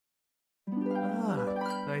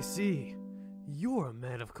Ah, I see. You're a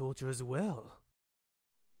man of culture as well.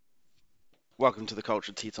 Welcome to the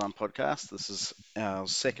Cultured Tea Time podcast. This is our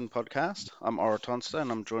second podcast. I'm Orotonsta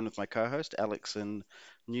and I'm joined with my co-host Alex and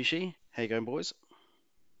Nushi. How you going, boys?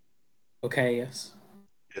 Okay, yes.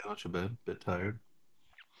 Yeah, not too bad. Bit tired.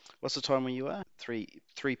 What's the time where you are? 3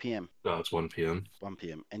 p.m. No, it's 1 p.m. 1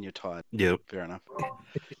 p.m. and you're tired. Yep. Fair enough.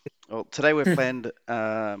 Well, today we're planned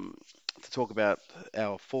to talk about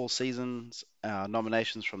our fall seasons, our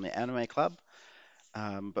nominations from the Anime Club.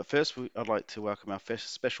 But first, I'd like to welcome our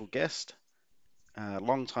special guest,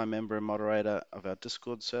 longtime member and moderator of our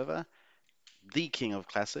Discord server, the King of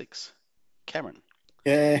Classics, Cameron.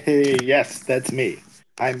 Hey, yes, that's me.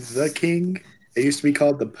 I'm the king. I used to be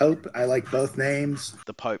called the Pope. I like both names.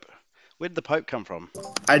 The Pope. Where did the Pope come from?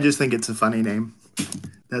 I just think it's a funny name.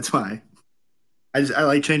 That's why. I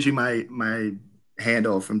like changing my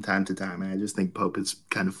handle from time to time, and I just think Pope is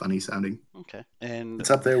kind of funny sounding. Okay. And It's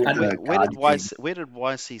up there with And the God King. where did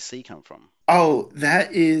YCC come from? Oh,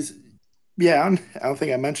 that is yeah. I don't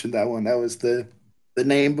think I mentioned that one. That was the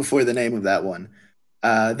name before the name of that one.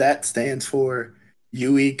 That stands for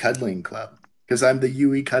Yui Cuddling Club because I'm the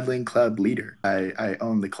Yui Cuddling Club leader. I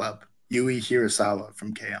own the club. Yui Hirasawa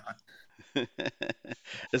from K-On!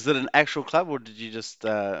 Is it an actual club or did you just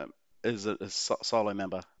is it a solo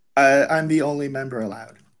member? I'm the only member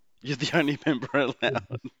allowed. You're the only member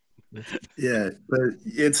allowed. Yeah, but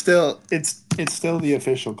it's still the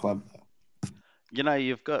official club though. You know,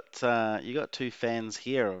 you got two fans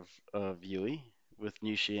here of Yui with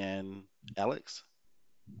Nushi and Alex.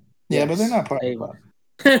 Yeah, but they're yes. not part of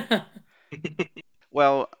the club.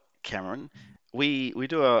 Well, Cameron, we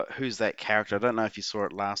do a Who's That Character? I don't know if you saw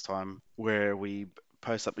it last time where we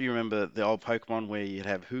post up. You remember the old Pokemon where you'd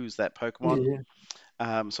have Who's That Pokemon?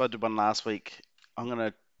 Yeah. So I did one last week. I'm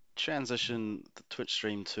gonna transition the Twitch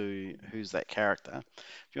stream to Who's That Character.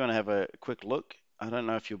 If you want to have a quick look, I don't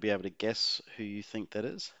know if you'll be able to guess who you think that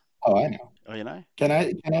is. Oh, I know. Oh, you know? Can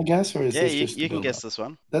I guess, or is Yeah, this just to you can build guess up? this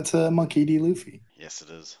one. That's a Monkey D. Luffy. Yes, it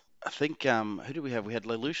is. I think who do we have? We had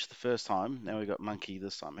Lelouch the first time. Now we got Monkey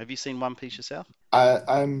this time. Have you seen One Piece yourself?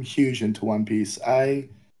 I'm huge into One Piece. I'm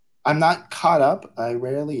not caught up. I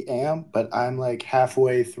rarely am, but I'm like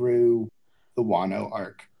halfway through the Wano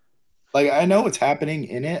arc. Like I know what's happening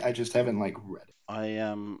in it. I just haven't like read it.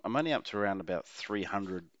 I'm only up to around about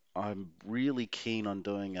 300. I'm really keen on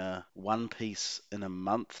doing a One Piece in a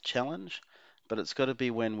month challenge, but it's got to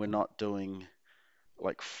be when we're not doing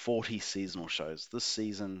like 40 seasonal shows. This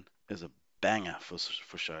season is a banger for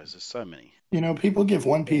shows. There's so many. People give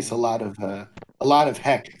One Piece Yeah. a lot of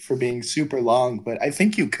heck for being super long, but I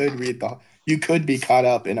think you could be caught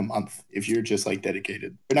up in a month if you're just like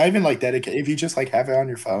dedicated. Or not even like dedicated. If you just like have it on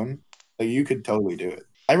your phone, like you could totally do it.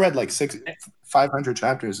 I read like 500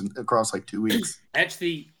 chapters across like 2 weeks. I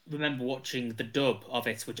actually remember watching the dub of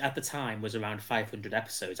it, which at the time was around 500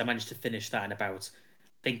 episodes. I managed to finish that in about,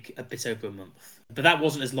 I think, a bit over a month. But that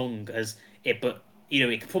wasn't as long as it, but,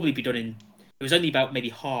 it could probably be done in. It was only about maybe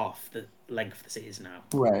half the length as it is now.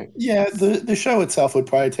 Right. Yeah, the show itself would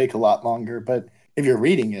probably take a lot longer, but if you're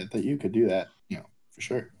reading it, that you could do that, for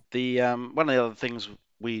sure. The one of the other things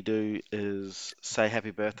we do is say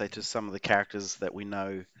happy birthday to some of the characters that we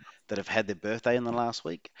know that have had their birthday in the last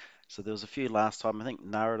week. So there was a few last time. I think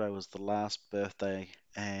Naruto was the last birthday,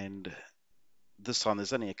 and this time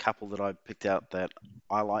there's only a couple that I picked out that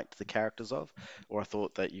I liked the characters of, or I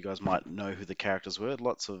thought that you guys might know who the characters were.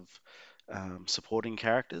 Lots of supporting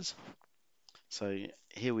characters. So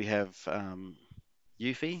here we have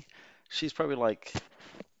Yuffie. She's probably like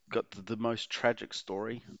got the most tragic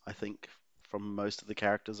story, I think, from most of the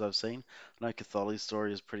characters I've seen. I know Catholi's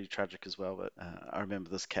story is pretty tragic as well, but I remember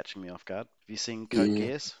this catching me off guard. Have you seen Code Yeah.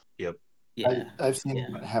 Geass? Yep. Yeah. I've seen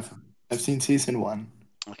Yeah. half of it. I've seen season one.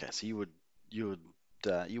 Okay, so you would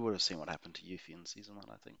have seen what happened to Yuffie in season one,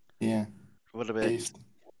 I think. Yeah. What about Based.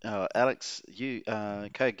 Alex? You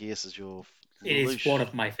Code Geass is your It is one Lelouch.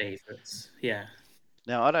 of my favorites. Yeah.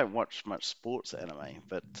 Now I don't watch much sports anime,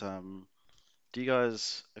 but do you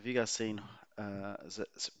guys have you guys seen is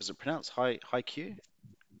it pronounced Haikyuu?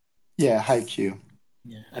 Yeah, Haikyuu.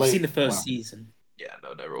 Yeah. I've Like, seen the first well, season. Yeah,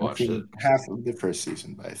 no, never I've watched it. seen half of the first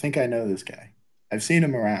season, but I think I know this guy. I've seen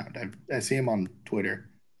him around. I see him on Twitter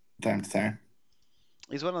from time to time.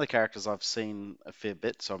 He's one of the characters I've seen a fair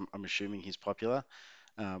bit, so I'm assuming he's popular.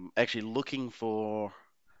 Actually, looking for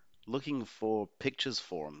pictures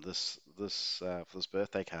for him for this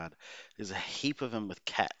birthday card. There's a heap of him with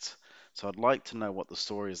cats, so I'd like to know what the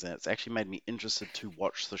story is. There, it's actually made me interested to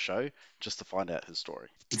watch the show just to find out his story.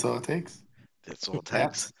 That's all it takes. That's all it takes.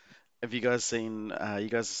 Cats. Have you guys seen? You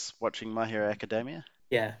guys watching My Hero Academia?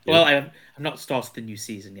 Yeah. Yeah. Well, I've not started the new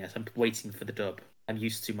season yet. I'm waiting for the dub. I'm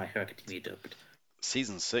used to My Hero Academia dubbed.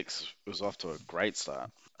 Season 6 was off to a great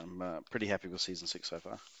start. I'm pretty happy with season 6 so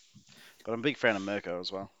far. But I'm a big fan of Mirko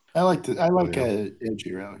as well. I like yeah.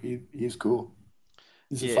 Ejiro. He's cool.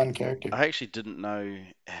 He's a Yeah, fun character. I actually didn't know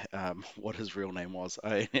what his real name was.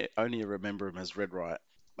 I only remember him as Red Riot.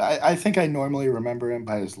 I think I normally remember him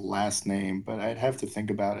by his last name, but I'd have to think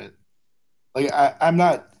about it. Like I'm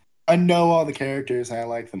not. I know all the characters and I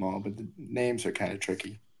like them all, but the names are kind of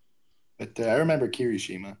tricky. But I remember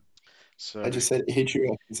Kirishima. I So just said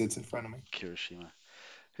Ichiro because it's in front of me. Kirishima.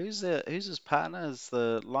 Who's his partner? Is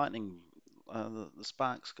the Lightning, the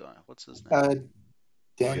Sparks guy? What's his name?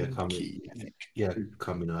 Oh yeah, Kami. Denki, I think, Yeah, or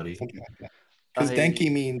Kaminari. something like that. Because I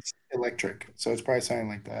Denki means electric, so it's probably something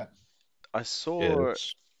like that. I Yeah, saw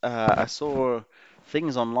it's I saw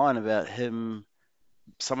things online about him.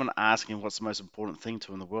 Someone asking him what's the most important thing to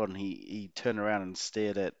him in the world, and he turned around and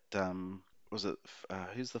stared at was it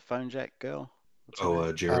who's the phone jack girl? What's her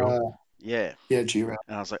name? Jiro. Uh, Yeah, yeah, Jiro.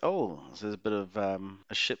 and I was like, oh, so there's a bit of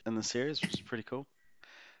a ship in the series, which is pretty cool.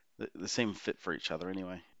 They seem fit for each other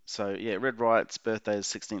anyway. So yeah, Red Riot's birthday is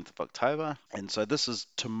 16th of October, and so this is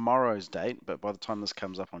tomorrow's date. But by the time this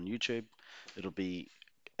comes up on YouTube, it'll be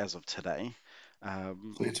as of today.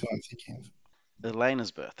 Um, So it's on TKF.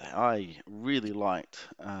 Elena's birthday. I really liked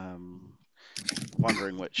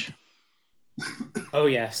Wondering Witch. Oh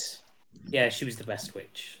yes. Yeah, she was the best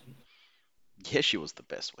witch. Yeah, she was the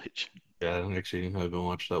best witch. Yeah, actually, I haven't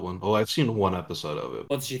watched that one. Oh, I've seen one episode of it.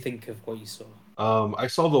 What did you think of what you saw? I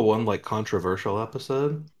saw the one like controversial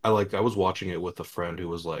episode. I was watching it with a friend who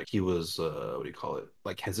was like he was what do you call it?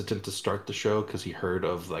 Like hesitant to start the show because he heard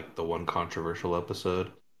of like the one controversial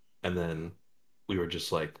episode. And then we were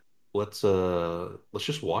just like, let's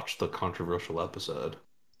just watch the controversial episode.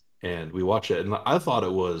 And we watched it and I thought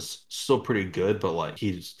it was still pretty good, but like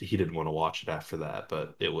he didn't want to watch it after that.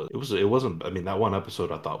 But it wasn't, I mean, that one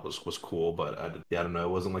episode I thought was cool, but I don't know,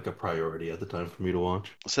 it wasn't like a priority at the time for me to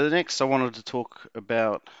watch. So the next, I wanted to talk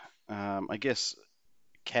about, I guess,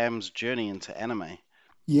 Cam's journey into anime.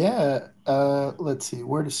 Yeah. Let's see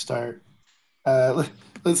where to start.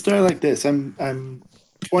 Let's start like this. I'm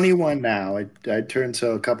 21 now. I turned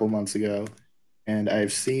so a couple months ago, and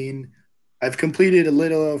I've completed a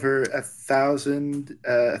little over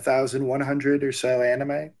 1,100 or so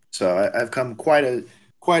anime. So I've come quite a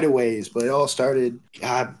ways. But it all started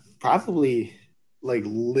probably like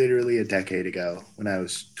literally a decade ago when I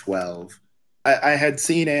was 12. I had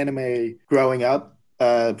seen anime growing up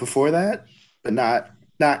before that, but not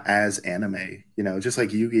as anime. You know, just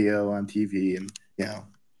like Yu-Gi-Oh on TV, and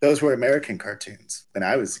those were American cartoons when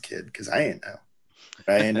I was a kid because I didn't know.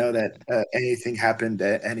 I didn't know that anything happened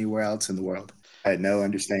anywhere else in the world. I had no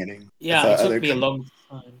understanding. I Yeah, it thought took other me a countries. long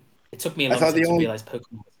time. It took me a I long thought time to realize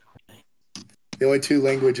Pokemon was anime. the only two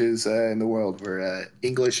languages in the world were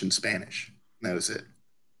English and Spanish. And that was it.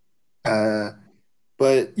 Uh,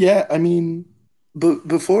 but yeah, I mean,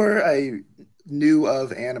 before I knew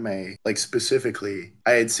of anime, like specifically,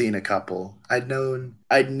 I had seen a couple. I'd known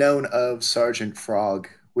of Sergeant Frog,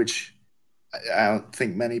 which I don't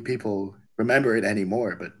think many people remember it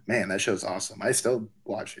anymore, but man, that show's awesome. I still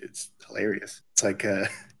watch it. It's hilarious. It's like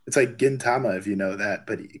Gintama if you know that,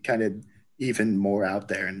 but kind of even more out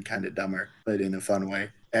there and kind of dumber, but in a fun way.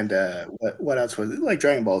 And what else was it? Like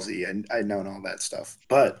Dragon Ball Z, and I'd known all that stuff.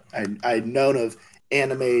 But I'd known of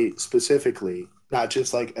anime specifically, not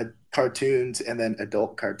just like cartoons and then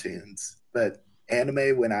adult cartoons, but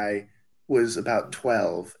anime when I was about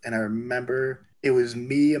 12. And I remember it was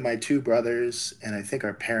me and my two brothers, and I think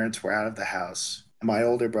our parents were out of the house. And my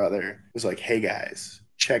older brother was like, "Hey guys,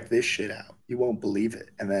 check this shit out. You won't believe it."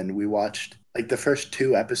 And then we watched like the first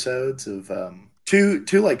two episodes of two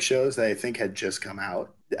like shows that I think had just come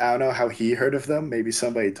out. I don't know how he heard of them. Maybe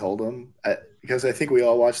somebody told him because I think we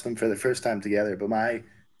all watched them for the first time together. But my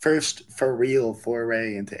first for real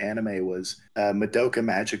foray into anime was Madoka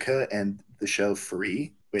Magica and the show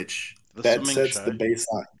Free, which The that swimming sets the show.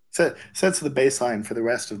 baseline. Sets the baseline for the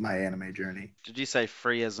rest of my anime journey. Did you say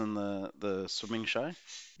free as in the swimming show?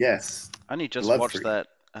 Yes, I only I just love watched Free. that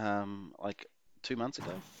like 2 months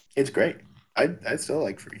ago. It's great. I still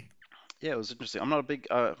like Free. Yeah, it was interesting. I'm not a big.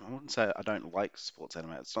 I wouldn't say I don't like sports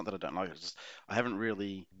anime. It's not that I don't like it. It's just I haven't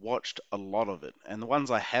really watched a lot of it, and the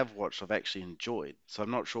ones I have watched, I've actually enjoyed. So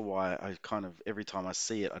I'm not sure why I kind of every time I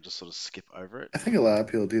see it, I just sort of skip over it. I think a lot of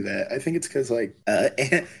people do that. I think it's because like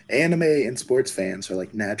anime and sports fans are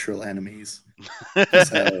like natural enemies.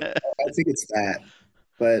 So I think it's that.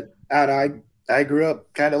 But I don't know. I grew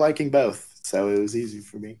up kind of liking both, so it was easy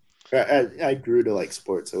for me. I grew to like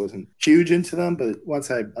sports. I wasn't huge into them, but once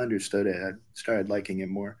I understood it, I started liking it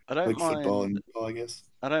more. I don't Like football mind. and football, I guess.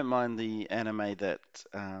 I don't mind the anime that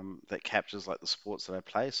that captures like the sports that I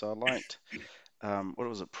play. So I liked what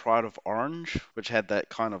was it, Pride of Orange, which had that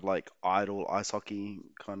kind of like idol ice hockey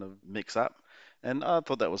kind of mix up, and I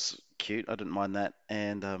thought that was cute. I didn't mind that,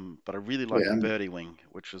 and but I really Wait, liked I'm Birdie Wing,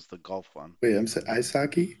 which was the golf one. ice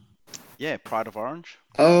hockey. Yeah, Pride of Orange.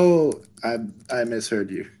 Oh, I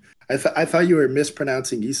misheard you. I thought you were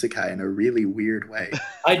mispronouncing isekai in a really weird way.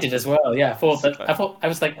 I did as well. Yeah, I thought that. Isekai.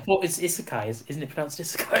 I thought it's isekai. Isn't it pronounced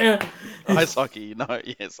isekai? Ice hockey. No,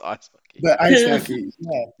 yes, ice hockey. But ice hockey,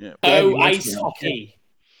 yeah. Yeah. Glad Oh, you ice mentioned that. Yeah. hockey.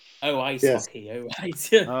 Oh, ice Yes, hockey. Oh,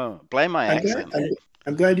 right. Oh, blame my I'm glad. accent.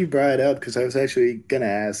 I'm glad you brought it up because I was actually gonna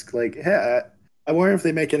ask, like, hey, I wonder if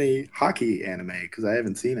they make any hockey anime because I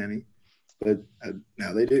haven't seen any, but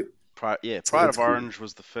now they do. So Pride that's of cool. Orange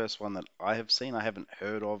was the first one that I have seen. I haven't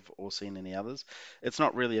heard of or seen any others. It's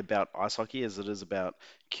not really about ice hockey as it is about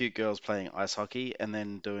cute girls playing ice hockey and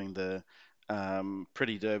then doing the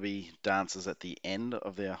pretty derby dances at the end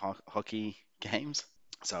of their hockey games.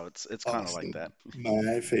 So it's kind of like that. Awesome.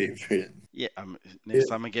 My favorite. Yeah, Yeah. next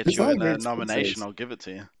time I get There's a you lot of in a great sports nomination, shows. I'll give it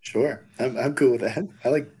to you. Sure, I'm cool with that. I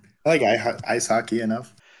like ice hockey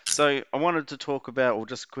enough. So I wanted to talk about, or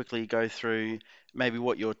just quickly go through maybe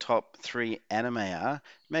what your top three anime are.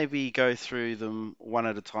 Maybe go through them one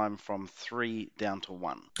at a time from three down to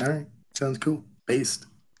one. All right, sounds cool. Based.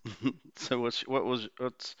 So what's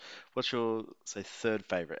your say third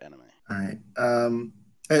favorite anime? All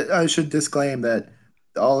right. I should disclaim that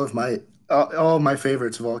all of my all of my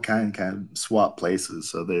favorites of all kind of swap places,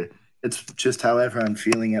 so they're it's just however I'm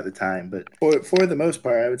feeling at the time. But for the most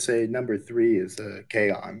part, I would say number three is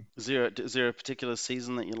K-On! Is there a particular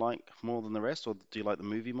season that you like more than the rest, or do you like the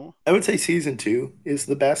movie more? I would say season two is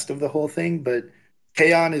the best of the whole thing, but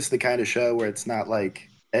K-On! Is the kind of show where it's not like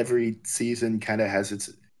every season kind of has its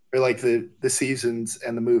or like the seasons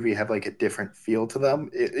and the movie have like a different feel to them.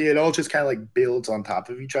 It all just kind of like builds on top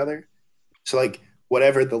of each other. So like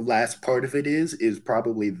whatever the last part of it is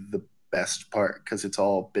probably the best part because it's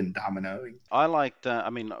all been dominoing. I liked. I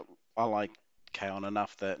like K-On!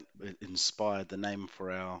 Enough that it inspired the name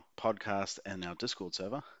for our podcast and our Discord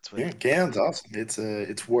server. Yeah, K-On's awesome.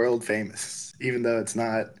 It's world famous, even though it's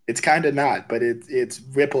not. It's kind of not, but it's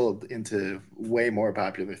rippled into way more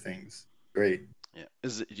popular things. Great. Yeah.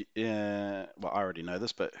 Is it? Well, I already know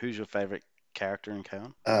this, but who's your favorite character in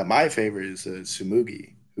K-On? My favorite is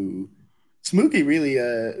Sumugi, who Sumugi really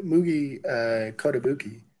Mugi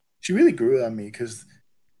Kotobuki. She really grew on me because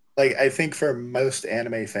like I think for most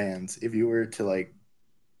anime fans, if you were to like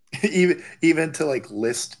even to like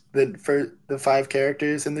list the five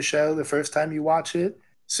characters in the show the first time you watch it,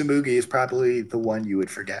 Sumugi is probably the one you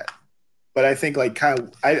would forget. But I think like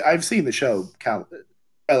I've seen the show count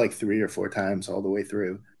by like three or four times all the way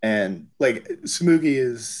through, and like Sumugi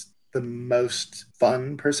is the most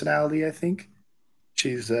fun personality. I think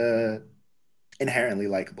she's inherently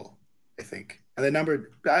likable. I think, and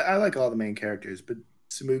I like all the main characters, but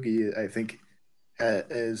Sumugi I think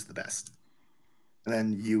is the best, and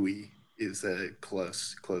then Yui is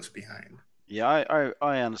close behind. Yeah,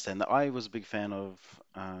 I understand that. I was a big fan of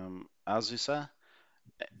Azusa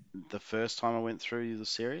the first time I went through the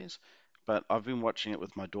series, but I've been watching it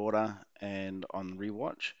with my daughter and on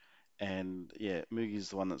rewatch, and yeah, Mugi's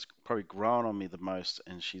the one that's probably grown on me the most,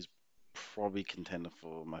 and she's probably contender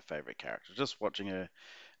for my favorite character. Just watching her,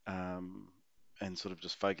 um, and sort of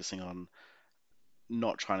just focusing on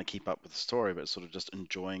not trying to keep up with the story, but sort of just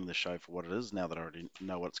enjoying the show for what it is now that I already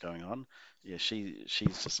know what's going on. Yeah, she's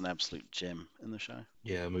just an absolute gem in the show.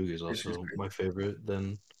 Yeah, movie is also my favorite.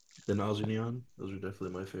 Then Neon. Those are definitely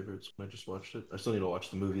my favorites. I just watched it. I still need to watch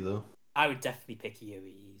the movie though. I would definitely pick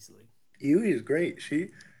Yui easily. Yui is great.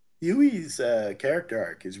 Yui's character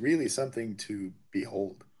arc is really something to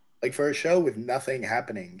behold. Like for a show with nothing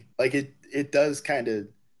happening, like it does kind of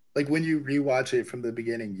like when you rewatch it from the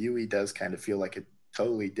beginning, Yui does kind of feel like a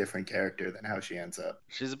totally different character than how she ends up.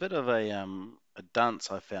 She's a bit of a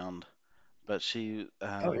dunce, I found, but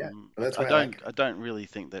Oh yeah, well, that's why I like her. I don't really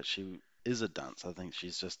think that she is a dunce. I think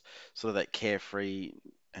she's just sort of that carefree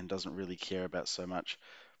and doesn't really care about so much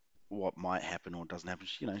what might happen or doesn't happen.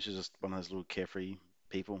 She's just one of those little carefree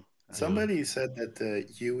people. Yeah. Somebody said that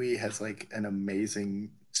Yui has like an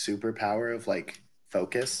amazing superpower of like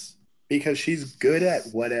focus because she's good at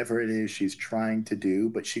whatever it is she's trying to do,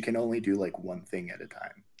 but she can only do like one thing at a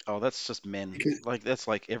time. Oh, that's just men. Because, Like that's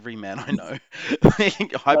like every man I know. well,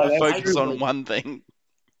 Hyper that's I focus true. on But one thing.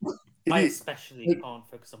 if I you especially like, can't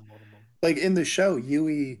focus on more than one. like in the show,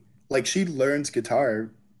 Yui like she learns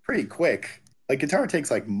guitar pretty quick. Like guitar takes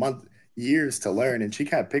like years to learn, and she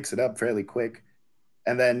kind of picks it up fairly quick.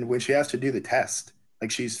 And then when she has to do the test, like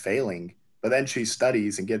she's failing, but then she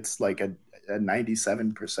studies and gets like a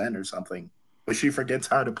 97% or something. But she forgets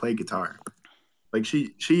how to play guitar. Like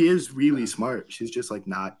she is really smart. She's just like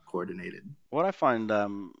not coordinated. What I find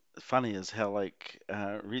funny is how like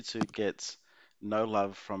Ritsu gets no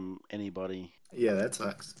love from anybody. Yeah, that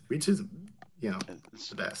sucks. Reach is, you know, It's,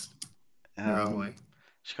 the best in her own um, way.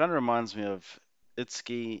 she kind of reminds me of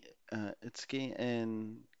Itsuki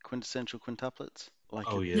and Quintessential Quintuplets. Like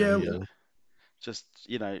Oh it, yeah, Yeah, it yeah. just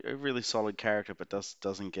a really solid character, but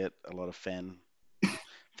doesn't get a lot of fan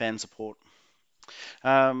support.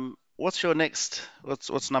 What's your next?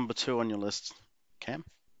 What's number two on your list, Cam?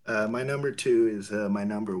 my number two is my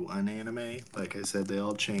number one anime. Like I said, they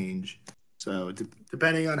all change. So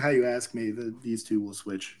depending on how you ask me, these two will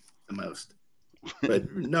switch the most. But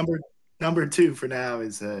number two for now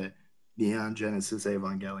is Neon Genesis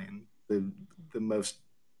Evangelion, the most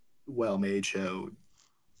well made show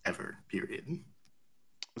ever. Period.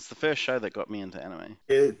 It's the first show that got me into anime.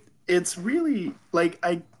 It's really like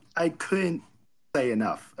I couldn't say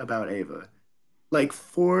enough about Ava. Like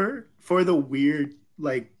for the weird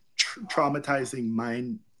like traumatizing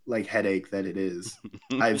mind like headache that it is.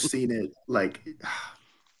 I've seen it like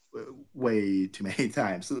way too many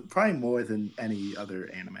times. Probably more than any other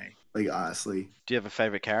anime. Like honestly. Do you have a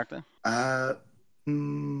favorite character? Uh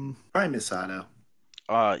probably Misato.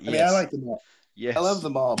 Oh, I mean I yes, like them all. I love yes.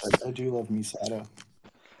 them all, but I do love Misato.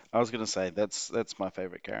 I was gonna say that's my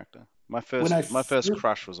favorite character. My When first I my first first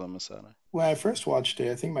crush was on Masato. when I first watched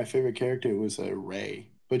it, I think my favorite character was Ray,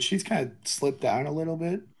 but she's kind of slipped down a little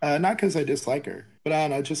bit. Not because I dislike her, but I don't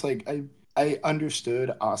know, just like I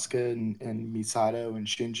understood Asuka and Misato and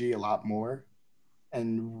Shinji a lot more,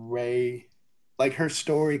 and Ray, like her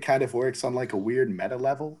story kind of works on like a weird meta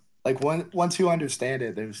level. Like once you understand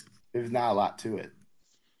it, there's not a lot to it.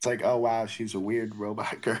 It's like, oh wow, she's a weird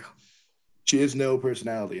robot girl. She has no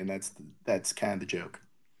personality, and that's kind of the joke.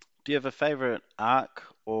 Do you have a favorite arc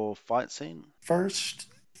or fight scene? First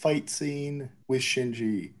fight scene with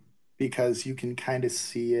Shinji, because you can kind of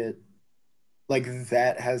see it like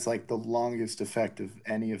that has like the longest effect of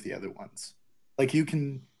any of the other ones. Like you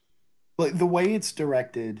can like the way it's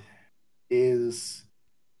directed is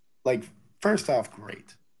like first off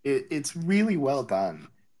great. It's really well done,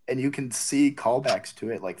 and you can see callbacks to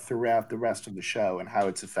it like throughout the rest of the show and how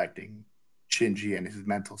it's affecting Shinji and his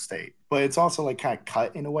mental state. But it's also like kind of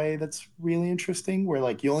cut in a way that's really interesting, where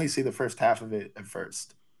like you only see the first half of it at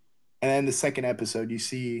first, and then the second episode you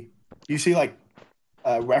see like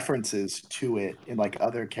references to it in like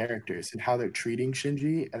other characters and how they're treating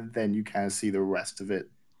Shinji, and then you kind of see the rest of it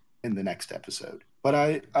in the next episode.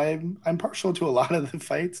 But I'm partial to a lot of the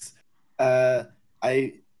fights. Uh,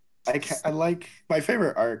 I I like my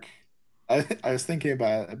favorite arc. I was thinking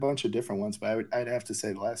about a bunch of different ones, but I'd have to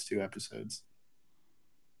say the last two episodes.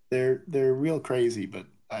 They're real crazy, but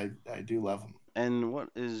I do love them. And what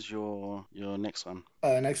is your next one?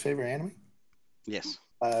 Next favorite anime? Yes.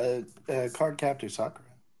 Card Captor Sakura,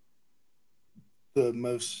 the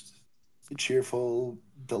most cheerful,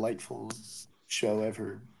 delightful show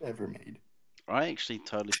ever made. I actually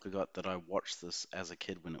totally forgot that I watched this as a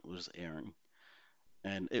kid when it was airing,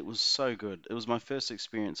 and it was so good. It was my first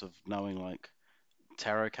experience of knowing like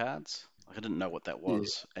tarot cards. Like I didn't know what that Yeah,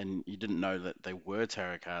 was, and you didn't know that they were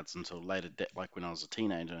tarot cards until later, like when I was a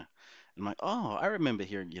teenager. And I'm like, oh, I remember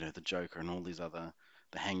hearing, the Joker and all these other,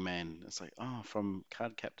 the Hangman. It's like, oh, from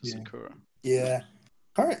Cardcaptor yeah, Sakura. yeah.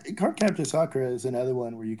 Card Captor Sakura is another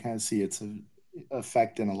one where you kind of see its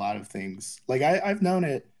effect in a lot of things. Like I've known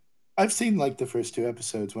it. I've seen like the first two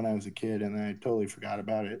episodes when I was a kid, and then I totally forgot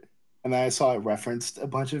about it. And then I saw it referenced a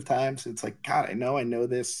bunch of times. It's like, God, I know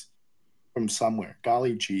this from somewhere.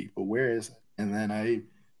 Golly gee, but where is it? And then I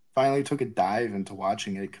finally took a dive into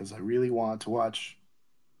watching it because I really wanted to watch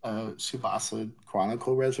Subasa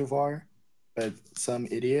Chronicle Reservoir, but some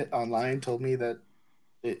idiot online told me that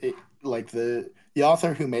it like the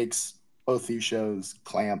author who makes both these shows,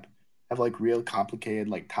 Clamp, have like real complicated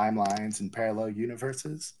like timelines and parallel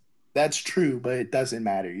universes. That's true, but it doesn't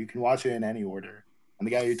matter. You can watch it in any order. And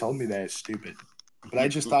the guy who told me that is stupid. But I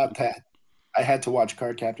just thought that I had to watch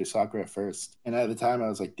Cardcaptor Sakura first. And at the time, I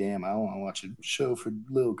was like, damn, I don't want to watch a show for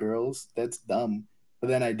little girls. That's dumb. But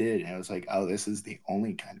then I did. And I was like, oh, this is the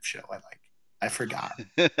only kind of show I like. I forgot.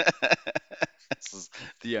 This is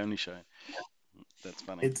the only show. That's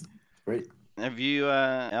funny. It's great. Have you,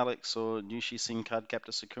 Alex or Nushi, seen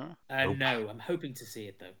Cardcaptor Sakura? Nope. No, I'm hoping to see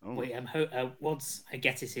it though. Oh. Wait, once I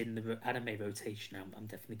get it in the anime rotation, I'm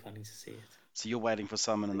definitely planning to see it. So you're waiting for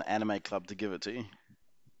someone in the anime club to give it to you?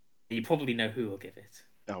 You probably know who will give it.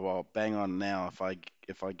 Oh well, bang on now. If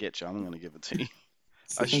I get you, I'm going to give it to you.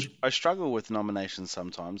 So, I struggle with nominations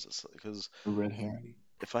sometimes. It's because a red herring.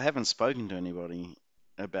 if I haven't spoken to anybody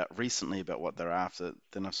about what they're after,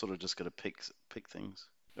 then I've sort of just got to pick things.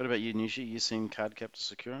 What about you, Nishi? You seen Cardcaptor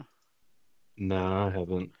Sakura? No, I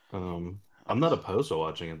haven't. Oh, I'm not opposed to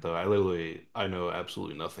watching it though. I know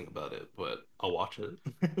absolutely nothing about it, but I'll watch it.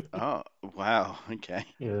 oh, wow. Okay.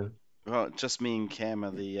 Yeah. Well, just me and Cam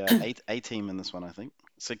are the A team in this one, I think.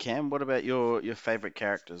 So, Cam, what about your favorite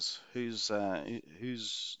characters? Who's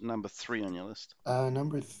number 3 on your list?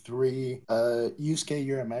 Number 3, Yusuke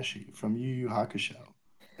Urameshi from Yu Yu Hakusho.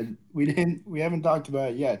 And we haven't talked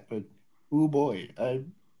about it yet, but oh boy,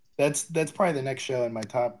 that's probably the next show in my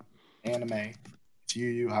top anime. It's Yu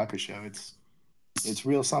Yu Hakusho. It's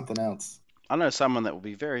real something else. I know someone that will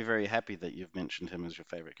be very, very happy that you've mentioned him as your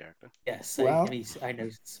favorite character. Yes, Well, I know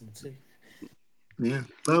some too. yeah.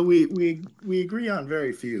 Well, we agree on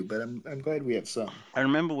very few, but I'm glad we have some. I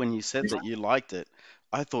remember when you said that you liked it,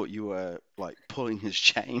 I thought you were like pulling his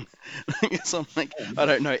chain. So I'm like, I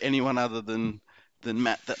don't know anyone other than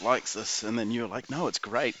Matt that likes this, and then you were like, no, it's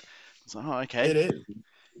great. It's like, oh, okay. It is.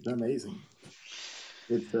 It's amazing.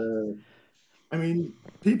 It's I mean,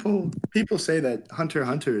 people say that Hunter x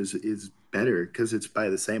Hunter is better because it's by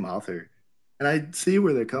the same author, and I see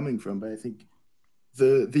where they're coming from. But I think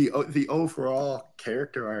the overall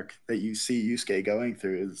character arc that you see Yusuke going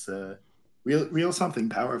through is real something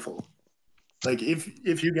powerful. Like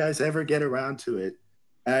if you guys ever get around to it,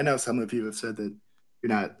 and I know some of you have said that you're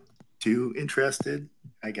not too interested.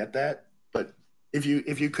 I get that, but if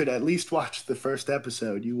you could at least watch the first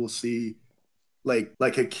episode, you will see like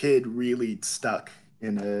a kid really stuck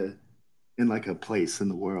in like a place in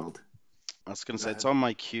the world. I was gonna Go say it's ahead. on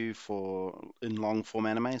my queue for in long form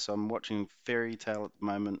anime, so I'm watching Fairy Tail at the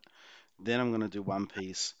moment. Then I'm gonna do One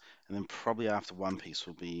Piece, and then probably after One Piece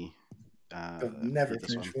will be I've never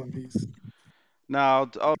this one. finished One Piece. No,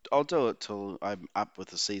 I'll do it till I'm up with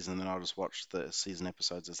the season, and then I'll just watch the season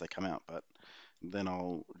episodes as they come out. But then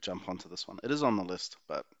I'll jump onto this one. It is on the list,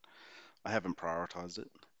 but I haven't prioritized it.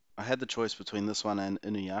 I had the choice between this one and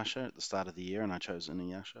Inuyasha at the start of the year, and I chose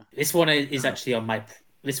Inuyasha. This one is actually on my.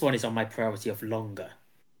 This one is on my priority of longer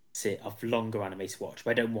anime to watch.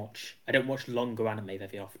 But I don't watch longer anime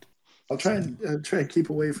very often. I'll try and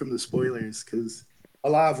keep away from the spoilers because a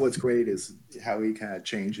lot of what's great is how he kind of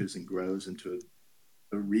changes and grows into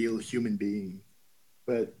a real human being.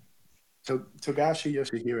 But Togashi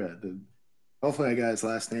Yoshihira, hopefully I got his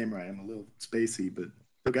last name right. I'm a little spacey, but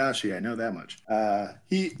Togashi, I know that much.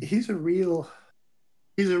 He's a real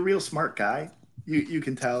smart guy. You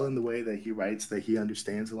can tell in the way that he writes that he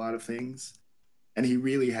understands a lot of things, and he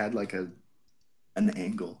really had like an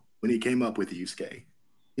angle when he came up with Yusuke.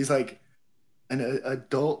 He's like an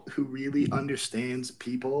adult who really understands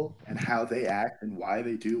people and how they act and why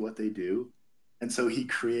they do what they do, and so he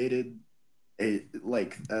created a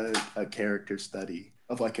character study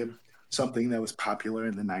of like a something that was popular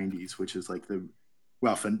in the 90s, which is like the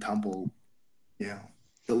rough and tumble, you know,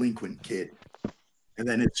 delinquent kid. And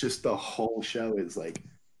then it's just the whole show is like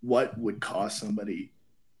what would cause somebody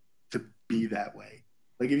to be that way.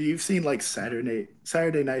 Like if you've seen like Saturday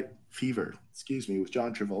Night Fever, excuse me, with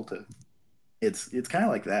John Travolta, it's kind of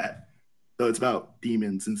like that. So it's about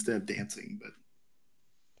demons instead of dancing, but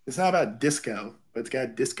it's not about disco, but it's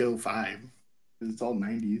got disco vibe. It's all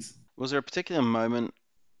 90s. Was there a particular moment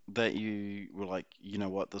that you were like, you know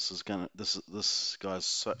what, this guy's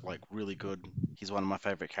so like really good. He's one of my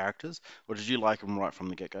favorite characters, or did you like him right from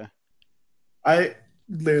the get-go? I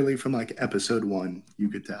literally from like episode 1 you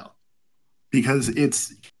could tell because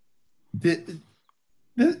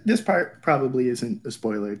this part probably isn't a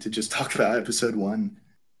spoiler to just talk about episode 1.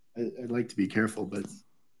 I'd like to be careful, but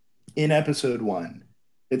in episode 1,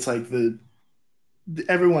 it's like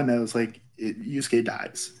everyone knows like Yusuke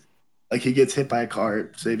dies. Like he gets hit by a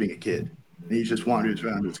car saving a kid, and he just wanders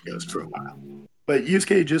around as a ghost for a while. But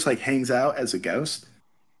Yusuke just like hangs out as a ghost.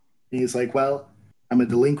 He's like, well, I'm a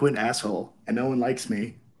delinquent asshole, and no one likes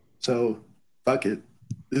me, so fuck it.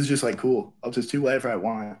 This is just like cool. I'll just do whatever I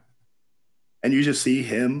want. And you just see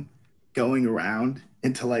him going around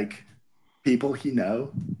into like people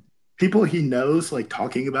people he knows, like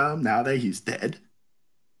talking about him now that he's dead,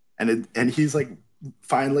 and he's like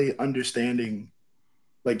finally understanding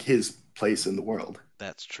like his place in the world.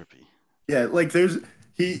 That's trippy. Yeah, like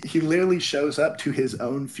he literally shows up to his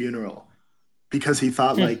own funeral because he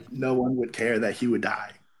thought like no one would care that he would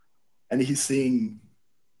die. And he's seeing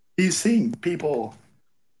people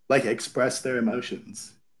like express their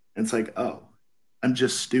emotions. And it's like, "Oh, I'm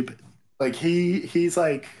just stupid." Like he's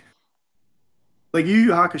like like Yu Yu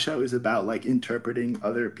Hakusho is about like interpreting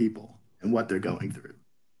other people and what they're going through,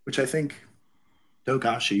 which I think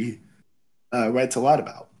Togashi writes a lot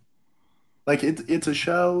about. Like it's a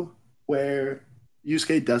show where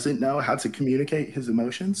Yusuke doesn't know how to communicate his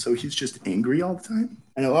emotions, so he's just angry all the time.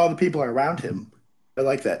 And a lot of the people around him are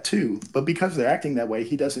like that too. But because they're acting that way,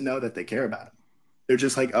 he doesn't know that they care about him. They're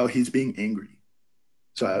just like, oh, he's being angry,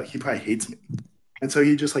 so he probably hates me, and so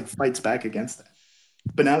he just like fights back against that.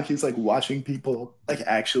 But now he's like watching people like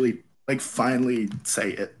actually like finally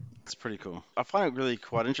say it. It's pretty cool. I find it really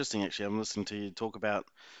quite interesting, actually. I'm listening to you talk about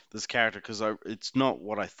this character because it's not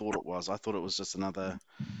what I thought it was. I thought it was just another,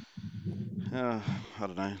 I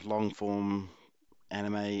don't know, long form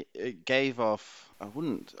anime. It gave off, I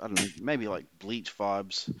don't know, maybe like Bleach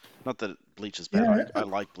vibes. Not that Bleach is bad. Yeah, I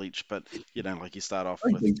like Bleach, but like you start off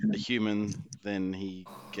I with like a human, then he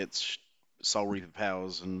gets Soul Reaper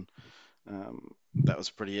powers, and um, that was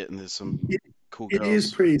pretty it. And there's some it, cool it is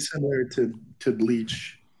girls. pretty similar to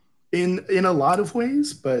Bleach in a lot of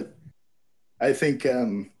ways, but I think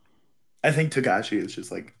I think Togashi is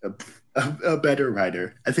just like a better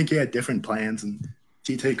writer. I think he had different plans, and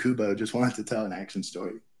Tite Kubo just wanted to tell an action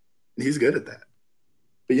story, and he's good at that.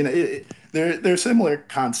 But they're similar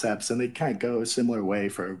concepts, and they kind of go a similar way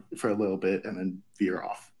for a little bit, and then veer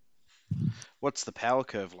off. What's the power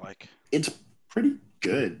curve like? It's pretty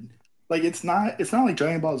good. Like it's not like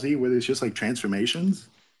Dragon Ball Z where there's just like transformations.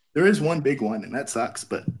 There is one big one, and that sucks.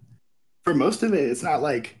 But for most of it, it's not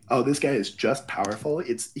like, oh, this guy is just powerful.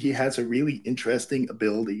 It's he has a really interesting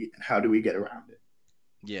ability, and how do we get around it?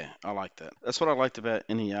 Yeah, I like that. That's what I liked about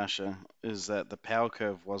Inuyasha is that the power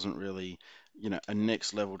curve wasn't really, a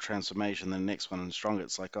next level transformation, the next one and stronger.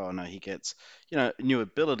 It's like, oh no, he gets, new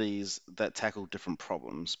abilities that tackle different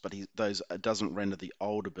problems, but he those doesn't render the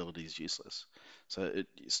old abilities useless. So it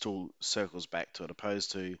still circles back to it,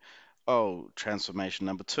 opposed to, oh, transformation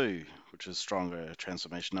number two, which is stronger.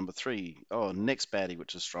 Transformation number three, oh, next baddie,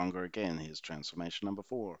 which is stronger again. Here's transformation number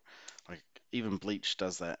four. Like even Bleach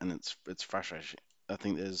does that, and it's frustrating. I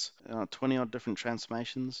think there's 20 odd different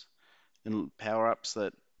transformations and power ups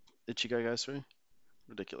that Ichigo goes through.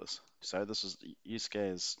 Ridiculous. So this is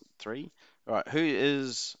Yusuke's three. All right, who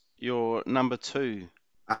is your number two?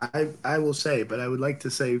 I will say, but I would like to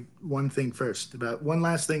say one thing first about one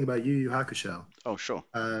last thing about Yu Yu Hakusho. Oh, sure.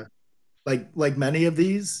 Uh, like many of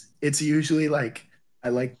these, it's usually like I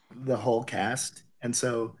like the whole cast, and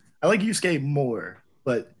so I like Yusuke more.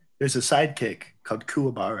 But there's a sidekick called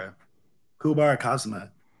Kuwabara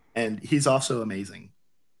Kazuma, and he's also amazing.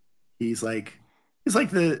 He's like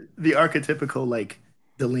the archetypical like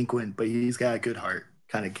delinquent, but he's got a good heart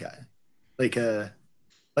kind of guy. Like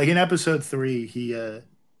like in episode 3,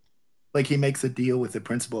 he makes a deal with the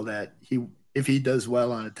principal that he if he does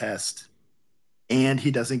well on a test and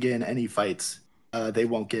he doesn't get in any fights, they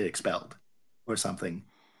won't get expelled or something.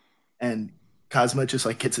 And Cosmo just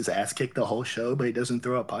like gets his ass kicked the whole show, but he doesn't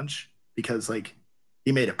throw a punch because like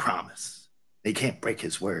he made a promise. He can't break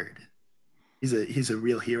his word. He's a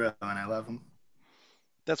real hero, and I love him.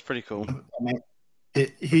 That's pretty cool. Kind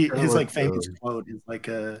of His like like famous quote is like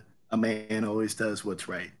a man always does what's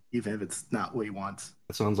right, even if it's not what he wants.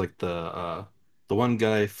 it sounds like the one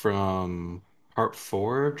guy from part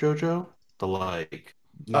four of JoJo. The like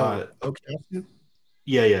Oh, not Okyasu.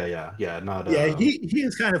 yeah, not Yeah, he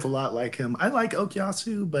is kind of a lot like him. I like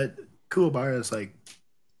Okyasu, but Kuwabara is like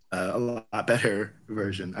a lot better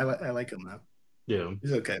version. I like him though. yeah.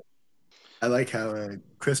 He's okay. I like how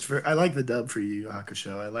Christopher. I like the dub for Yu Yu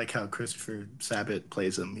Hakusho. I like how Christopher Sabat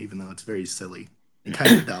plays him, even though it's very silly and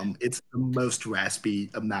kind of dumb. It's the most raspy,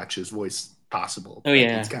 obnoxious voice possible, Oh but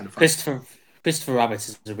it's yeah, kind of fun. Christopher Rabbit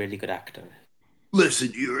is a really good actor.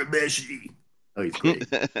 Listen, you're a meshie. Oh, he's great.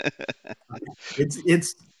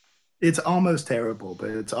 It's it's almost terrible, but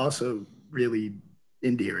it's also really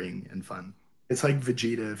endearing and fun. It's like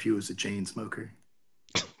Vegeta if he was a chain smoker.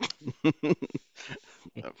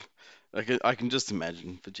 I can just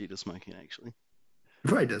imagine Vegeta smoking actually. He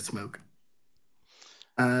probably does smoke.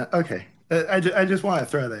 Okay, I just want to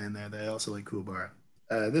throw that in there. That I also like Kuwabara.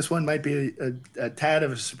 This one might be a tad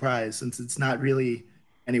of a surprise since it's not really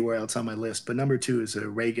anywhere else on my list. But number two is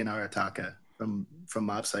Reagan Arataka from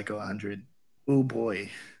Mob Psycho 100. Oh boy,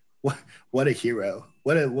 what what a hero!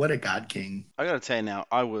 What a god king! I gotta tell you now,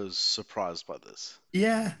 I was surprised by this.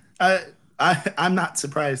 Yeah, I'm not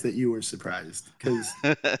surprised that you were surprised because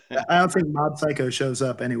I don't think Mob Psycho shows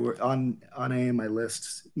up anywhere on any of my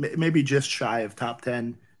lists. Maybe just shy of top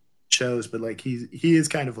 10 shows, but like he is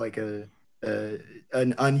kind of like a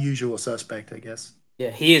an unusual suspect, I guess. Yeah,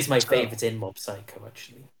 he is my So, favorite in Mob Psycho,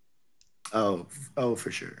 actually. oh, oh,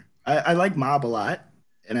 for sure. I like Mob a lot,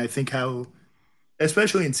 and I think how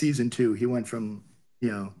especially in season 2, he went from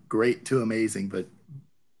great to amazing. But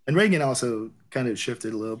and Reagan also kind of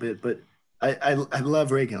shifted a little bit, but I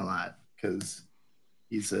love Reagan a lot because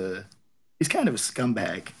he's a he's kind of a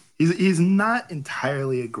scumbag. He's not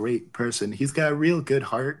entirely a great person. He's got a real good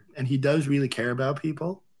heart and he does really care about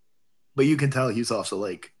people, but you can tell he's also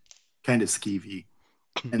like kind of skeevy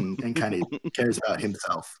and kind of cares about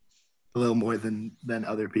himself a little more than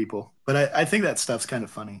other people. But I think that stuff's kind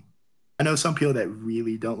of funny. I know some people that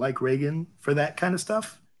really don't like Reagan for that kind of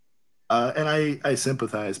stuff, and I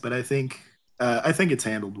sympathize. But I think it's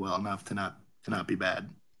handled well enough to not be bad.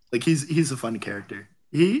 Like he's a fun character.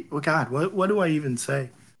 Well, God, what do I even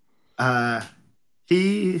say? Uh,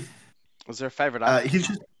 he Was there a favorite arc?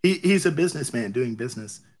 he's a businessman doing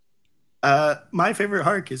business. My favorite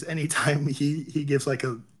arc is anytime he gives like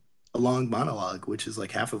a long monologue, which is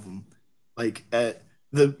like half of them. Like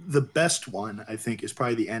the best one I think is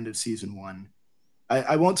probably the end of season 1.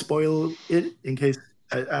 I won't spoil it in case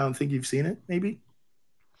I don't think you've seen it, maybe.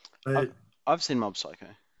 I've, But I've seen Mob Psycho.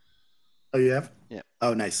 oh, you have? Yeah.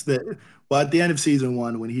 Oh, nice. Well, at the end of season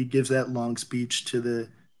 1, when he gives that long speech to the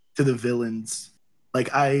villains, like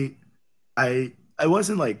I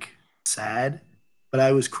wasn't like sad, but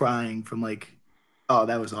I was crying from like, oh,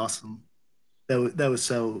 that was awesome. That was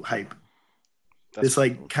so hype. That's This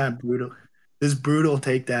pretty like cool. kind of brutal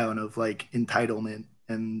takedown of like entitlement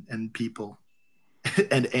and people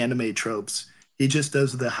and anime tropes. He just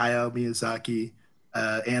does the Hayao Miyazaki.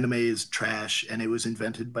 Anime is trash, and it was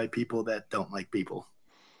invented by people that don't like people.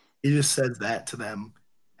 He just says that to them,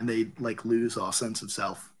 and they like lose all sense of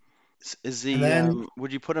self. Is And he, then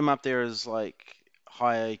would you put him up there as like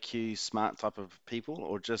high IQ, smart type of people,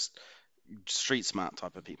 or just street smart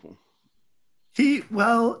type of people? he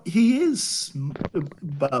is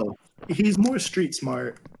both. He's more street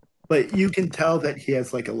smart, but you can tell that he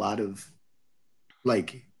has like a lot of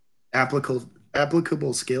like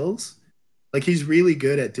applicable skills. Like he's really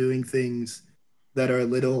good at doing things that are a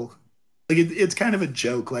little like it's kind of a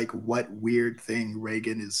joke. Like what weird thing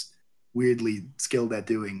Reagan is weirdly skilled at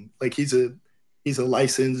doing. Like he's a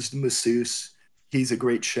licensed masseuse. He's a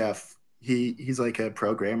great chef. He's like a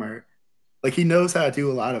programmer. Like he knows how to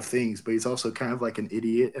do a lot of things, but he's also kind of like an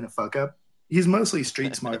idiot and a fuck up. He's mostly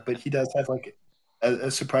street smart, but he does have like a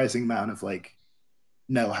surprising amount of like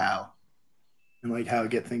know how and like how to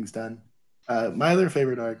get things done. My other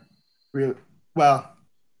favorite arc, real well,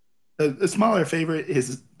 the smaller favorite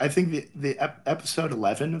is I think the episode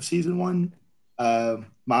 11 of season 1.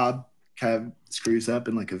 Mob kind of screws up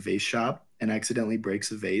in like a vase shop and accidentally breaks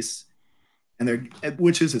a vase, and they're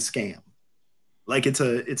which is a scam. Like it's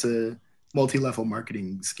a multi-level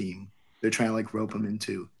marketing scheme. They're trying to like rope him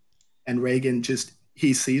into, and Reagan just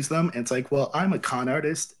he sees them and it's like, well, I'm a con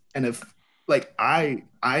artist, and if like I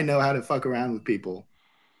know how to fuck around with people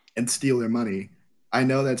and steal their money. I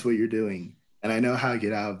know that's what you're doing, and I know how to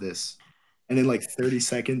get out of this. And in like 30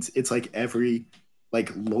 seconds, it's like every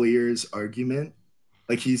like lawyer's argument.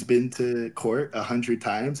 Like he's been to court 100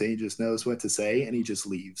 times and he just knows what to say and he just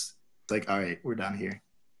leaves. It's like, all right, we're done here.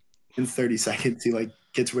 In 30 seconds, he like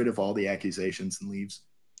gets rid of all the accusations and leaves.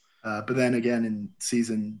 But then again, in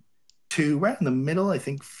season 2, right in the middle, I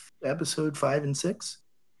think episode 5 and 6,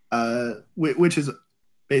 which is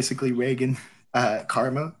basically Reagan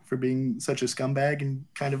karma for being such a scumbag and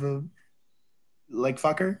kind of a like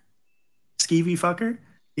fucker, skeevy fucker.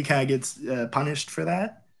 He kind of gets punished for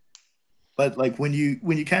that. But like when you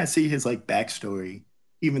kind of see his like backstory,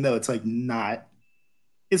 even though it's like not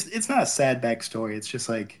it's not a sad backstory. It's just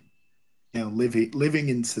like living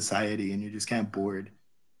in society and you're just kind of bored.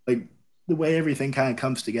 Like the way everything kind of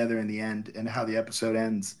comes together in the end and how the episode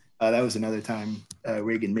ends. That was another time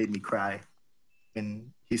Reagan made me cry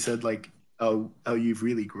when he said like, oh, you've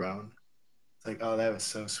really grown. It's like, oh, that was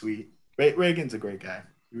so sweet. Reagan's a great guy.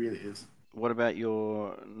 He really is. What about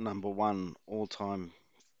your number one all time?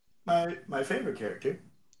 My favorite character.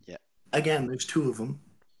 Yeah. Again, there's 2 of them,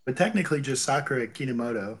 but technically just Sakura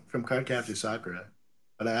Kinomoto from Cardcaptor Sakura.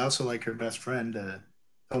 But I also like her best friend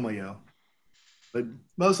Tomoyo. But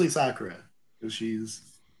mostly Sakura because she's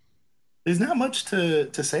there's not much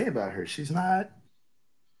to say about her. She's not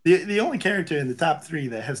the only character in the top 3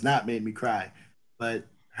 that has not made me cry. But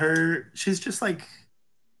she's just like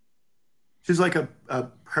she's like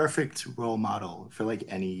a perfect role model for like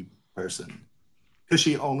any person because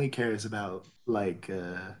she only cares about like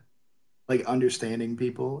understanding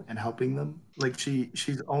people and helping them. Like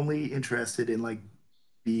she's only interested in like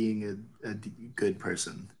being good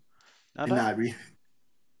person I and don't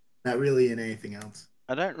not really in anything else.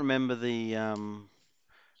 I don't remember the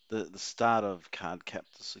start of Card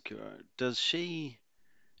Captor Sakura. Does she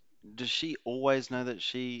does she always know that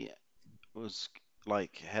she was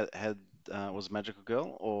like had was a magical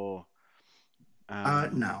girl, or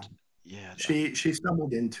No, yeah, she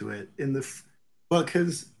stumbled into it in well,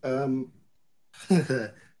 because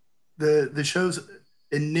the the show's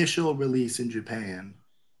initial release in Japan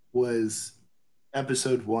was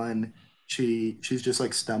episode one. She's just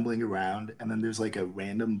like stumbling around, and then there's like a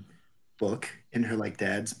random book in her like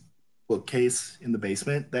dad's bookcase in the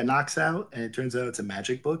basement that knocks out, and it turns out it's a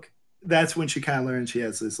magic book. That's when she kind of learns she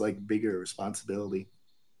has this like bigger responsibility.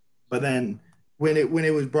 But then when it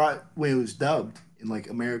was dubbed in like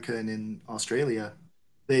America and in Australia,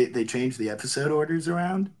 they changed the episode orders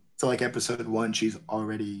around. So like episode one, she's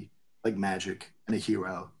already like magic and a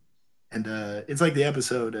hero, and it's like the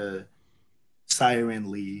episode Siren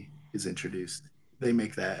Lee is introduced. They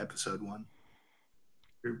make that episode one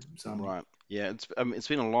or some. right. Yeah, it's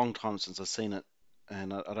been a long time since I've seen it,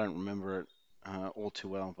 and I don't remember it all too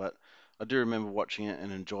well, but I do remember watching it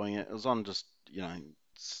and enjoying it. It was on just,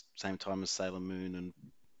 same time as Sailor Moon and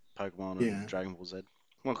Pokemon and Yeah, Dragon Ball Z.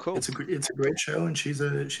 Well, cool. it's a great show, and she's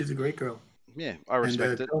a great girl. Yeah, I And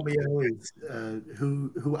respect it. Tomio is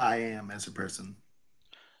who I am as a person.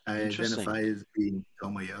 I Interesting. identify as being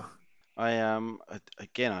Tomoyo.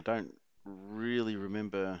 Again, I don't really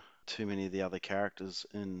remember too many of the other characters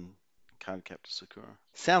in Cardcaptor Sakura.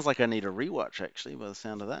 Sounds like I need a rewatch actually, by the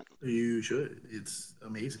sound of that. You should. It's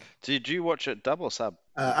amazing. Did you watch it dub or sub?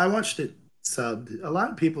 I watched it subbed. A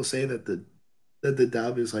lot of people say that the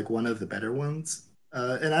dub is like one of the better ones,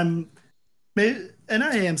 and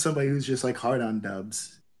I am somebody who's just like hard on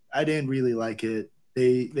dubs. I didn't really like it.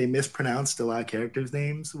 They mispronounced a lot of characters'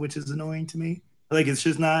 names, which is annoying to me. Like it's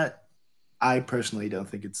just not. I personally don't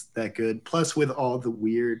think it's that good. Plus, with all the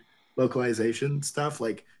weird localization stuff,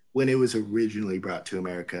 like when it was originally brought to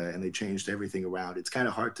America and they changed everything around, it's kind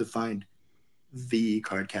of hard to find the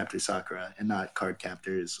card captor Sakura and not card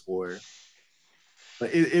captors or. But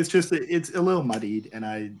it's just it's a little muddied, and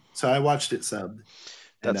I watched it subbed,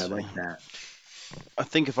 and I That's. like that. I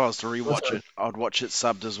think if I was to Plus, rewatch it, I'd watch it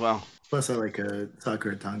subbed as well. I like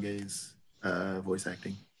Sakura Tange's voice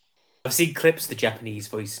acting. I've seen clips of the Japanese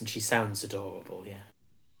voice, and she sounds adorable.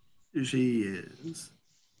 Yeah. She is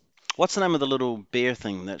What's the name of the little bear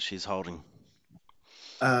thing that she's holding?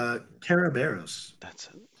 Caraberos, That's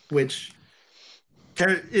it. which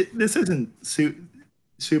this isn't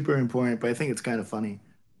super important, but I think it's kind of funny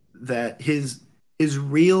that his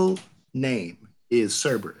real name is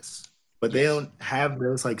Cerberus, but they Yes. don't have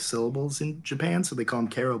those like syllables in Japan, so they call him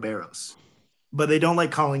Caraberos. But they don't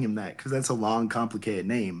like calling him that because that's a long, complicated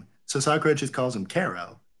name. So Sakura just calls him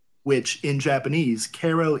Karo, which in Japanese,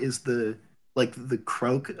 Karo is the like the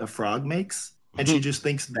croak a frog makes, and she just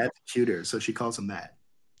thinks that's cuter, so she calls him that.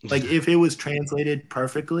 Like if it was translated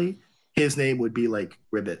perfectly, his name would be like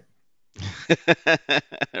Ribbit.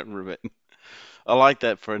 Ribbit. I like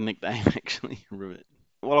that for a nickname, actually. Ribbit.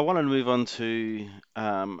 Well, I wanted to move on to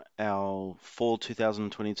our fall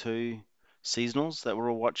 2022 seasonals that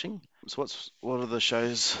we're all watching. So, what are the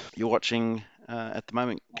shows you're watching at the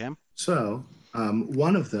moment, Cam? So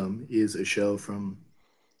one of them is a show from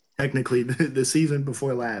technically the season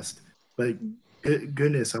before last, but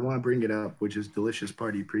goodness, I want to bring it up, which is Delicious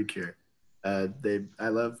Party Precure. I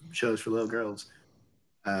love shows for little girls.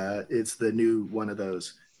 It's the new one of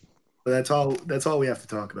those. But that's all we have to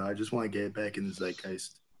talk about. I just want to get it back in the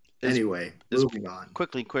zeitgeist. Is Anyway, is moving on.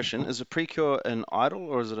 quickly question: Is a Precure an idol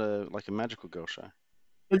or is it a magical girl show?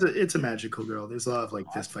 It's a magical girl. There's a lot of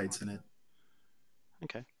like fist fights in it.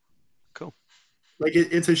 Okay, cool. Like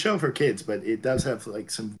it's a show for kids, but it does have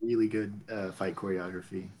like some really good fight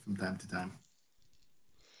choreography from time to time.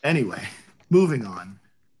 Anyway, moving on.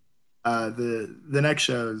 The next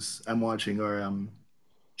shows I'm watching are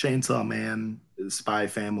Chainsaw Man, Spy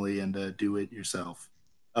Family, and Do It Yourself.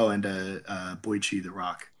 Oh, and Boichi the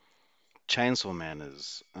Rock. Chainsaw Man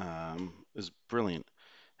is brilliant.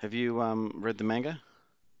 Have you read the manga?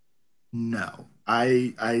 No,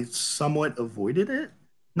 I somewhat avoided it,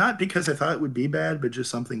 not because I thought it would be bad, but just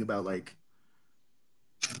something about like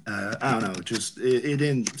I don't know, just it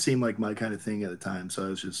didn't seem like my kind of thing at the time, so I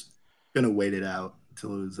was just gonna wait it out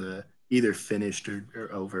until it was either finished or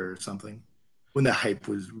over or something when the hype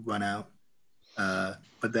was run out. Uh,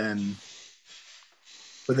 but then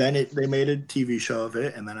they made a TV show of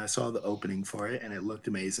it, and then I saw the opening for it, and it looked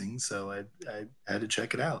amazing, so I had to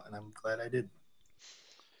check it out, and I'm glad I did.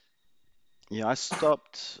 Yeah, I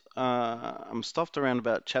stopped. I'm stopped around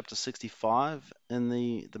about chapter 65 in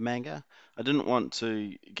the manga. I didn't want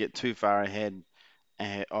to get too far ahead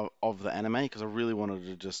of the anime because I really wanted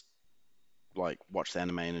to just like watch the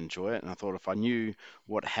anime and enjoy it. And I thought if I knew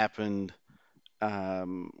what happened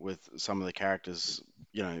with some of the characters,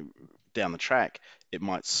 down the track, it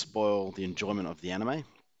might spoil the enjoyment of the anime.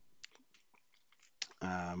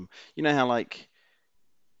 You know how like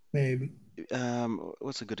Maybe.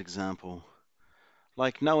 what's a good example?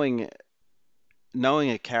 Like knowing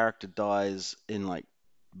a character dies in like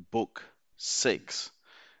book 6,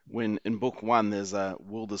 when in book 1 there's a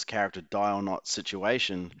will this character die or not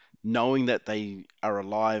situation. Knowing that they are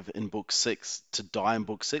alive in book 6 to die in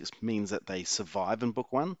book 6 means that they survive in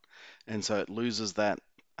book 1, and so it loses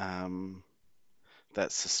um,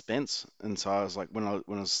 that suspense. And so I was like, when I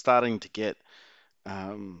was starting to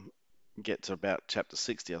um, get to about chapter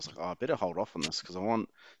 60, I was like, oh, I better hold off on this because I want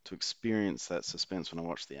to experience that suspense when I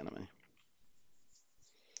watch the anime.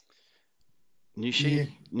 Yeah.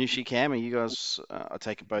 Nushi, Cam, are you guys? I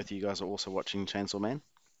take it both of you guys are also watching Chainsaw Man.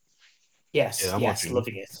 Yes, Yeah, I'm yes, watching.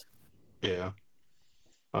 loving it. Yeah.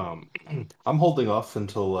 Um, I'm holding off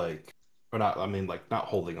until like, or not. I mean, like, not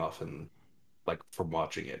holding off and like from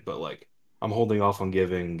watching it, but like, I'm holding off on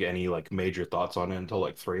giving any like major thoughts on it until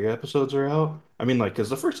like 3 episodes are out. I mean, like, because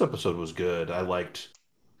the first episode was good. I liked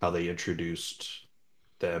how they introduced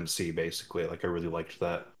the MC basically. Like, I really liked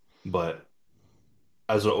that. But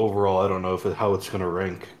as an overall, I don't know how it's gonna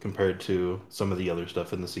rank compared to some of the other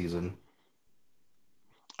stuff in the season.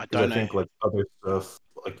 I Because don't I know. think like other stuff,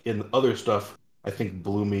 like in other stuff, I think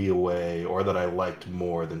blew me away or that I liked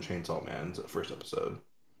more than Chainsaw Man's first episode.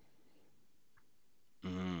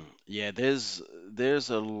 Yeah, there's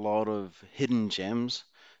a lot of hidden gems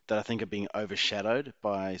that I think are being overshadowed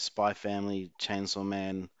by Spy Family, Chainsaw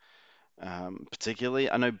Man, particularly.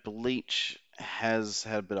 I know Bleach has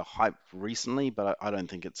had a bit of hype recently, but I don't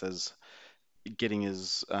think it's as getting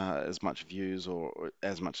as much views or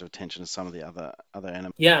as much attention as some of the other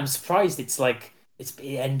anime. Yeah, I'm surprised it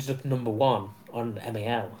ended up number 1 on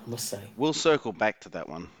MAL, I must say. We'll circle back to that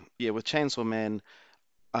one. Yeah, with Chainsaw Man,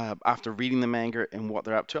 after reading the manga and what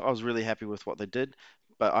they're up to, I was really happy with what they did.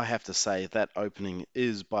 But I have to say that opening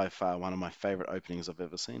is by far one of my favorite openings I've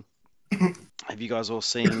ever seen. Have you guys all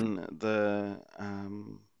seen the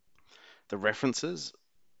references?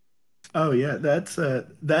 Oh yeah,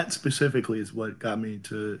 that specifically is what got me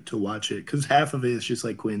to watch it because half of it is just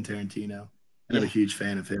like Quentin Tarantino, and I'm a Yeah, huge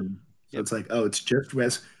fan of him. So yep, it's like, oh, it's just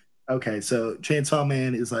res. Okay, so Chainsaw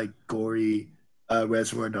Man is like gory,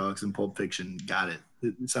 Reservoir Dogs and Pulp Fiction. Got it.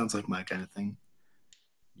 It sounds like my kind of thing.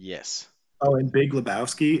 yes. Oh, and Big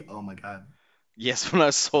Lebowski. Oh my God. Yes, when I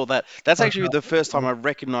saw that, that's Oh, actually no. the first time I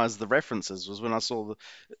recognized the references was when I saw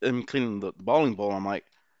him cleaning the bowling ball. I'm like,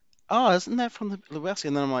 oh, isn't that from the Lebowski?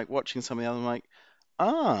 And then I'm like watching some of the other, I'm like,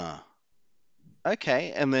 ah,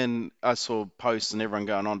 okay. And then I saw posts and everyone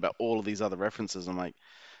going on about all of these other references. I'm like,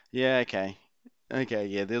 yeah, okay, okay,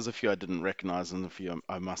 yeah. There's a few I didn't recognize and a few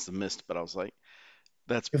I must have missed, but I was like,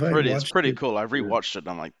 that's If I had pretty. It's watched pretty it, cool. I uh, rewatched it and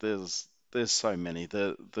I'm like, there's so many.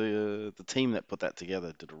 The team that put that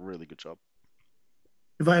together did a really good job.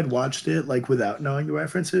 if I had watched it like without knowing the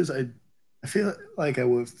references, I feel like I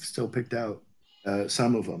would have still picked out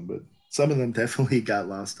some of them, but some of them definitely got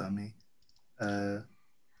lost on me. Uh,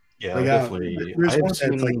 Yeah, I like definitely. there's one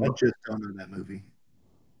that's like I just don't know that movie.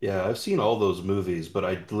 Yeah, I've seen all those movies, but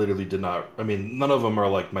I literally did not. I mean, none of them are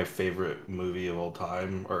like my favorite movie of all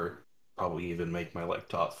time, or probably even make my like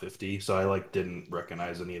top 50. So I like didn't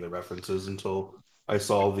recognize any of the references until I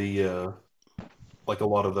saw the like a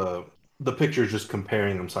lot of the pictures just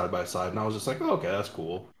comparing them side by side, and I was just like, oh, okay, that's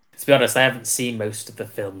cool. To be honest, I haven't seen most of the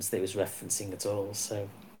films that he was referencing at all, so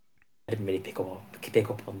I didn't really pick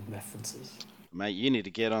up on references. Mate, you need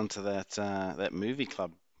to get onto that movie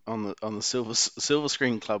club on the silver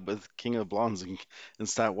screen club with King of Blondes and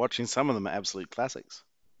start watching. Some of them are absolute classics.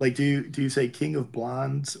 Like, do you say King of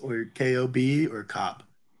Blondes or KOB or Cop?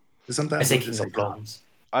 'Cause I sometimes say I'll just King say of Cop. Blondes.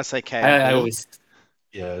 I say I KOB. always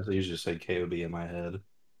Yeah, I usually say KOB in my head.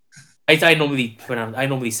 I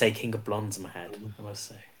normally say King of Blondes in my head. I must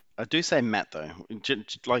say, I do say Matt though.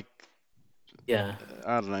 Like yeah.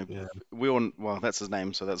 I don't know. Yeah, We all well, that's his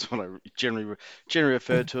name, so that's what I generally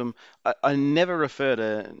refer to him. I never refer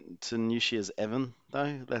to Nushi as Evan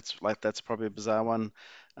though. That's probably a bizarre one.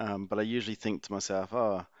 But I usually think to myself,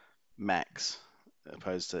 oh, Max,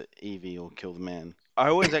 opposed to Evie or Kill the Man. I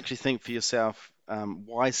always actually think for yourself,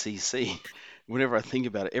 YCC. Whenever I think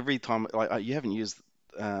about it, every time like you haven't used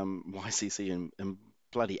YCC in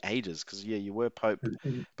bloody ages because yeah, you were Pope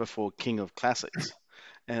before King of Classics.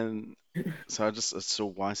 And so I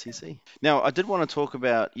saw YCC. Now, I did want to talk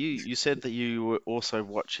about you. You said that you were also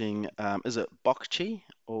watching, is it Bokchi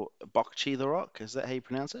or Bokchi the Rock? Is that how you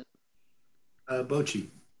pronounce it? Bochi.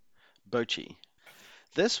 Bochi.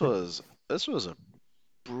 This was a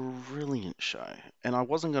brilliant show. And I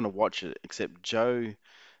wasn't going to watch it, except Joe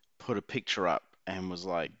put a picture up and was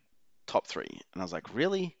like, top three. And I was like,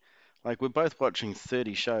 really? Like, we're both watching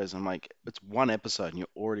 30 shows. I'm like, it's one episode and you're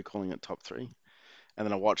already calling it top three. And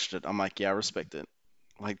then I watched it. I'm like, yeah, I respect it.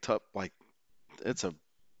 Like, it's a,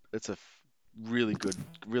 it's a really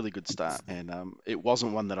good start. And it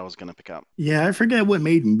wasn't one that I was going to pick up. Yeah, I forget what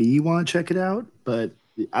made me want to check it out, but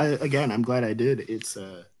I'm glad I did. It's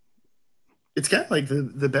got like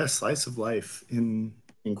the best slice of life in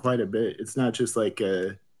quite a bit. It's not just like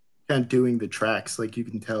kind of doing the tracks. Like you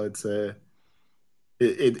can tell it's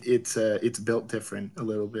built different a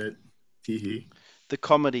little bit. Hee hee. The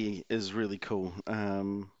comedy is really cool.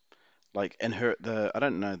 Like, and I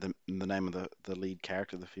don't know the name of the lead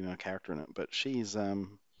character, the female character in it, but she's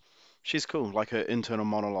cool. Like her internal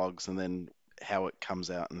monologues and then how it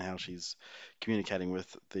comes out and how she's communicating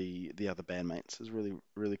with the other bandmates is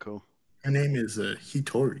really cool. Her name is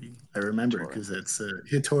Hitori. I remember Hitori. because that's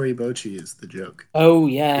Hitori Bochi is the joke. Oh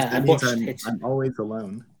 'Cause yeah, that I've means watched Hit. I'm always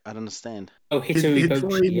alone. I don't understand. Oh, Hitori Bochi.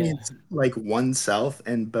 Hitori Yeah. means like oneself,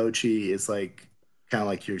 and Bochi is like kind of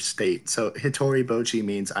like your state. So Hitori Bochi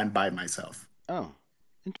means I'm by myself. Oh,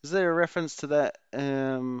 is there a reference to that? I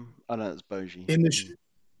know it's Boji. In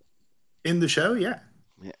in the show, yeah.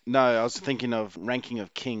 Yeah. No, I was thinking of Ranking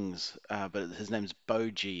of Kings, but his name's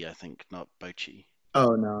Boji, I think, not Bochi.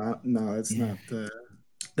 Oh no, no, it's Yeah. not.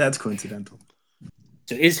 That's coincidental.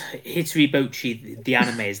 So is Hitori Bochi the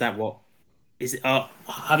anime? Is that what? Is it?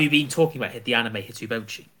 Have you been talking about the anime Hitori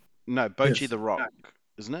Bochi? No, Boji Yes. the Rock,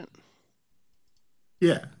 isn't it?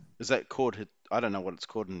 Yeah. Is that called? I don't know what it's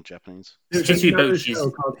called in Japanese. There's Hitori another Bochi show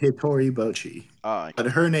is. called Hitori Bochi, Oh, okay. but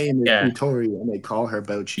her name is Yeah. Hitori, and they call her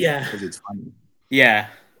Bochi Yeah. because it's funny. Yeah.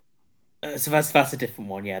 So that's a different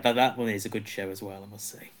one. Yeah, that one is a good show as well. I must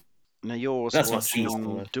say. Now you're also That's not watching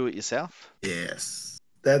seasonal. Do It Yourself. Yes,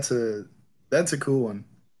 that's a cool one.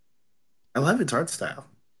 I love its art style.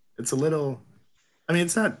 It's a little. I mean,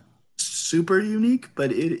 it's not super unique,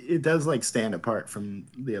 but it does like stand apart from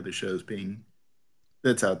the other shows being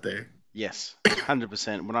that's out there. Yes,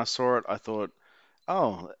 100%. When I saw it, I thought,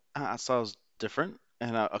 oh, art style's different,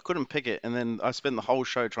 and I couldn't pick it. And then I spent the whole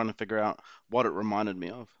show trying to figure out what it reminded me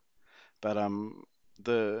of. But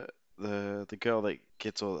the the girl that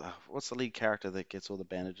gets all what's the lead character that gets all the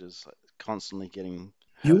bandages, like, constantly getting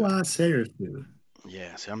You hurt. are Seraphim.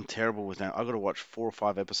 Yeah, see, I'm terrible with that. I got to watch 4 or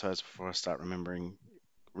 5 episodes before I start remembering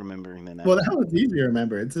their Well, names. that one's easy to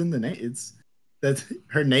remember. It's in the name. It's that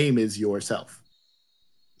her name is yourself.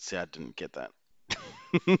 See, I didn't get that.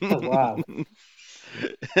 Oh wow.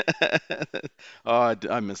 Oh,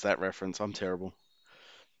 I missed that reference. I'm terrible.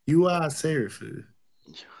 You are Seraphim.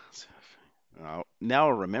 Oh, now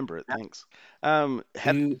I'll remember it. Thanks. How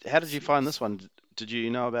did you find this one? Did you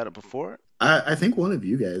know about it before? I think one of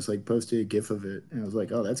you guys like posted a GIF of it, and I was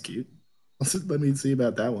like, "Oh, that's cute." Let me see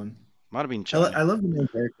about that one. Might have been Joe. I love the main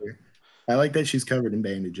character. I like that she's covered in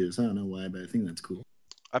bandages. I don't know why, but I think that's cool.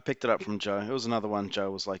 I picked it up from Joe. It was another one. Joe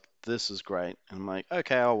was like, "This is great," and I'm like,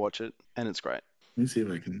 "Okay, I'll watch it," and it's great. Let me see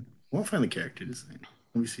if I can. I won't find the character design.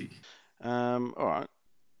 Let me see. All right.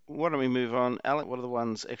 Why don't we move on, Alec? What are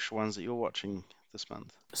the extra ones that you're watching this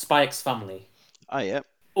month? Spy X Family. Oh yeah.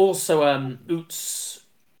 Also,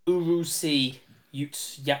 Urusi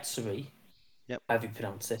Yatsuri. Yep. How do you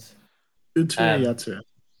pronounce it? Utsura Yatsura.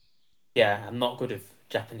 Yeah, I'm not good with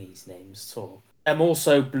Japanese names at all.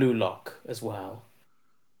 Also Blue Lock as well.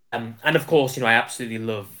 And of course, I absolutely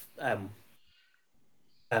love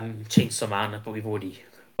Chainsaw Man, but we've already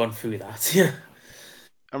gone through that.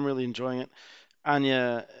 I'm really enjoying it.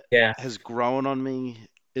 Anya Yeah. has grown on me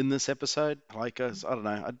in this episode. Like us, I don't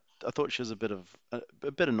know. I thought she was a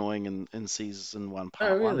bit annoying in season 1,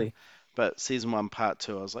 part 1. really? But season 1, part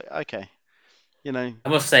 2, I was like, okay, I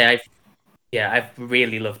must say, I've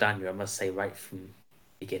really loved Anya. I must say, right from the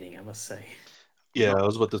beginning. I must say. Yeah, I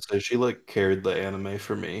was about to say she like carried the anime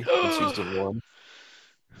for me in season 1.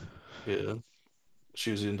 Yeah,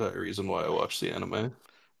 she was the entire reason why I watched the anime.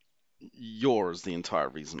 Yours the entire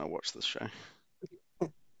reason I watched this show.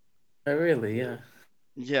 Oh, really? Yeah.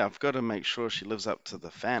 Yeah, I've got to make sure she lives up to the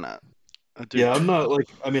fan art. I do. Yeah, I'm not like.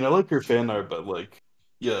 I mean, I like her fan art, but like,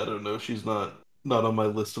 yeah, I don't know. She's not on my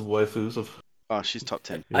list of waifus. Oh, she's top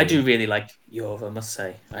 10. I do really like Yor, I must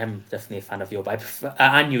say. I'm definitely a fan of Yor, but I prefer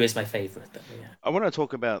Anu is my favourite, though, yeah. I want to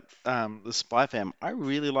talk about the Spy Fam. I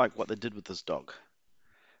really like what they did with this dog.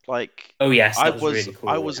 Like, Oh yes, I that was really cool.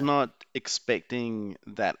 I was not expecting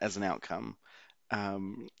that as an outcome.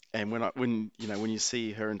 And when you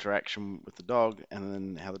see her interaction with the dog, and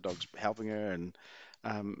then how the dog's helping her, and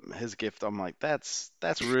his gift. I'm like, that's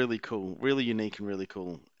really cool, really unique and really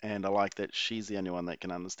cool. And I like that she's the only one that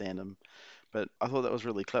can understand him. But I thought that was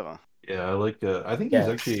really clever. Yeah, I like. I think he's Yeah.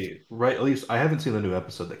 actually right. At least I haven't seen the new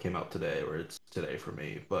episode that came out today, or it's today for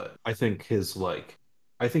me. But I think his like,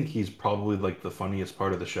 I think he's probably like the funniest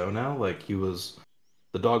part of the show now. Like he was,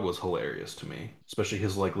 the dog was hilarious to me, especially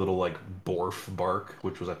his like little like borf bark,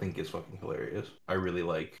 which was I think is fucking hilarious. I really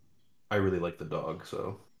like the dog.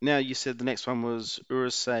 So Now you said the next one was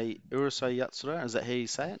Urusei Yatsura. Is that how you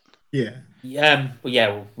say it? Yeah. Well, yeah,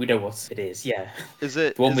 well, we know what it is. Yeah, Is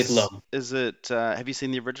it the one with Lum. is it? Have you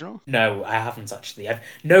seen the original? No, I haven't actually. I've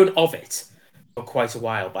known of it for quite a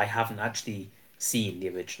while, but I haven't actually seen the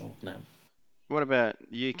original. No. What about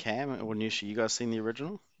you, Cam or Nusha? You guys seen the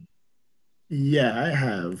original? Yeah, I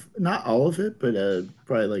have. Not all of it, but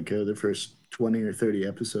probably like the first 20 or 30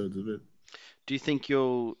 episodes of it. Do you think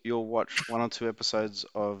you'll watch one or two episodes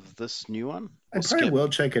of this new one I or probably skip? will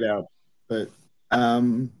check it out, but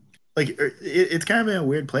it's kind of in a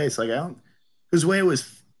weird place. Like I don't, because the way it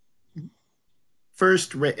was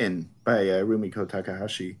first written by Rumiko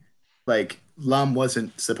Takahashi, like Lum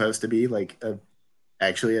wasn't supposed to be like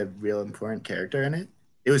actually a real important character in it.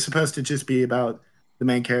 It was supposed to just be about the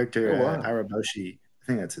main oh character, wow, Araboshi. I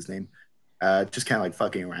think that's his name. Just kind of like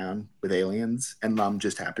fucking around with aliens, and Lum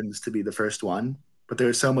just happens to be the first one. But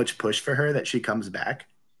there's so much push for her that she comes back.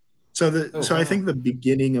 Oh So I wow. think the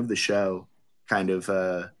beginning of the show kind of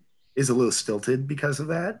is a little stilted because of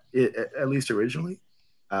that, at least originally.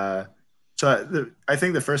 Uh, I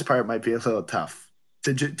think the first part might be a little tough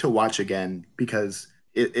to watch again because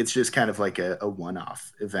it's just kind of like a one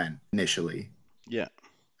off event initially. Yeah,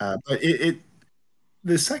 But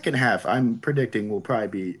the second half I'm predicting will probably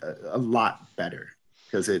be a lot better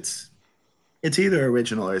because it's either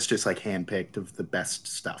original or it's just like handpicked of the best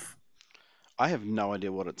stuff. I have no idea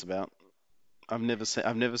what it's about. I've never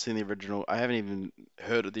seen the original. I haven't even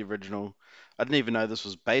heard of the original. I didn't even know this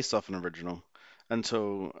was based off an original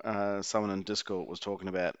until someone in Discord was talking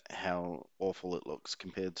about how awful it looks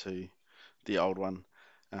compared to the old one.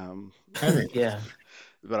 Um, I think. Yeah.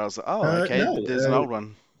 but I was like, oh, okay, No, there's an old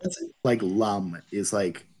one. that's like Lum is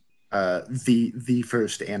like the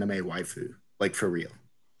first anime waifu, like for real.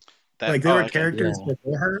 That Like there oh, were okay. Yeah. characters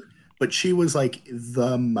before her, but she was like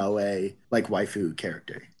the moe like waifu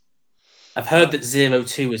character. I've heard that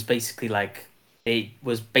 02 was basically like it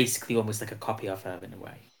was basically almost like a copy of her in a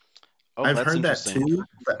way. Oh, I've that's heard that interesting. too,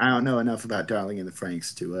 but I don't know enough about Darling in the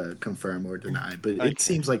Franxx to confirm or deny. But it Okay.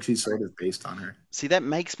 seems like she's sort of based on her. See, that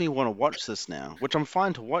makes me want to watch this now, which I'm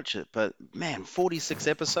fine to watch it, but man, 46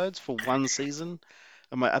 episodes for one season?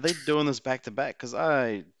 I'm like, are they doing this back to back? Because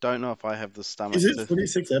I don't know if I have the Is stomach it to.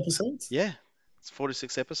 46 episodes? Yeah, it's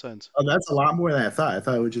 46 episodes. Oh, that's a lot more than I thought. I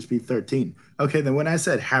thought it would just be 13. Okay, then when I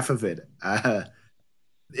said half of it,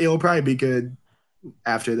 it'll probably be good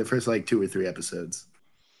after the first like two or three episodes,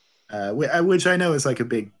 which I know is like a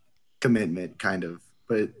big commitment, kind of.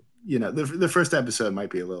 But you know, the first episode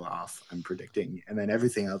might be a little off. I'm predicting, and then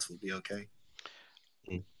everything else will be okay.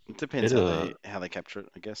 It depends it how they capture it,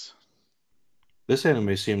 I guess. this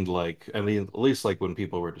anime seemed like, I mean, at least like when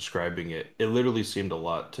people were describing it, it literally seemed a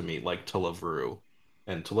lot to me like Telavru,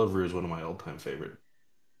 and Telavru is one of my all-time favorite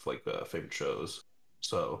shows.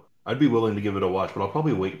 So I'd be willing to give it a watch, but I'll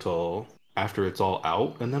probably wait till after it's all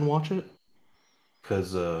out and then watch it.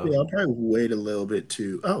 Because Yeah, I'll probably wait a little bit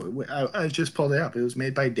to. Oh, I just pulled it up. It was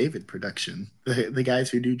made by David Production, the guys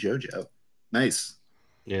who do JoJo. Nice.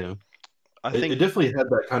 yeah, I it think, definitely had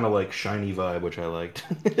that kind of like shiny vibe, which I liked.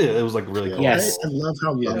 It was like really Yeah, I Yes. colorful. love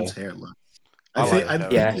how Yeah, Lum's hair looks. I like Yeah. I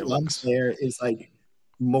how her think Yeah. hair Lum's looks. hair is like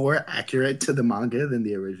more accurate to the manga than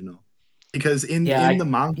the original, because Yeah. in the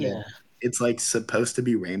manga Yeah. it's like supposed to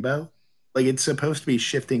be rainbow, like it's supposed to be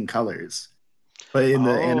shifting colors, but in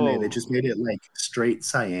the anime they just Oh, made it like straight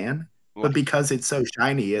cyan. But like because it's so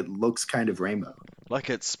shiny, it looks kind of rainbow.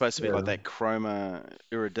 it's supposed to be like yeah. that chroma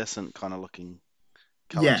iridescent kind of looking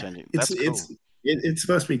color Yeah, changing. That's cool. it's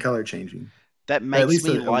supposed to be color changing, That or at makes least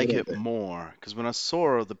me a like little it bit. more because when I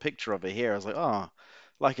saw the picture of her hair, I was like, oh,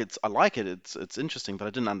 I like it. It's interesting, but I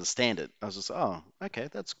didn't understand it. I was just, oh, okay,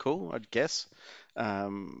 that's cool, I guess.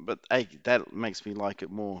 But hey, that makes me like it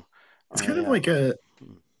more. It's kind I of like a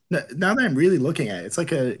hmm. now that I'm really looking at it, it's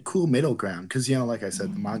like a cool middle ground because you know, like I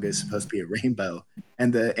said, the manga is supposed to be a rainbow,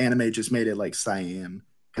 and the anime just made it like cyan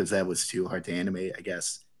because that was too hard to animate, I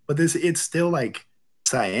guess. But this, it's still like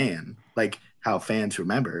cyan, like how fans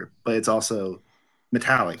remember, but it's also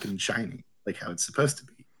metallic and shiny, like how it's supposed to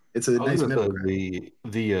be. It's a I was nice gonna middle say ground.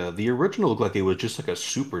 the original looked like it was just like a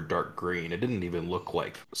super dark green. It didn't even look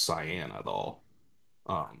like cyan at all.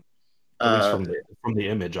 Um, At least Uh, from the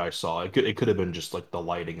image I saw. It could have been just like the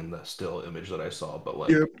lighting and the still image that I saw, but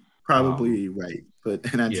you're like probably right, but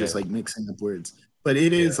and I'm just yeah. like mixing up words. But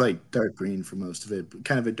it is Yeah. like dark green for most of it,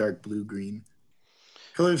 kind of a dark blue green.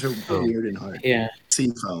 Colors are So weird and hard. Yeah.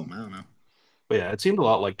 Sea foam. I don't know. but yeah, it seemed a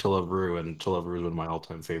lot like To Love Ru, and To Love Ru is one of my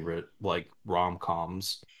all-time favorite like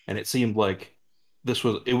rom-coms. And it seemed like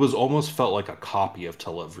it was almost felt like a copy of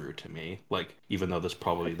To Love Ru to me. Like even though this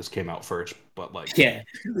came out first, but like Yeah.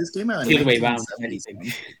 This came out in The other way around, if 1970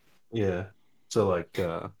 anything. some. yeah. So like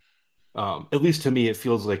at least to me it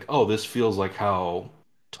feels like, oh, this feels like how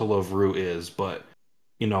To Love Ru is, but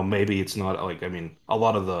maybe it's not like, I mean, a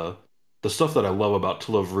lot of the stuff that I love about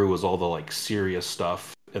To Love Ru is all the like serious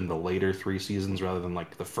stuff in the later three seasons rather than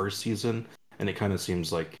like the first season. And it kind of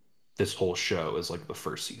seems like this whole show is like the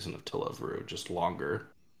first season of To Love Ru, just longer,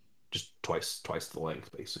 just twice the length,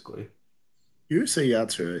 basically. Yurusei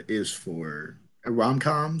Yatsura is for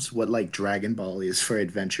rom-coms what like Dragon Ball is for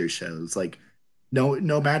adventure shows. Like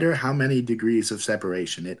no matter how many degrees of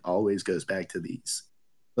separation, it always goes back to these.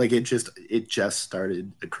 Like it just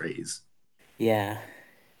started a craze. Yeah.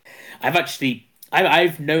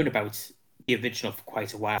 I've known about the original for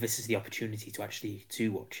quite a while. This is the opportunity to actually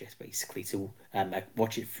to watch it, basically to like,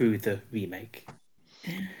 watch it through the remake.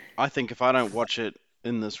 I think if I don't watch it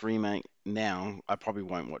in this remake now, I probably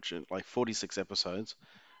won't watch it. Like 46 episodes.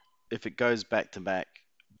 If it goes back to back,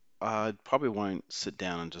 I probably won't sit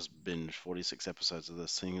down and just binge 46 episodes of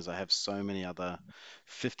this thing, as I have so many other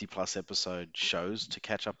 50 plus episode shows to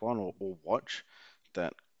catch up on or watch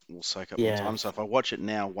that will soak up my Yeah. time. So if I watch it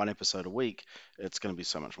now, one episode a week, it's going to be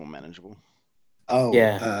so much more manageable. Oh,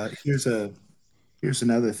 Yeah. here's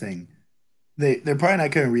another thing. They're probably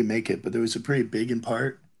not going to remake it, but there was a pretty big in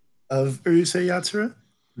part of Urusei Yatsura,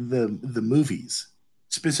 the movies,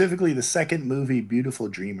 specifically the second movie, Beautiful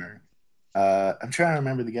Dreamer. I'm trying to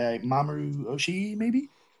remember the guy, Mamoru Oshii, maybe,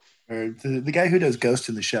 or the guy who does Ghost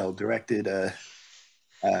in the Shell directed uh,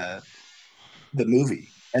 the movie,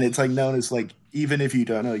 and it's like known as like even if you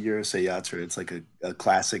don't know Urusei Yatsura, it's like a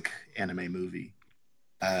classic anime movie.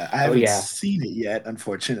 I Oh haven't yeah. seen it yet,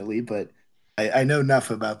 unfortunately, but I know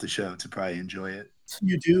enough about the show to probably enjoy it.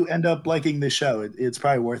 You do end up liking the show. It's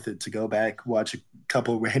probably worth it to go back, watch a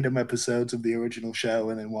couple random episodes of the original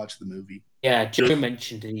show, and then watch the movie. Yeah, Joe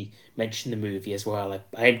mentioned the movie as well.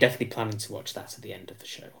 I am definitely planning to watch that at the end of the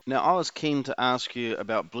show. Now, I was keen to ask you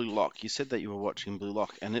about Blue Lock. You said that you were watching Blue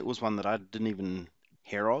Lock, and it was one that I didn't even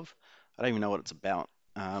hear of. I don't even know what it's about.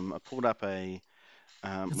 I pulled up It's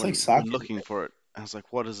like when soccer. looking for it. I was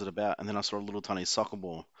like, "What is it about?" And then I saw a little tiny soccer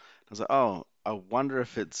ball. I was like, "Oh, I wonder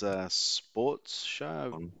if it's a sports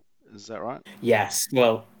show." Is that right? Yes,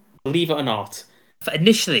 well, believe it or not,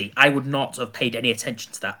 initially I would not have paid any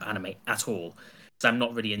attention to that anime at all because I'm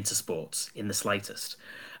not really into sports in the slightest.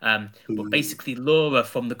 But Ooh. basically, Laura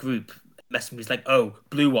from the group messaged me, was like, "Oh,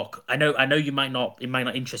 Blue Walk. I know it might not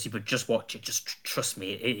interest you, but just watch it. Just trust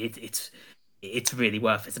me, it's really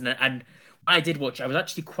worth it." And when I did watch it, I was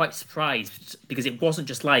actually quite surprised because it wasn't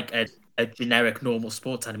just like a generic normal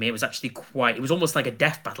sports anime. It was actually it was almost like a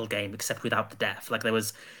death battle game, except without the death. Like there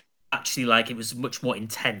was actually like it was much more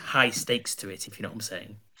intense, high stakes to it, if you know what I'm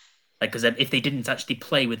saying. Like because if they didn't actually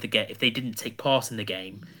play with the game, if they didn't take part in the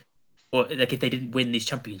game, or like if they didn't win this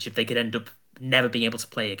championship, they could end up never being able to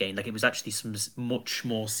play again. Like it was actually some much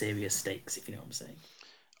more serious stakes, if you know what I'm saying.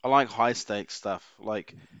 I like high stakes stuff.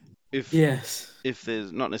 Like if Yes. if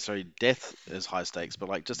there's not necessarily death is high stakes, but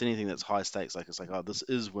like just anything that's high stakes, like it's like, oh, this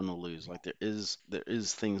is win or lose. Like there is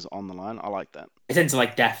things on the line. I like that. I tend to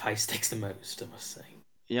like death high stakes the most, I must say.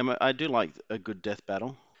 Yeah, I do like a good death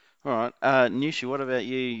battle. All right, Nishi, what about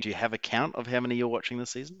you? Do you have a count of how many you're watching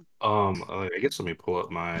this season? I guess let me pull up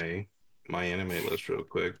my anime list real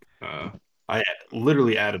quick. I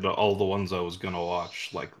literally added all the ones I was gonna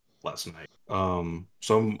watch like last night.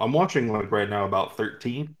 So I'm watching like right now about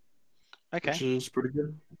 13, which Okay. is pretty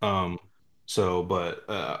good. But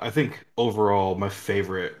I think overall my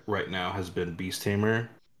favorite right now has been Beast Tamer.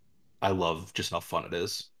 I love just how fun it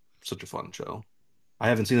is. Such a fun show. I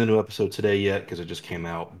haven't seen the new episode today yet because it just came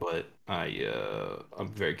out, but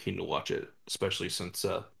I'm very keen to watch it, especially since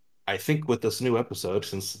I think with this new episode,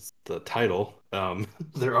 since it's the title,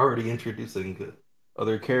 they're already introducing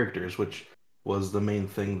other characters, which was the main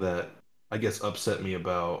thing that I guess upset me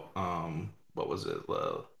about what was it,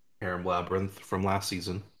 Harem Labyrinth from last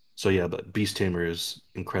season. So yeah, but Beast Tamer is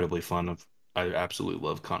incredibly fun. I absolutely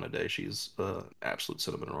love Kanade. She's absolute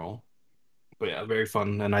cinnamon roll. But yeah, very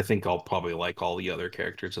fun, and I think I'll probably like all the other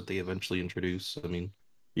characters that they eventually introduce. I mean,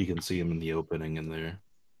 you can see them in the opening, and they're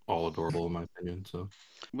all adorable in my opinion. So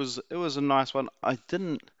It was a nice one. I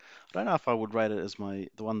don't know if I would rate it as the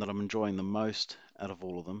one that I'm enjoying the most out of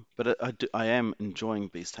all of them, but I am enjoying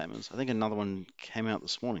Beast Tamers. I think another one came out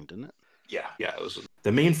this morning, didn't it? yeah, it was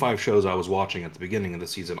the main 5 shows I was watching at the beginning of the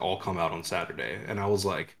season all come out on Saturday, and I was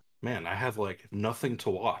like, man, I have like nothing to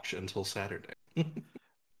watch until Saturday.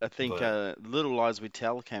 I think But Little Lies We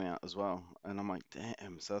Tell came out as well, and I'm like,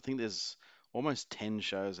 damn. So I think there's almost 10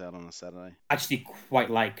 shows out on a Saturday. I actually quite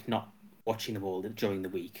like not watching them all during the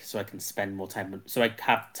week, so I can spend more time. So I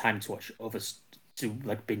have time to watch others to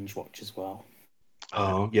like binge watch as well.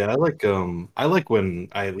 oh yeah, I like when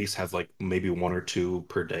I at least have like maybe one or two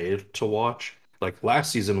per day to watch. Like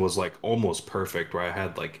last season was like almost perfect where I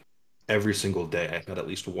had like every single day I had at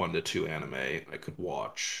least 1 to 2 anime I could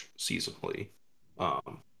watch seasonally.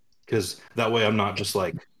 Because that way I'm not just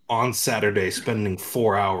like on Saturday spending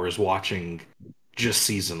 4 hours watching just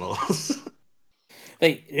seasonals.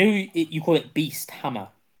 You call it Beast Hammer.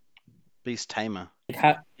 Beast Tamer. Like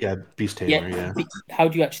how, Yeah, Beast yeah, Tamer, yeah. how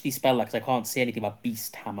do you actually spell that? Because I can't see anything about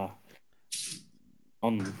Beast Hammer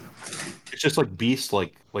on. It's just like Beast,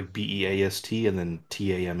 like Beast and then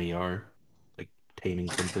Tamer, like taming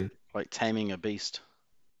something. Like taming a beast.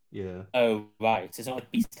 Yeah. Oh right, it's not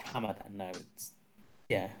like Beast Hammer then. No, it's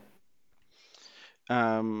yeah.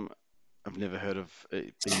 Um, I've never heard of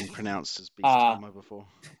it being pronounced as Beast Ah, Tamer before.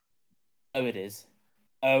 oh it is.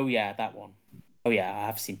 Oh yeah, that one. Oh yeah, I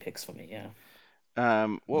have seen pics from it. Yeah,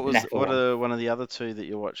 What Nephilim. are one of the other two that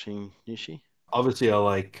you're watching, Nishi? Obviously, I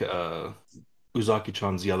like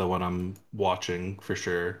Uzaki-chan's the other one I'm watching for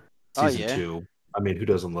sure. Oh Season yeah. 2. I mean, who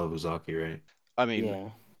doesn't love Uzaki, right? I mean, Yeah.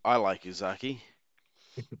 I like Uzaki.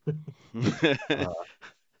 Uh,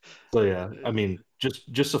 so yeah, I mean,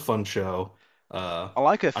 just a fun show. I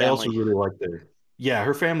like her I also family. really like their yeah,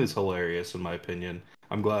 her family's hilarious in my opinion.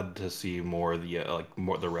 I'm glad to see more of the like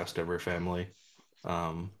more the rest of her family.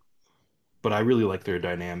 Um, but I really like their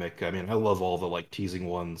dynamic. I mean, I love all the like teasing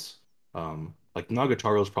ones. Like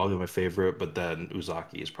Nagatoro is probably my favorite, but then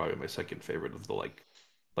Uzaki is probably my second favorite of the like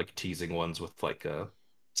teasing ones with like a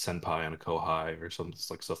senpai and a kohai or some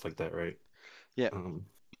like stuff like that, right? Yeah. Um,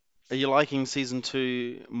 Are you liking season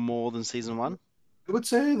 2 more than season 1? I would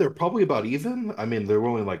say they're probably about even. I mean, they're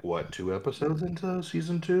only like what 2 episodes into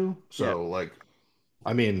season 2, Yeah. so like,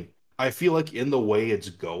 I mean, I feel like in the way it's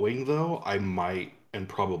going though, I might and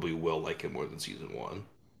probably will like it more than season 1.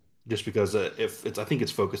 Just because if it's I think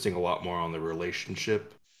it's focusing a lot more on the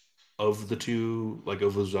relationship of the two, like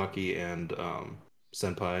of Ozaki and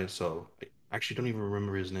Senpai. So I actually don't even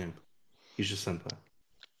remember his name. He's just Senpai.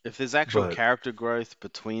 If there's actual But character growth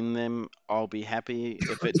between them, I'll be happy.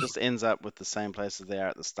 If it just ends up with the same place as they are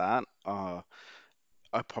at the start,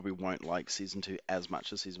 I probably won't like season 2 as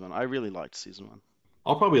much as season 1. I really liked season 1.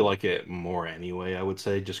 I'll probably like it more anyway, I would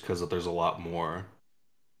say, just because there's a lot more.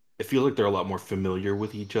 It feels like they're a lot more familiar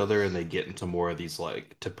with each other and they get into more of these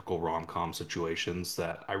like typical rom-com situations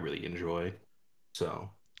that I really enjoy.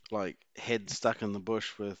 So, Like head stuck in the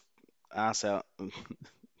bush with ass out.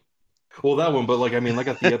 well, that one, but like I mean, like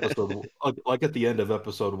at the episode, like at the end of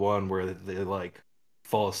episode 1, where they like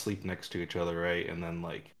fall asleep next to each other, right? And then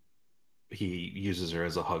like he uses her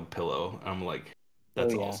as a hug pillow. I'm like, Oh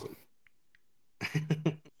that's yeah. awesome.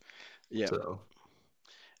 Yeah. So,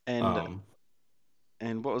 And um,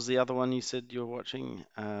 and what was the other one you said you were watching?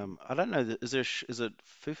 I don't know. Is there is it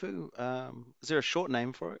Fufu? Is there a short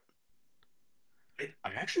name for it?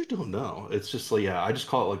 I actually don't know. It's just like yeah, I just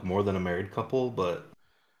call it like more than a married couple, but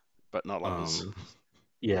But not lovers. um,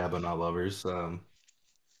 yeah, but not lovers.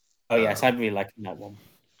 Oh yes, Uh, I'm really liking that one.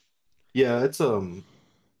 yeah, it's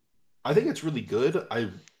I think it's really good.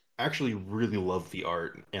 I actually really love the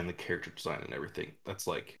art and the character design and everything. That's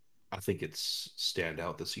like I think it's stand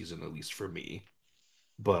out this season at least for me.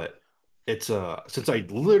 But it's since I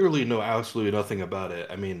literally know absolutely nothing about it.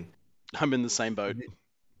 I mean, I'm in the same boat.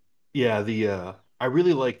 yeah, the I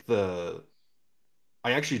really like the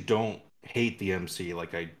I actually don't hate the MC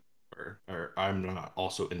like or I'm not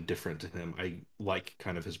also indifferent to him. I like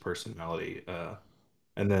kind of his personality.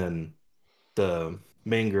 And then the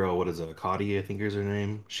main girl, what is it, Akadi, I think is her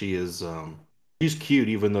name. She's cute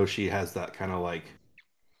even though she has that kind of like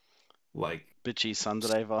Bitchy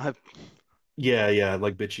Sunday vibe. yeah,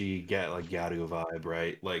 like bitchy get like Garu vibe,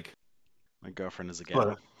 right? Like My girlfriend is a gal.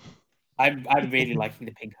 but I'm really liking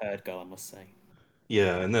the pink haired girl, I must say.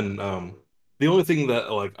 yeah, and then the only thing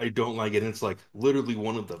that like I don't like it, and it's like literally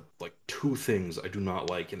one of the like two things I do not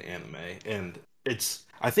like in anime, and it's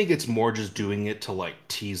I think it's more just doing it to like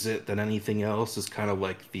tease it than anything else. Is kind of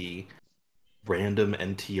like the random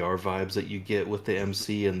NTR vibes that you get with the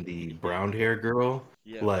MC and the Yeah. brown hair girl.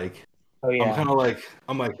 Yeah. Like Oh yeah.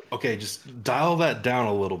 I'm like, okay, just dial that down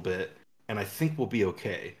a little bit, and I think we'll be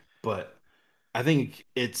okay. But I think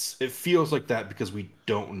it feels like that because we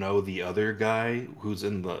don't know the other guy who's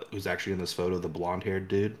actually in this photo, the blonde haired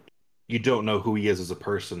dude. You don't know who he is as a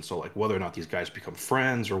person, so like whether or not these guys become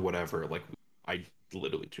friends or whatever, like I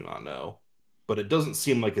literally do not know. But it doesn't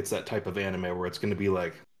seem like it's that type of anime where it's going to be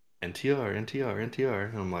like NTR, NTR, NTR.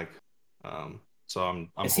 And I'm like, so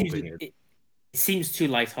I'm It seems hoping it it seems too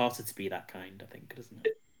light-hearted to be that kind, I think, doesn't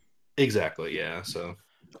it? exactly, yeah. So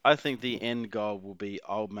I think the end goal will be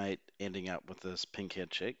old mate ending up with this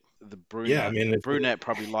pink-haired chick. The yeah, I brunette, mean, brunette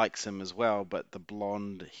probably likes him as well, but the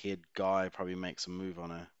blonde-haired guy probably makes a move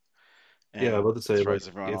on her yeah, I and was about to say like throws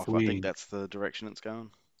everyone if off. I think we that's the direction it's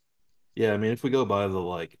going. yeah, I mean, if we go by the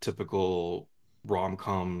like typical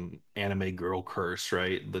rom-com anime girl curse,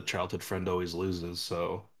 right? The childhood friend always loses,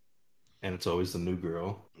 so and it's always the new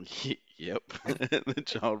girl. Yep, the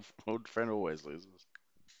child old friend always loses.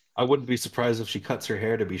 I wouldn't be surprised if she cuts her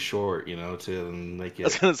hair to be short, to make I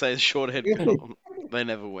was it gonna say short-haired girl. They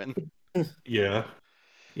never win. yeah,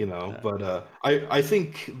 Uh, but I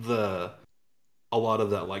think the a lot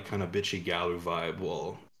of that like kind of bitchy galu vibe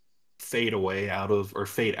will fade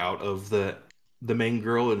out of the main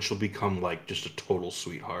girl and she'll become like just a total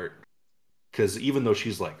sweetheart. Because even though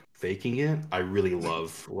she's like faking it, I really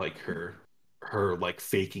love like her like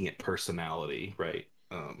faking it personality, right?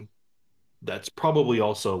 That's probably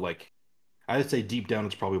also like I'd say deep down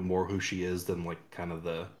it's probably more who she is than like kind of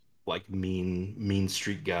the like mean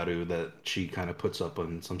street garu that she kind of puts up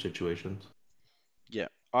in some situations. yeah,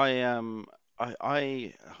 I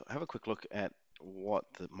have a quick look at what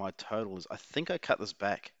my total is. I think I cut this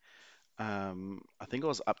back. I think I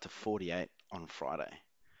was up to 48 on Friday.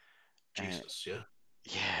 And Jesus, yeah.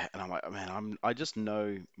 yeah, and I'm like, man, I just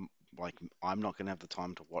know like I'm not gonna have the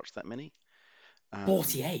time to watch that many. Um,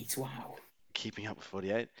 48, wow. keeping up with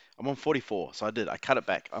 48. I'm on 44, so I cut it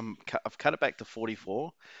back. I've cut it back to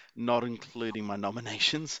 44, not including my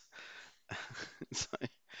nominations. So,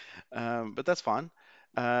 but that's fine.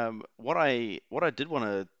 What I did want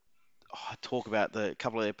to talk about the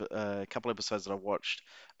couple episodes that I watched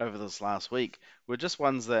over this last week were just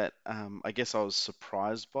ones that I guess I was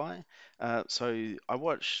surprised by. So I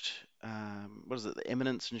watched what is it, The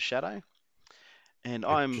Eminence and Shadow, and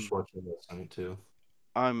I just watched it last night too.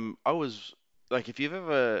 I was like, if you've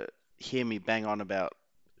ever hear me bang on about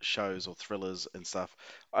shows or thrillers and stuff,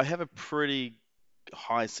 I have a pretty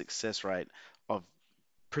high success rate of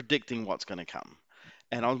predicting what's going to come.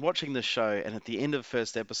 And I was watching this show, and at the end of the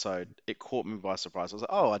first episode, it caught me by surprise. I was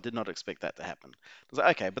like, "Oh, I did not expect that to happen." I was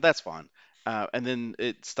like, "Okay, but that's fine." And then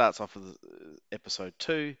it starts off with episode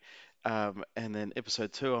two, and then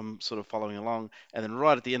episode two, I'm sort of following along, and then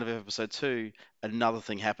right at the end of episode two, another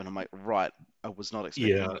thing happened. I'm like, "Right, I was not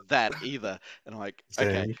Yeah, expecting that either." And I'm like,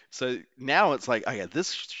 "Okay." same. So now it's like, "Okay,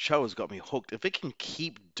 this show has got me hooked. If it can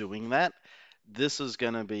keep doing that, this is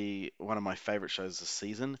going to be one of my favorite shows this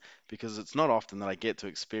season because it's not often that I get to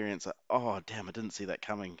experience oh damn, I didn't see that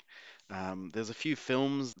coming. There's a few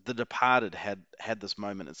films. The Departed had this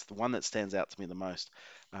moment. It's the one that stands out to me the most.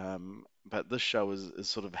 But this show is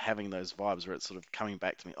sort of having those vibes where it's sort of coming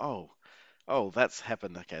back to me. Oh, that's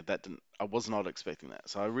happened. Okay, that didn't. I was not expecting that.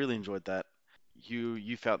 So I really enjoyed that.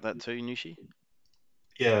 You felt that too, Nushi?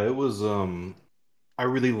 Yeah, it was I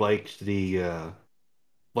really liked the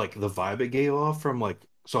vibe it gave off from like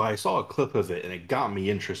so I saw a clip of it and it got me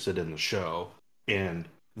interested in the show and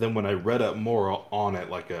then when I read up more on it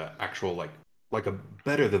like a actual like a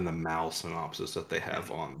better than the Mal synopsis that they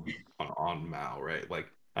have on Mal, right?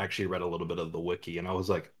 Like I actually read a little bit of the wiki and I was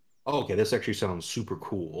like, oh, okay, this actually sounds super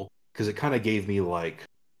cool because it kind of gave me like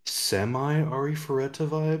semi Ari Ferretta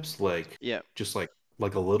vibes, like Yeah. just like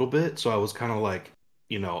a little bit. So I was kind of like,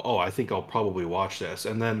 oh, I think I'll probably watch this.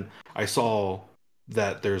 And then I saw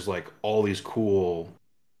that there's like all these cool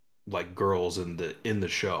like girls in the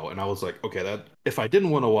show and I was like okay that if I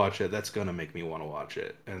didn't want to watch it that's gonna make me want to watch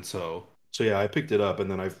it and so yeah I picked it up and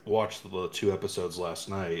then I watched the two episodes last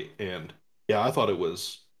night and yeah I thought it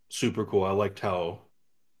was super cool. I liked how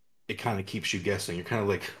it kind of keeps you guessing. You're kind of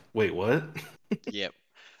like wait what. Yep.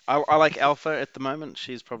 I like Alpha at the moment.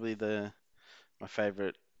 She's probably the my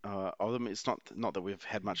favorite of them. It's not that we've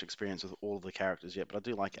had much experience with all the characters yet, but I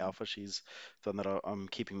do like Alpha. She's the one that I'm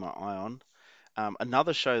keeping my eye on.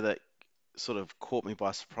 Another show that sort of caught me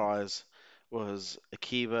by surprise was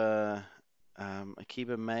Akiba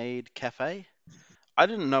Maid Cafe. I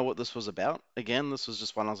didn't know what this was about. Again, this was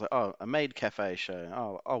just one I was like, oh, a maid cafe show.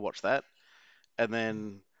 Oh, I'll watch that. And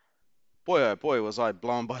then, boy, oh boy, was I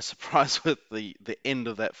blown by surprise with the end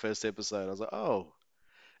of that first episode. I was like, oh,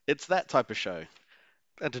 it's that type of show.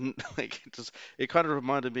 I didn't like it. Just it kind of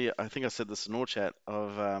reminded me. I think I said this in our chat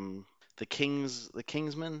of the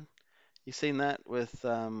Kingsman. You seen that with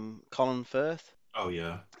Colin Firth? Oh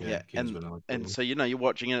yeah, yeah, Yeah, Kingsman. I like that and one. so you're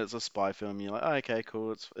watching it. It's a spy film. You're like, oh, okay,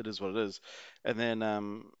 cool. It is what it is. And then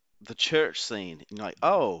the church scene. And you're like,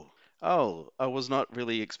 oh, I was not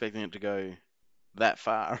really expecting it to go that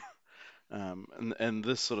far. And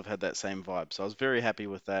this sort of had that same vibe. So I was very happy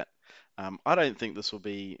with that. I don't think this will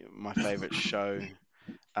be my favorite show.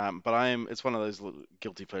 But I am. It's one of those little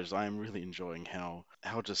guilty pleasures. I am really enjoying how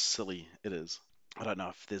just silly it is. I don't know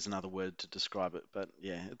if there's another word to describe it, but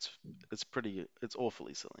yeah, it's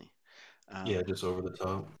awfully silly. Yeah, Um, just over the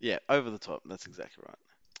top. yeah, over the top. That's exactly right.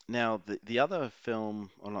 Now, the other film,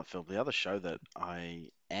 or not film, the other show that I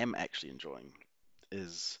am actually enjoying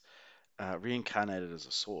is Reincarnated as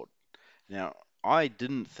a Sword. Now, I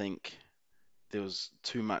didn't think there was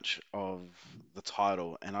too much of the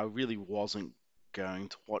title, and I really wasn't going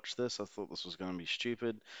to watch this. I thought this was going to be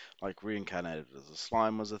stupid. Like Reincarnated as a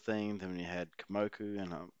Slime was a thing. Then you had Komoku,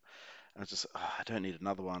 and I was just, "Oh, I don't need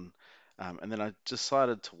another one." And then I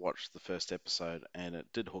decided to watch the first episode, and it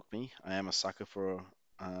did hook me. I am a sucker for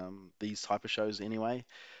these type of shows anyway,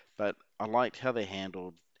 but I liked how they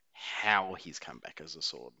handled how he's come back as a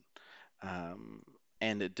sword. Um,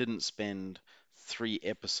 and it didn't spend 3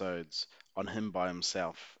 episodes on him by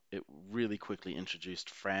himself. It really quickly introduced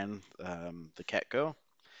Fran, the cat girl,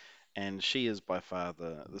 and she is by far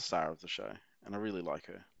the star of the show, and I really like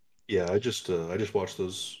her. Yeah, I just watched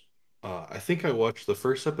those. I think I watched the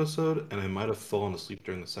first episode, and I might have fallen asleep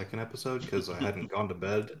during the second episode because I hadn't gone to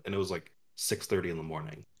bed, and it was like 6:30 in the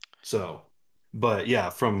morning. So, but yeah,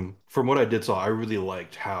 from what I did saw, I really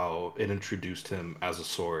liked how it introduced him as a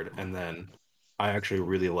sword, and then I actually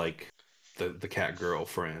really like the cat girl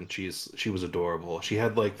Fran. She was adorable. She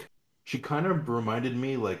kind of reminded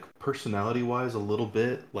me like personality wise a little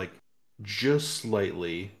bit, like just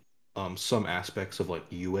slightly some aspects of like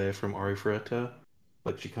Yue from Arifureta.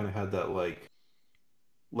 Like she kind of had that like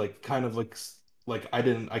kind of like I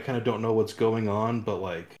kind of don't know what's going on, but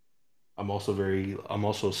like I'm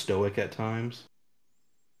also stoic at times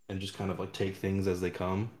and just kind of like take things as they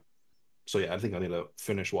come. So yeah, I think I need to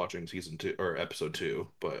finish watching season 2 or episode 2,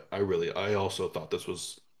 but I also thought this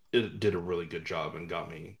was it did a really good job and got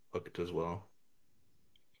me hooked as well.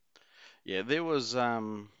 Yeah, there was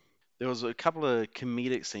a couple of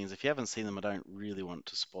comedic scenes. If you haven't seen them, I don't really want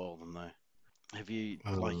to spoil them though. Have you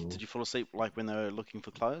Um, did you fall asleep like when they were looking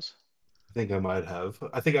for clothes? I think I might have.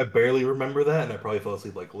 I think I barely remember that, and I probably fell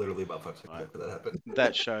asleep like literally about 5 seconds Right. after that happened.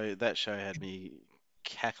 That show had me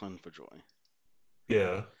cackling for joy.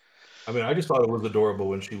 Yeah. I mean, I just thought it was adorable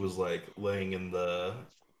when she was like laying in the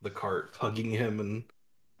cart hugging him and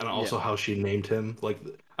Yeah. also how she named him. Like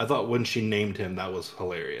I thought when she named him that was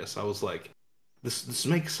hilarious. I was like this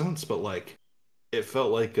makes sense, but like it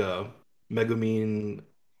felt like Megumin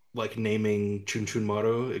like naming Chun Chun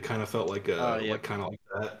Maru. It kind of felt Oh, yeah. like kind of like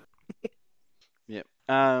that. Yeah.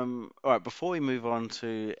 All right. Before we move on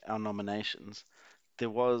to our nominations, there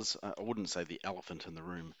was I wouldn't say the elephant in the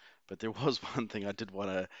room, but there was one thing I did want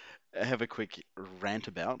to have a quick rant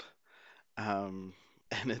about. Um,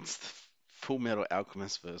 and it's the Full Metal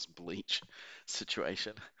Alchemist versus Bleach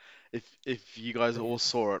situation. If you guys all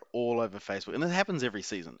saw it all over Facebook, and it happens every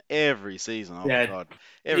season. Every season, oh my Yeah, God.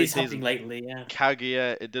 it Every is happening season. lately. Yeah,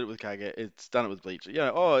 Kaguya, it did it with Kaguya, it's done it with Bleach.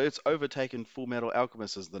 Oh, it's overtaken Full Metal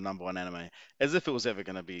Alchemist as the number one anime, as if it was ever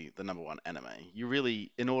going to be the number one anime. You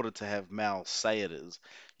really, in order to have Mal say it is,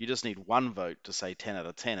 you just need one vote to say 10 out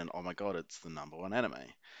of 10, and oh my God, it's the number one anime.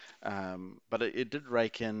 But it did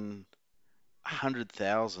rake in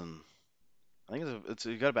 100,000. I think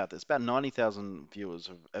you got about this. About 90,000 viewers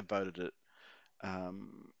have voted it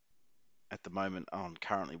um, at the moment on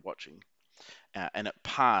currently watching, and it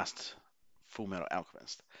passed Full Metal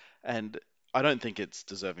Alchemist. And I don't think it's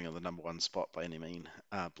deserving of the number one spot by any mean.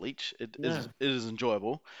 Bleach, no, it is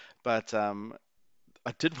enjoyable, but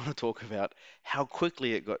I did want to talk about how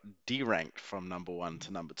quickly it got deranked from number one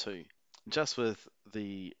to number two, just with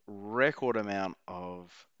the record amount of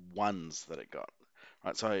ones that it got.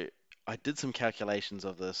 Right, so I did some calculations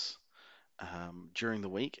of this during the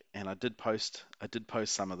week, and I did post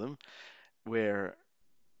some of them where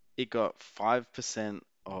it got 5%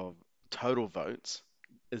 of total votes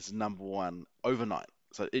as number one overnight.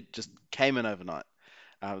 So it just came in overnight.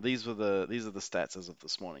 These are the stats as of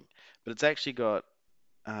this morning, but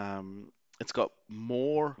um, it's got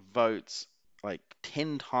more votes, like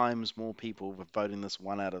 10 times more people were voting this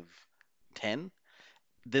 1 out of 10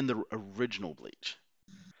 than the original Bleach.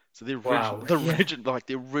 So wow, yeah,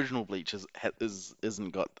 the original Bleach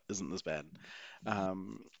isn't this bad.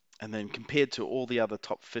 Um, And then compared to all the other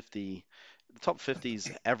top 50, the top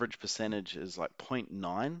 50's average percentage is like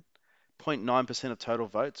 0.9. 0.9% of total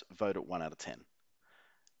votes vote at 1 out of 10.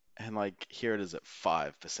 And like here it is at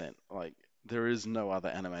 5%. Like there is no other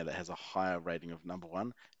anime that has a higher rating of number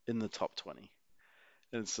one in the top 20.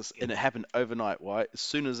 And it's just, and it happened overnight. Why? As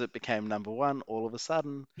soon as it became number one, all of a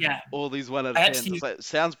sudden, Yeah, all these 1 out of I 10s. actually, It's like, it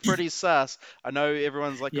sounds pretty sus. I know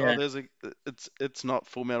everyone's like, oh, yeah, it's not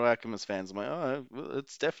Full Metal Alchemist fans. I'm like, oh, well,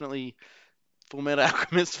 it's definitely Full Metal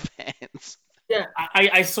Alchemist fans. yeah.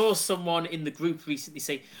 I saw someone in the group recently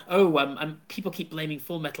say, "Oh, people keep blaming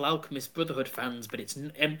Full Metal Alchemist Brotherhood fans, but it's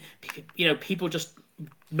people just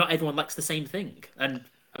not everyone likes the same thing." And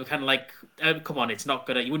I'm kind of like, come on, it's not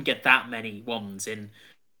gonna. You wouldn't get that many ones in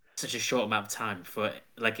such a short amount of time for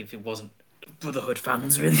like if it wasn't Brotherhood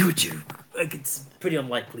fans, really, would you? Like, it's pretty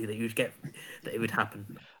unlikely that you'd get that it would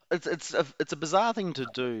happen. It's a bizarre thing to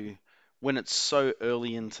do when it's so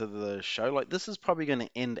early into the show. Like this is probably going to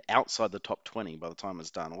end outside the top 20 by the time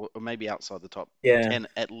it's done, or maybe outside the top Yeah. 10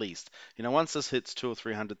 at least. You know, once this hits 200,000 or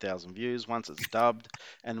 300,000 views, once it's dubbed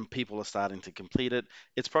and people are starting to complete it,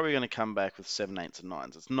 it's probably going to come back with 7, 8s, and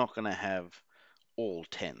 9s. It's not going to have all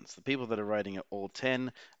 10s. The people that are rating it all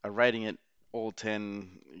 10 are rating it all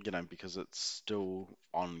 10, you know, because it's still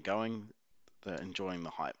ongoing. They're enjoying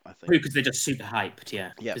the hype, I think. Because they're just super hyped,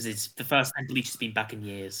 yeah. Yeah. Because it's the first time Bleach has been back in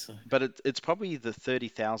years. So. But it's probably the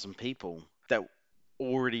 30,000 people that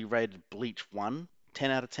already rated Bleach 1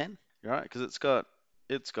 10 out of 10, right? Because it's got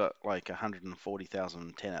like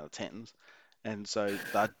 140,000 10 out of 10s. And so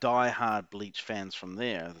the die-hard Bleach fans from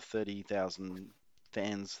there, the 30,000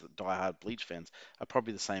 fans, the die-hard Bleach fans, are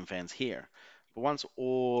probably the same fans here. But once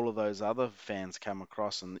all of those other fans come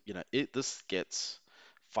across and, you know, this gets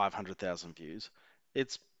 500,000 views,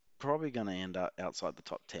 it's probably going to end up outside the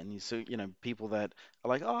top 10. You see, you know, people that are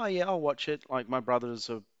like, oh yeah, I'll watch it. Like my brother's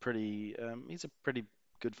he's a pretty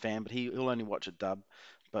good fan, but he'll only watch it dub.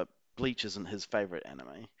 But Bleach isn't his favorite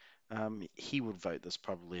anime. He would vote this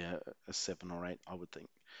probably a 7 or 8, I would think.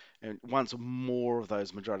 And once more of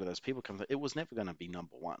those, majority of those people come, it was never going to be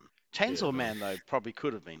number one. Chainsaw Yeah. Man though probably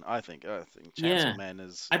could have been. I think Yeah. Chainsaw Man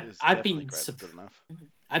is I've definitely been good enough.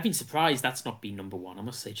 I've been surprised that's not been number one. I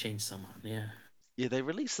must say, Chainsaw Man. Yeah. Yeah, they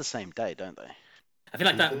release the same day, don't they? I feel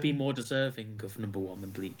like Do that would be they? more deserving of number one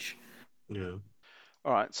than Bleach. Yeah.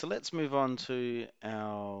 All right, so let's move on to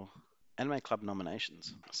our Anime Club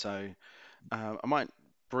nominations. So I might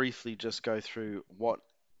briefly just go through what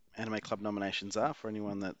Anime Club nominations are for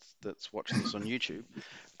anyone that's watching this on YouTube.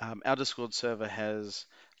 Our Discord server has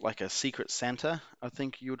like a secret Santa, I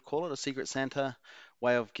think you would call it, a secret Santa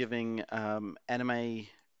way of giving anime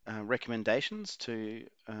recommendations to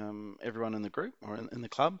everyone in the group or in the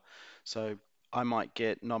club. So I might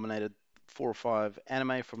get nominated 4 or 5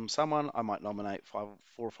 anime from someone. I might nominate 4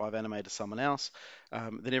 or 5 anime to someone else.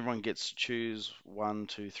 Then everyone gets to choose 1,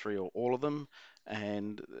 2, 3, or all of them,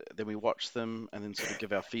 and then we watch them and then sort of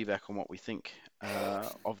give our feedback on what we think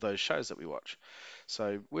of those shows that we watch.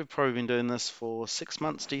 So we've probably been doing this for 6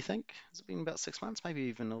 months, do you think? Has it been about 6 months, maybe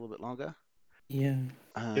even a little bit longer? Yeah.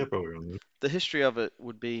 Yeah, probably around there. The history of it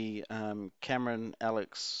would be Cameron,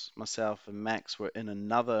 Alex, myself, and Max were in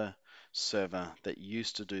another server that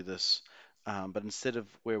used to do this, but instead of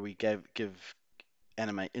where we give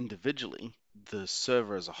anime individually, the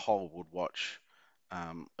server as a whole would watch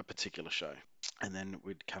a particular show, and then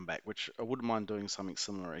we'd come back, which I wouldn't mind doing something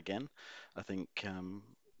similar again. I think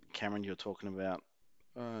Cameron, you're talking about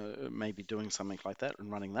maybe doing something like that and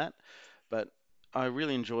running that, but I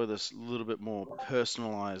really enjoy this little bit more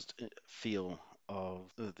personalized feel of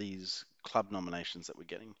these club nominations that we're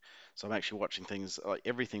getting. So I'm actually watching things like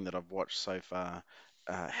everything that I've watched so far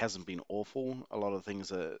hasn't been awful. A lot of things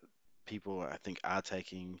that people I think are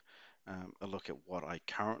taking a look at what I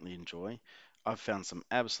currently enjoy. I've found some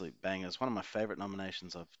absolute bangers. One of my favorite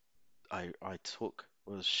nominations I took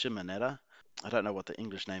was Shimonetta. I don't know what the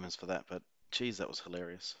English name is for that, but geez, that was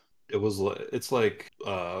hilarious. It's like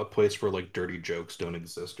a place where like dirty jokes don't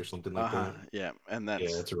exist or something like Uh-huh, that. yeah, and Yeah,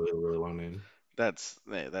 it's a really, really long name. that's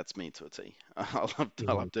me to a T. I Hmm.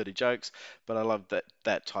 love dirty jokes, but I love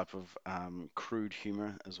that type of crude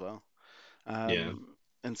humor as well. Yeah.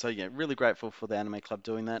 And so yeah, really grateful for the Anime Club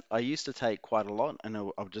doing that. I used to take quite a lot, and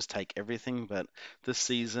I'll just take everything, but this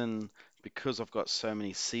season, because I've got so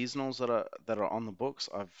many seasonals that are on the books,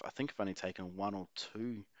 I think I've only taken 1 or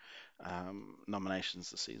 2 nominations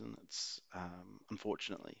this season. It's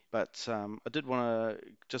unfortunately, but I did want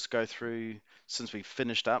to just go through since we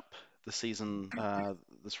finished up the season,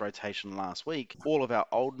 this rotation last week, all of our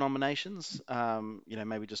old nominations.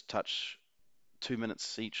 Maybe just touch 2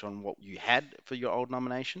 minutes each on what you had for your old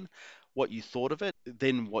nomination. what you thought of it,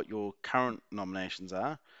 then what your current nominations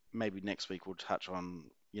are. Maybe next week we'll touch on,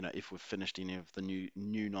 if we've finished any of the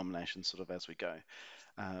new nominations sort of as we go.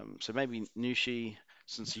 So maybe Nushi,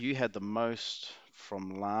 since you had the most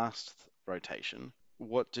from last rotation,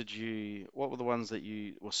 what were the ones that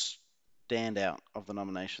you were stand out of the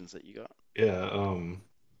nominations that you got? Yeah,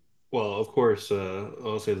 well, of course,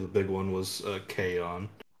 I'll say the big one was K-On!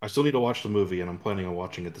 I still need to watch the movie, and I'm planning on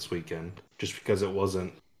watching it this weekend, just because it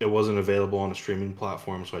wasn't available on a streaming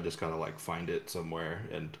platform, so I just gotta like find it somewhere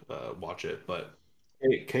and watch it. But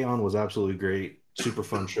K-On! Was absolutely great, super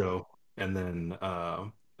fun show. And then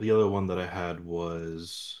the other one that I had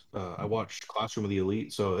was I watched Classroom of the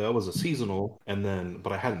Elite, so that was a seasonal, and then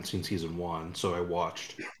but I hadn't seen season one, so I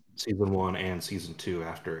watched season one and season two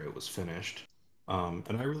after it was finished.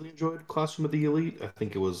 And I really enjoyed Classroom of the Elite. I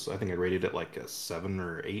think I rated it like a 7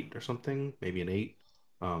 or 8 or something, maybe an 8.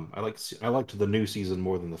 I liked the new season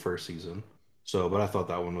more than the first season. So, but I thought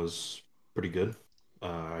that one was pretty good.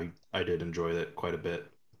 I did enjoy it quite a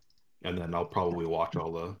bit, and then I'll probably watch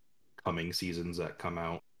all the coming seasons that come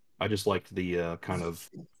out. I just liked the kind of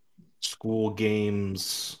school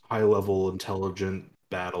games, high level intelligent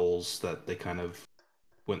battles that they kind of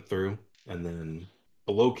went through, and then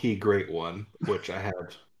a low key great one, which I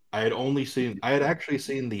had actually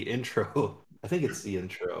seen the intro. I think it's the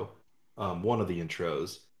intro, one of the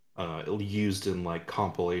intros, used in like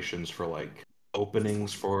compilations for like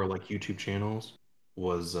openings for like YouTube channels.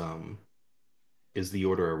 Was Is the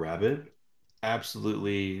Order a Rabbit?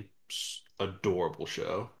 Absolutely adorable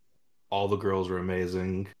show. All the girls were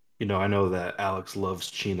amazing. I know that Alex loves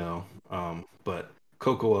Chino, but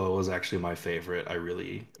Cocoa was actually my favorite. I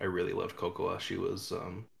really loved Cocoa. She was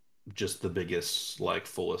just the biggest, like,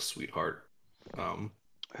 fullest sweetheart. Um,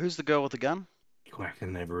 Who's the girl with the gun? I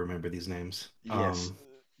can never remember these names. Yes,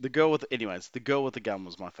 the girl with the gun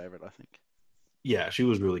was my favorite, I think. Yeah, she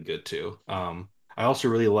was really good too. I also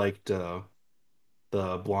really liked the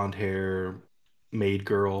blonde hair maid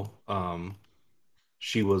girl.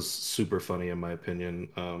 She was super funny in my opinion.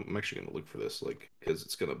 I'm actually gonna look for this, like, because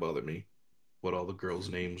it's gonna bother me what all the girls'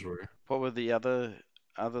 names were. What were the other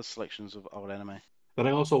selections of old anime? Then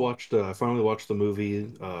I also watched. I finally watched the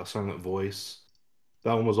movie Silent Voice.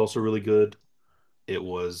 That one was also really good. It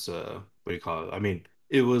was what do you call it? I mean,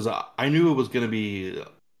 it was. I knew it was gonna be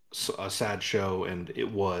a sad show, and it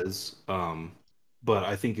was. But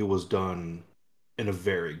I think it was done in a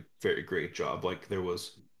very, very great job. Like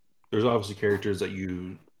there's obviously characters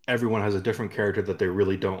that everyone has a different character that they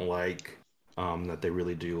really don't like, that they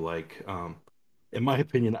really do like. In my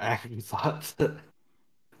opinion, I actually thought that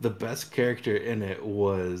the best character in it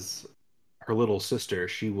was her little sister.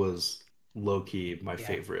 She was low key my Yeah.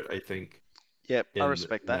 favorite, I think, Yep, I in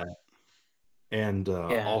respect that. that. And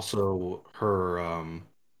Yeah. also her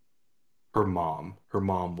mom. Her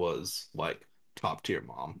mom was like top tier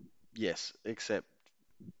mom. Yes, except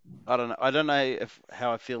I don't know. I don't know if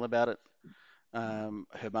how I feel about it.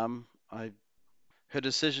 Her mum, her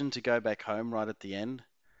decision to go back home right at the end.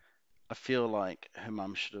 I feel like her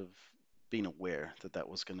mum should have been aware that that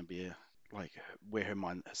was going to be like where her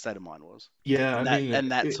state of mind was, Yeah, I and that mean,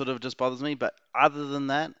 and that sort of just bothers me. But other than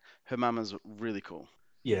that, her mum is really cool.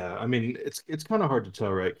 yeah, I mean, it's kind of hard to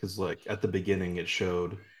tell, right? Because like at the beginning, it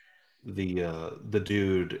showed the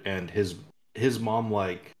dude and his mom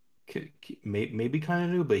like maybe kind of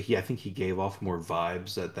knew, but I think he gave off more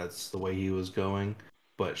vibes that that's the way he was going,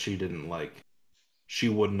 but she didn't like she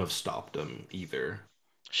wouldn't have stopped him either.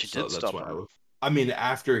 She So did that's stop why him. I mean,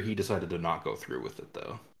 after he decided to not go through with it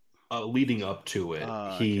though, leading up to it,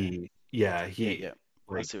 Oh, okay. Yeah, he yeah.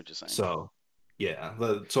 I like see what you're saying. so yeah.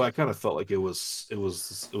 So I kind of felt like it was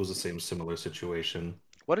the same similar situation.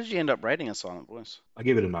 What did you end up rating a Silent Voice? I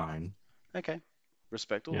gave it a 9. Okay,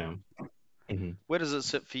 respectable. Yeah. Mhm. Where does it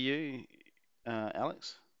sit for you,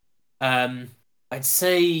 Alex? Um, I'd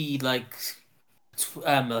say like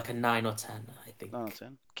a 9 or 10, I 9 out of think.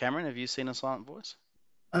 10. Cameron, have you seen a Silent Voice?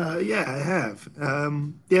 Yeah, I have.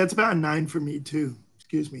 Yeah, it's about a 9 for me too.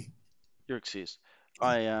 Excuse me. You're excused.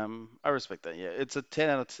 I respect that. Yeah, it's a 10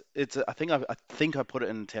 out of it's I think I put it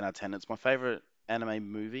in 10 out of 10. It's my favorite anime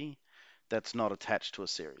movie that's not attached to a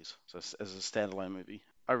series. So as a standalone movie,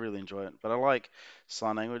 I really enjoy it. But I like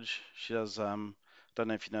sign language. She does don't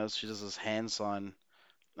know if you know, she does this hand sign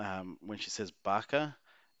when she says baka,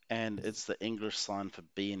 and it's the English sign for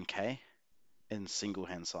B and K in single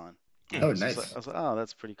hand sign. Oh, So nice. I was like, oh,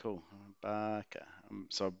 that's pretty cool. Baka.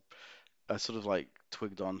 So I sort of like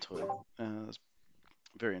twigged onto it. That's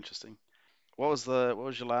very interesting. What was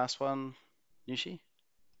your last one, Nishi?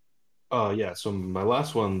 Yeah, so my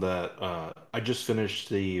last one that I just finished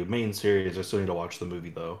the main series. I still need to watch the movie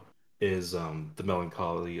though. is the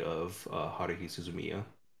melancholy of Haruhi Suzumiya.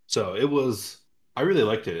 So it was, I really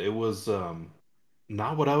liked it. It was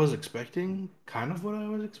not what I was expecting, kind of what I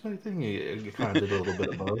was expecting. It kind of did a little bit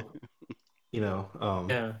of both, you know.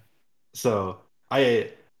 Yeah. So I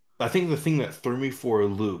think the thing that threw me for a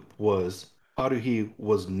loop was Haruhi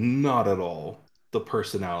was not at all the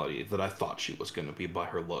personality that I thought she was going to be by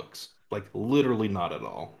her looks. Like literally not at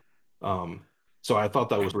all. Um, so I thought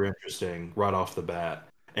that was very interesting right off the bat.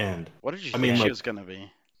 And What did you I think mean, Yeah. she like, was going to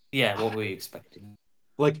be? Yeah, what were you expecting?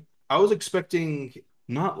 like I was expecting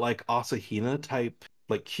not like Asahina type,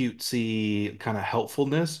 like cutesy kind of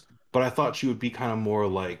helpfulness, but I thought she would be kind of more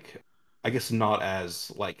like, I guess not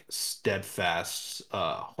as like steadfast,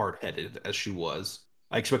 hard-headed as she was.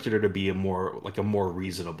 I expected her to be a more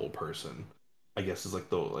reasonable person. I guess is like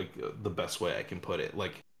the best way I can put it.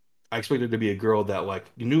 Like I expected her to be a girl that like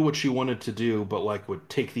knew what she wanted to do, but like would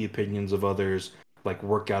take the opinions of others, like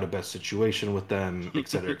work out a best situation with them, et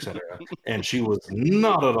cetera, et cetera. And she was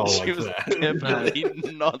not at all She like was No. that.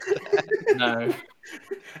 definitely not that. No.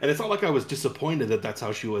 And it's not like I was disappointed that that's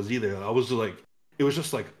how she was either. I was like, it was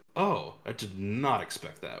just like, oh, I did not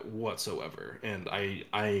expect that whatsoever. And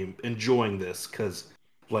I'm enjoying this because,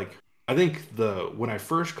 like, I think the when I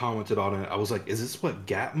first commented on it, I was like, is this what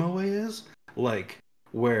Gat Moe is? Like,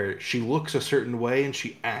 where she looks a certain way and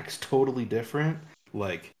she acts totally different.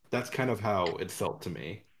 Like, that's kind of how it felt to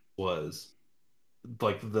me. Was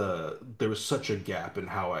like there was such a gap in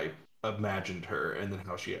how I imagined her and then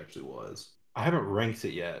how she actually was. I haven't ranked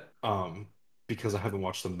it yet, because I haven't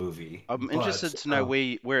watched the movie. I'm But interested to know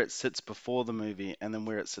where it sits before the movie and then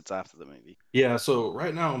where it sits after the movie. yeah, so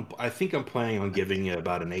right now I think I'm planning on giving it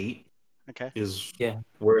about an 8 Okay. is Yeah.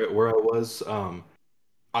 where I was.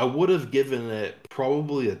 I would have given it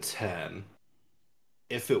probably a 10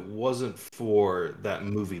 if it wasn't for that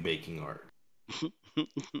movie making arc.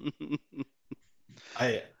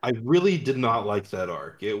 I really did not like that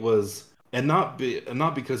arc. It was and not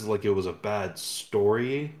because like it was a bad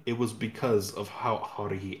story. It was because of how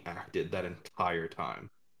Haruhi acted that entire time,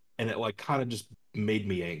 and it like kind of just made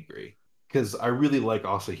me angry because I really like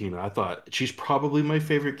Asahina. I thought she's probably my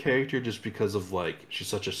favorite character just because of like she's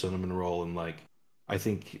such a cinnamon roll and like I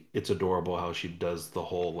think it's adorable how she does the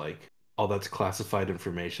whole like oh that's classified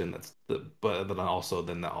information but then also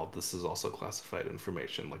then that all this is also classified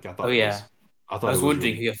information. Like Oh yeah. I I thought it was was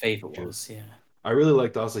wondering really who your favorite good. was. Yeah. I really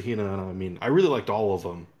liked Asahina, and I mean, I really liked all of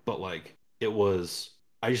them, but like, it was,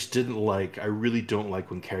 I just didn't like, I really don't like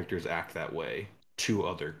when characters act that way to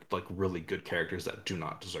other, like, really good characters that do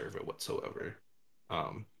not deserve it whatsoever.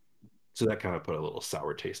 Um, so that kind of put a little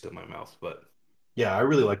sour taste in my mouth, but yeah, I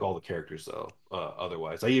really like all the characters though,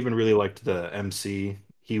 otherwise. I even really liked the MC.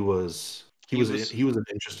 He was He was an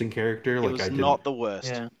interesting character. he Like, was I didn't, not the worst.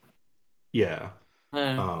 Yeah. yeah.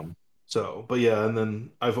 Uh, So, but yeah, and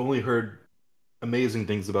then I've only heard amazing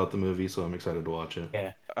things about the movie, so I'm excited to watch it.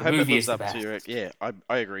 yeah. I The hope it movie lives is the up to best. your yeah,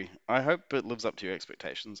 I agree. I hope it lives up to your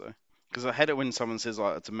expectations though. Because I hate it when someone says, "Oh,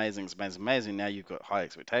 it's amazing, it's amazing, amazing." Now you've got high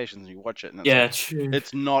expectations, and you watch it, and it's Yeah. like True.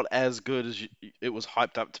 it's not as good as it was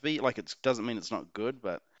hyped up to be. Like it doesn't mean it's not good,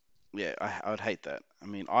 but yeah, I would hate that. I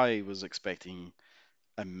mean, I was expecting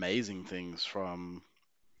amazing things from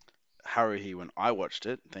Haruhi when I watched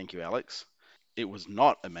it. Thank you, Alex. It was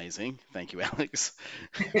not amazing. Thank you, Alex.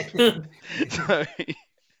 so,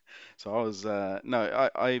 so I was no,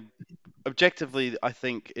 I objectively I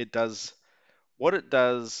think it does what it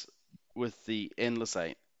does with the Endless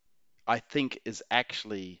Eight. I think is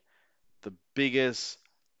actually the biggest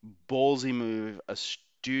ballsy move a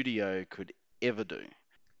studio could ever do.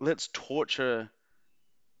 Let's torture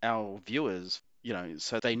our viewers,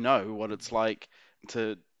 so they know what it's like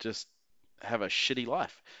to just have a shitty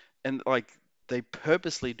life. And like they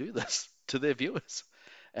purposely do this to their viewers.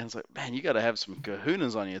 And it's like, man, you got to have some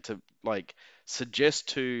kahunas on you to like suggest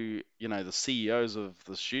to, the CEOs of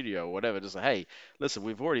the studio or whatever, just like, hey, listen,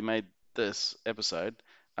 we've already made this episode.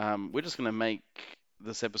 We're just going to make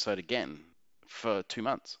this episode again for 2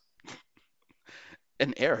 months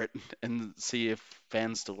and air it and see if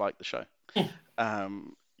fans still like the show.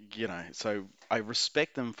 Um, so I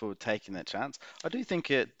respect them for taking that chance. I do think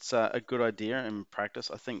it's a good idea in practice.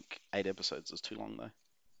 I think 8 episodes is too long though.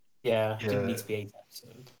 Yeah. It didn't Yeah, need to be 8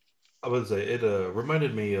 episodes. I would say it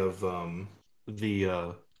reminded me of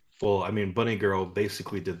the well, I mean, Bunny Girl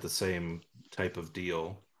basically did the same type of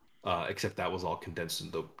deal, except that was all condensed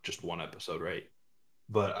into just one episode, right?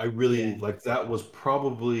 But I really Yeah. like that was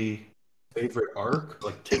probably favorite arc,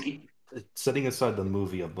 like taking setting aside the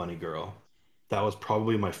movie of Bunny Girl, that was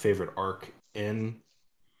probably my favorite arc in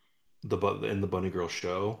the Bunny Girl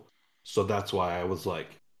show. So that's why I was like,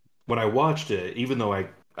 when I watched it, even though I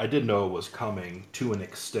I did know it was coming to an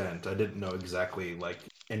extent. I didn't know exactly like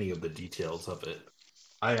any of the details of it.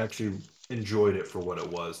 I actually enjoyed it for what it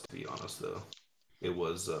was, to be honest, though. It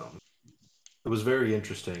was it was very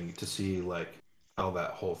interesting to see like how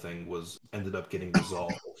that whole thing was ended up getting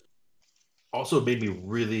resolved. Also made me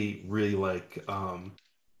really, really like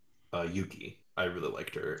Yuki. I really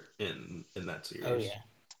liked her in that Oh series. yeah.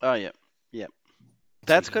 Oh yeah, yeah.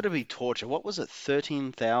 That's got to be torture. What was it?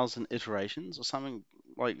 13,000 iterations or something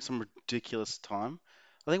like some ridiculous time.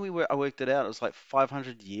 I think I worked it out. It was like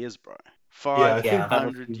 500 years, bro. Yeah, I think Yeah, that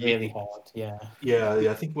must be 500 really years. hard. Yeah. yeah,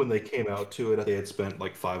 I think when they came out to it, they had spent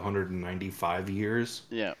like 595 years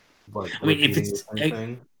Yeah. like I mean, if repeating the it's, same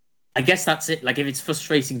thing. I guess that's it. Like, if it's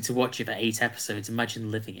frustrating to watch it for 8 episodes, imagine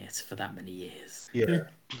living it for that many years. Yeah.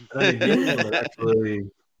 And I mean the only one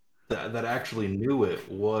that actually knew it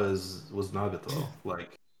was Nagato.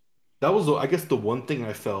 Like that was I guess the one thing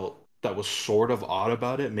I felt that was sort of odd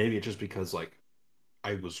about it. Maybe it's just because like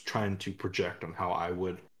I was trying to project on how I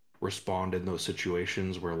would respond in those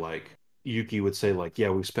situations where like Yuki would say like, "Yeah,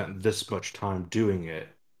 we spent this much time doing it,"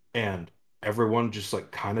 and everyone just like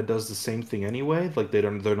kind of does the same thing anyway. Like they're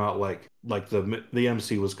not like the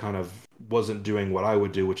MC was kind of wasn't doing what I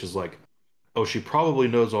would do, which is like, "Oh, she probably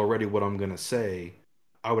knows already what I'm gonna say."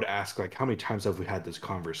 I would ask like, "How many times have we had this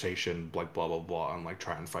conversation?" Like blah blah blah, and like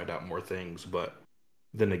try and find out more things, but.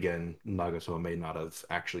 Then again, Nagato may not have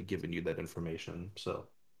actually given you that information, so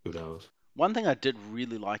who knows? One thing I did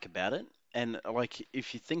really like about it, and like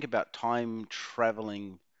if you think about time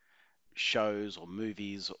traveling shows or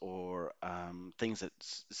movies or things that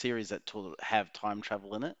series that have time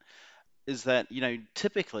travel in it, is that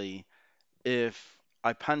typically if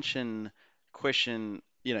I punch in question,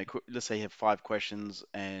 let's say you have 5 questions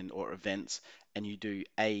and or events, and you do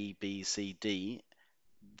A, B, C, D,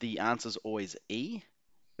 the answer's always E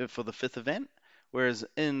for the fifth event. Whereas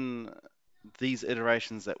in these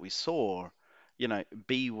iterations that we saw,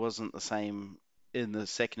 B wasn't the same in the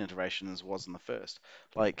second iteration as was in the first.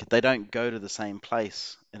 Like they don't go to the same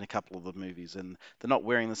place in a couple of the movies, and they're not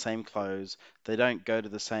wearing the same clothes. They don't go to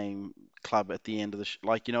the same club at the end of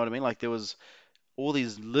like you know what I mean? Like there was all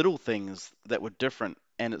these little things that were different,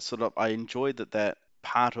 and it's sort of I enjoyed that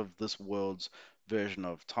part of this world's version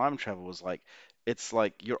of time travel was like it's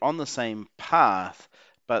like you're on the same path,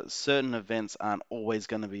 but certain events aren't always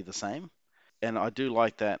going to be the same. And I do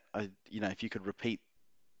like that. If you could repeat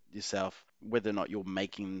yourself, whether or not you're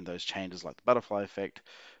making those changes, like the butterfly effect,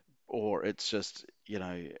 or it's just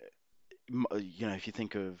if you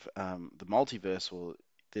think of the multiverse, well,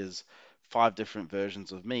 there's 5 different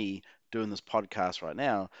versions of me doing this podcast right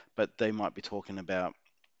now, but they might be talking about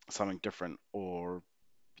something different or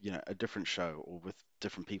a different show or with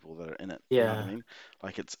different people that are in it. You know what I Yeah. mean?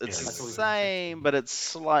 Like it's Yeah, the That's always exactly. same, interesting. but it's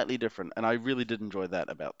slightly different, and I really did enjoy that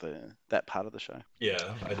about that part of the show.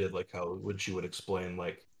 Yeah, I did like how when she would explain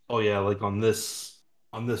like, oh yeah, like on this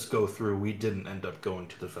go through we didn't end up going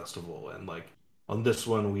to the festival and like on this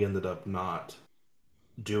one we ended up not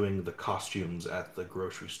doing the costumes at the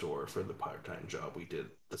grocery store for the part-time job. We did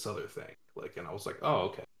this other thing. Like and I was like, "Oh,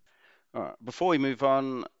 okay." All right, before we move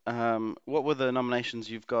on, what were the nominations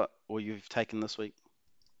you've got or you've taken this week?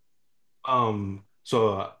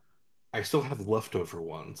 So I still have leftover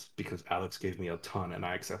ones because Alex gave me a ton and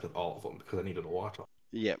I accepted all of them because I needed to watch them.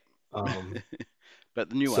 Yep. Um, But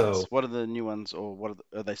the new ones, so what are the new ones, or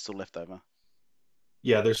are they still left over?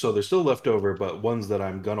 yeah, they're still leftover, but ones that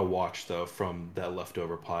I'm gonna watch though from that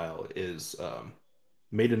leftover pile is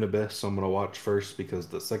Made in Abyss. I'm gonna watch first because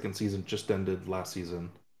the second season just ended last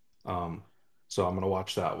season. Um, so I'm gonna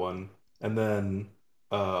watch that one, and then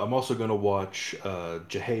I'm also gonna watch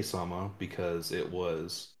Jihei-sama because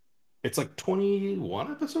it's like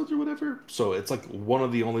 21 episodes or whatever. So it's like one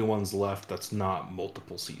of the only ones left that's not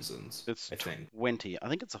multiple seasons, It's I think. 20. I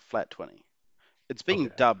think it's a flat 20. It's being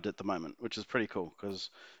Okay. dubbed at the moment, which is pretty cool because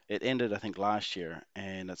it ended, I think, last year,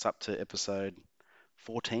 and it's up to episode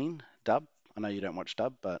 14 dub. I know you don't watch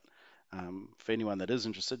dub, but for anyone that is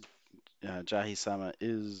interested, Jahi-sama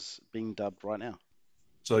is being dubbed right now.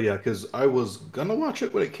 So yeah, because I was gonna watch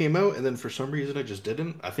it when it came out, and then for some reason I just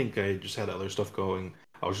didn't. I think I just had other stuff going.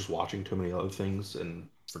 I was just watching too many other things and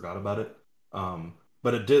forgot about it.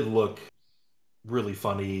 But it did look really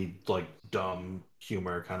funny, like dumb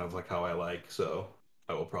humor, kind of like how I like. So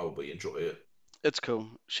I will probably enjoy it. It's cool.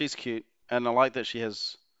 She's cute, and I like that she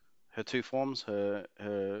has her two forms,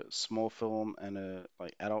 her small form and her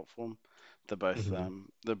like adult form. Hmm.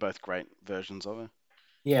 They're both great versions of her.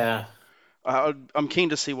 Yeah. I'm keen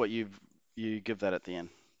to see what you give that at the end.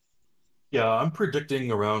 Yeah, I'm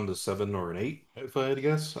predicting around a 7 or an 8, if I had to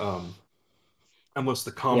guess. Unless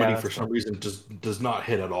the comedy that's for some fine. reason just does not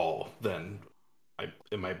hit at all, then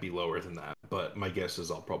it might be lower than that. But my guess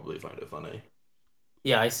is I'll probably find it funny.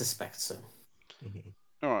 Yeah, I suspect so. Mhm.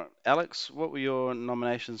 All right, Alex, what were your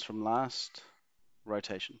nominations from last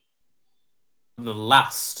rotation? The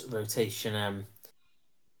last rotation,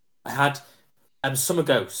 I had Summer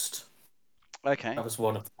Ghost. Okay. That was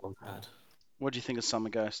one of the ones I had. What do you think of Summer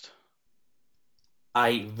Ghost?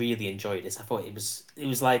 I really enjoyed it. I thought it was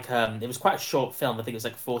like it was quite a short film. I think it was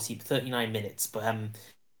like 39 minutes, but I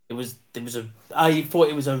thought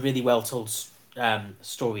it was a really well told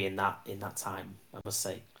story in that time. I must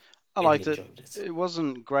say, I really liked it. enjoyed it. It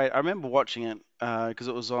wasn't great. I remember watching it because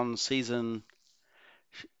it was on season.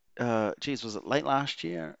 Geez, was it late last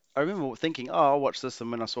year? I remember thinking, "Oh, I'll watch this,"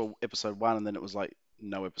 and when I saw episode 1, and then it was like,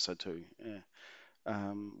 no episode 2. Yeah.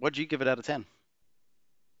 What do you give it out of 10?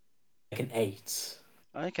 Like an 8.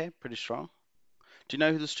 Okay, pretty strong. Do you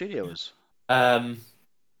know who the studio is? Um,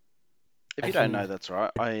 If I you don't know, can. that's all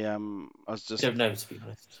right. I don't know, to be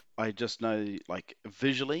honest. I just know, like,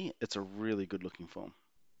 visually, it's a really good looking film.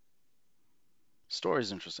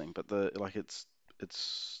 Story's interesting, but the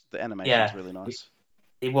animation's Yeah, really nice.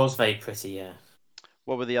 it was very pretty. Yeah.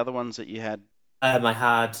 What were the other ones that you had? I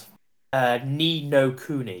had Ni no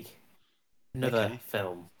Kuni, another Okay,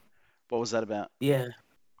 film. what was that about? Yeah.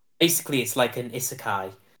 Basically, it's like an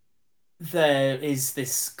isekai. There is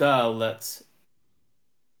this girl that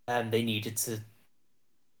they needed to.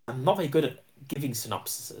 I'm not very good at giving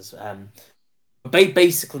synopsises.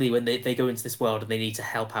 Basically, when they go into this world and they need to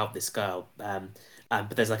help out this girl,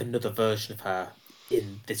 but there's like another version of her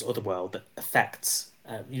in this other world that affects,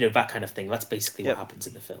 that kind of thing. That's basically what Yep. happens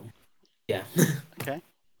in the film. Yeah. Okay.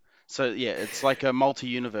 So yeah, it's like a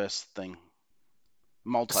multi-universe thing.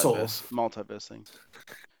 Sort Multiverse thing.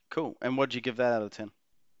 Cool. And what'd you give that out of 10?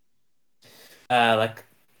 like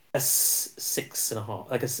a 6.5,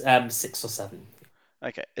 like a 6 or 7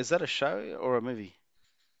 Okay. Is that a show or a movie?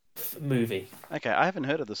 movie. Okay, I haven't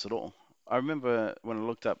heard of this at all. I remember when I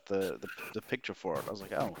looked up the picture for it, I was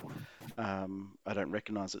like, oh, I don't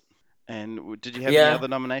recognize it. And did you have any Yeah, other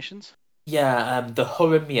nominations? yeah. The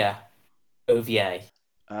Horimiya OVA.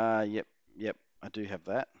 Yep, I do have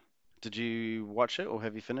that. Did you watch it or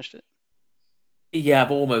have you finished it? Yeah,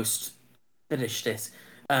 I've almost finished it.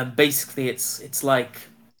 Basically, it's like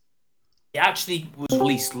it actually was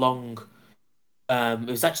released long. It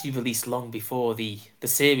was actually released long before the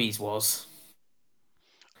series was.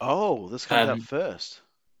 Oh, this comes out Um, first.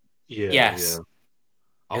 Yeah. yes,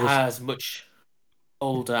 I it was has much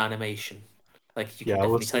older animation. Like you yeah, can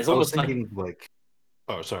definitely tell. It's I was almost like thinking like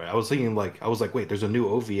oh sorry, I was thinking like I was like, wait, there's a new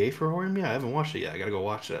OVA for Horror? Yeah, I haven't watched it yet. I gotta go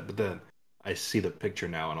watch that. But then I see the picture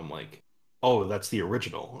now and I'm like, oh, that's the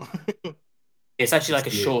original. it's actually It's like a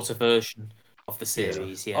the shorter version of the yeah.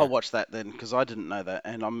 series. Yeah, I'll watch that then because I didn't know that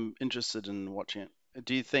and I'm interested in watching it.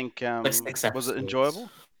 Do you think like 6 was it episodes. enjoyable?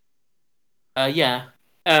 Yeah.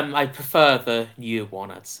 I prefer the new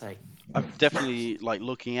one, I'd say. I've definitely like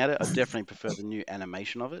looking at it. I definitely prefer the new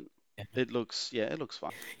animation of it. Yeah. It looks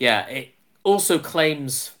fun. Yeah, it also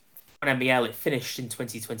claims on MEL it finished in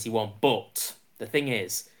 2021, but the thing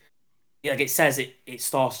is, like it says it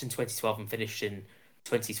started in 2012 and finished in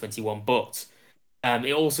 2021, but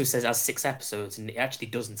it also says it has 6 episodes, and it actually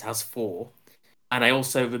doesn't. It has 4. And I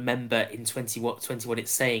also remember in 21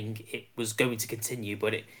 it's saying it was going to continue,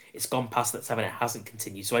 but it's gone past that time and it hasn't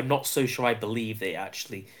continued. So I'm not so sure I believe that it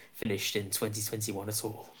actually finished in 2021 at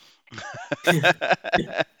all.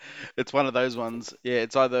 It's one of those ones. Yeah,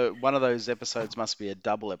 it's either one of those episodes must be a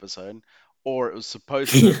double episode, or it was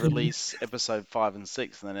supposed to release episode 5 and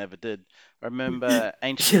 6 and they never did. I remember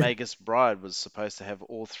Ancient Magus Bride was supposed to have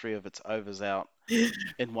all 3 of its overs out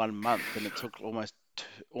in 1 month, and it took almost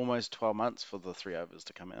 12 months for the 3 overs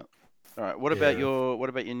to come out. All right, Yeah. what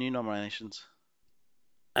about your new nominations?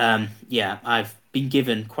 Yeah, I've been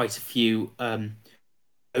given quite a few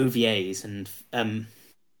OVAs and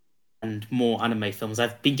more anime films.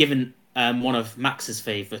 I've been given one of Max's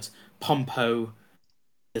favorite, Pompo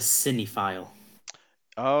the Cinephile.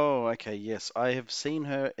 Oh, okay, yes, I have seen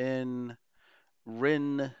her in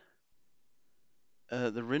Rin,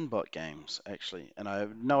 the Rinbot games actually, and I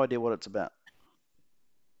have no idea what it's about.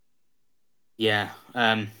 Yeah.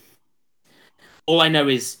 All I know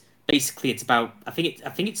is basically it's about. I think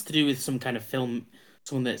it's to do with some kind of film.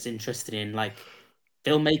 Someone that's interested in like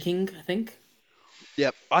filmmaking. I think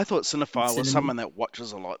Yep, I thought and cinephile was cinema. someone that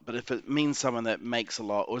watches a lot, but if it means someone that makes a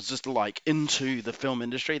lot or is just like into the film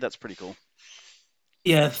industry, that's pretty cool.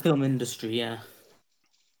 Yeah, film industry. Yeah.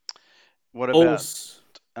 What about Also,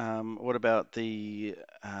 what about the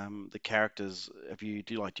characters? Do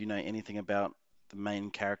you know anything about the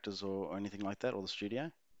main characters or anything like that, or the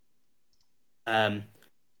studio? Um,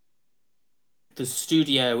 the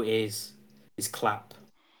studio is Clap,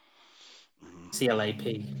 Mm.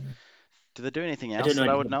 CLAP. Do they do anything I don't else know that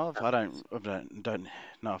I would anything know of? about it. I don't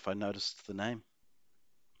know if I noticed the name.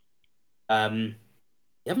 They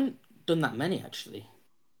haven't done that many actually.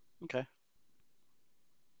 Okay.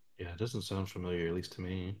 Yeah, it doesn't sound familiar, at least to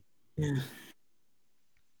me. Yeah.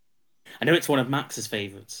 I know it's one of Max's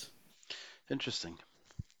favorites. Interesting.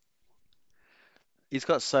 He's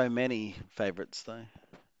got so many favorites though.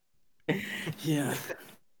 Yeah.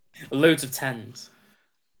 Loads of tens.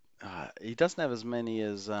 He doesn't have as many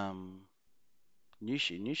as Nushi.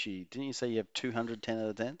 Nushi, didn't you say you have 210 out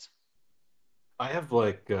of 10s? I have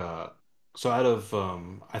like so out of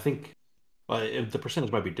I think the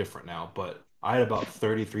percentage might be different now, but I had about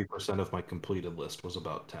 33% of my completed list was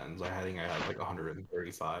about tens. I think I had like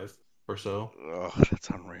 135 or so. Oh, that's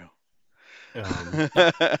unreal. Um,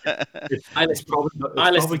 it's My it's list, probably my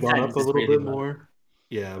it's list probably of gone up tens a is little really bit low. more.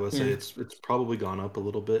 Yeah, I would say Yeah. it's probably gone up a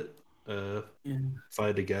little bit. Yeah. If I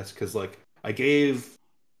had to guess, because like I gave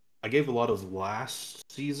a lot of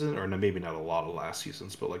last season, or no, maybe not a lot of last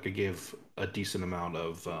seasons, but like I gave a decent amount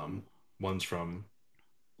of ones from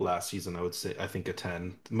last season. I would say I think a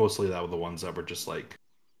 10. Mostly that were the ones that were just like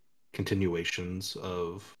continuations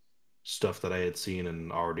of stuff that I had seen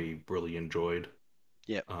and already really enjoyed.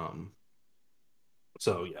 Yep. Um,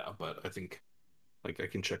 so yeah, but I think like I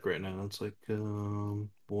can check right now. It's like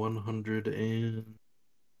 100 and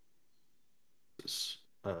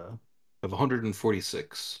I have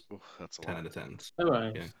 146 Oof, that's a 10 lot. out of 10s. All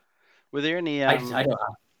right. Yeah. Were there any I don't have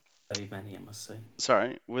very many, I must say.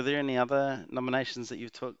 sorry, were there any other nominations that you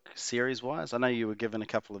took series wise? I know you were given a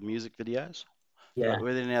couple of music videos, Yeah. but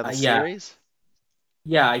were there any other Yeah. series?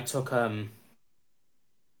 Yeah, I took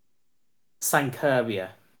Sankuria.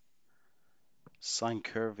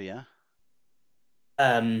 Syncurvia.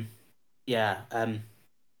 Um yeah,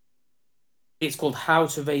 it's called How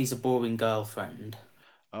to Raise a Boring Girlfriend.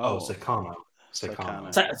 Oh, Oh, Sakano. Sakano.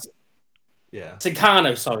 Sakano. Yeah.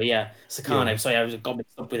 Sakano, sorry, yeah. Yeah. Sakano, sorry, I got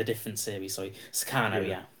mixed up with a different series, sorry. Sakano,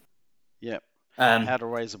 Yeah. yeah. Yep. Um How to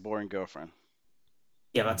Raise a Boring Girlfriend.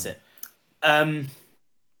 yeah, that's Mhm. it. Um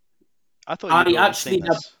I thought you'd I already seen actually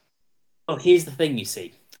have this. oh here's the thing, you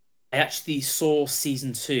see. I actually saw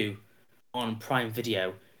season 2 on Prime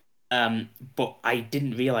Video. But I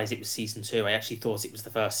didn't realize it was season 2. I actually thought it was the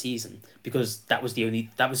first season because that was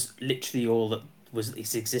literally all that was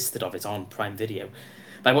it existed of it on Prime Video.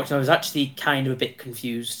 By watching, I was actually kind of a bit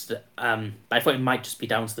confused. But I thought it might just be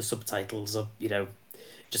down to the subtitles, or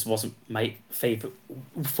just wasn't my favorite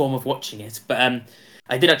form of watching it. But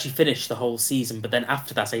I did actually finish the whole season. But then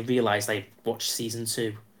after that, I realized I watched season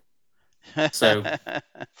 2. So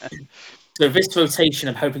so this rotation,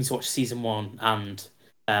 I'm hoping to watch season 1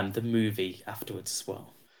 and the movie afterwards as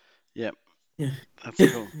well. Yep, Yeah. that's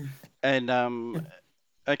cool. And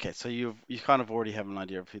okay, so you kind of already have an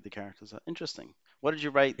idea of who the characters are. Interesting. What did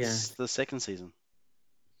you rate Yeah. the second season?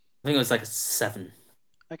 I think it was like a 7.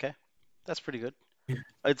 Okay, that's pretty good. Yeah.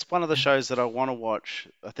 It's one of the shows that I want to watch.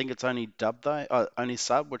 I think it's only dubbed though, only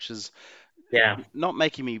sub, which is Yeah. not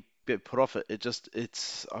making me bit put off it.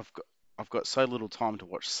 It's I've got so little time to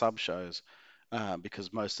watch sub shows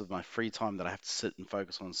because most of my free time that I have to sit and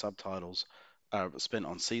focus on subtitles are spent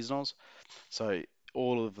on seasonals. So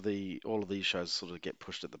all of these shows sort of get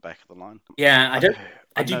pushed at the back of the line. Yeah, I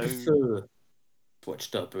I do know prefer to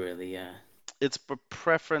watch dub really, yeah. it's a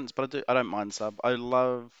preference, but I don't mind sub. I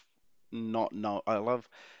love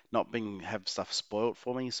not being have stuff spoiled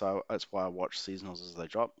for me. So that's why I watch seasonals as they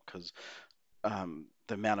drop because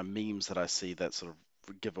the amount of memes that I see that sort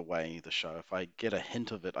of give away the show. If I get a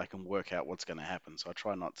hint of it, I can work out what's going to happen. So I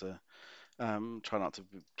try not to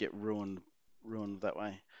get ruined that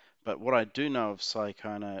way. But what I do know of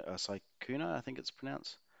Saikuna, I think it's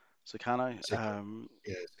pronounced Saikano, Sakano.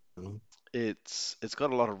 Yeah. Sakano. it's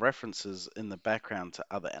got a lot of references in the background to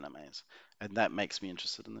other animes, and that makes me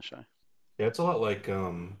interested in the show. Yeah, it's a lot like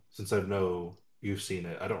since I know you've seen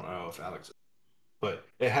it, I don't know if Alex, but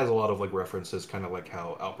it has a lot of like references, kind of like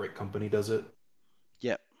how Outbreak Company does it.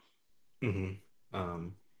 Yep. hmm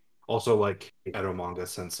Um, also like Edo Manga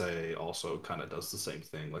Sensei also kind of does the same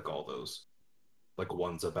thing, like all those like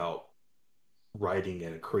ones about writing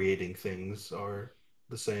and creating things are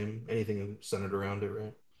the same. Anything centered around it,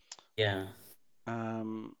 right? Yeah.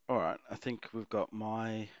 All right. I think we've got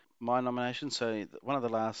my nomination. So one of the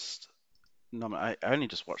last I only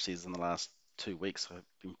just watched these in the last 2 weeks. So I've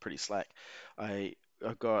been pretty slack. I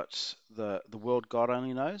got the world God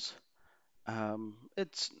only knows.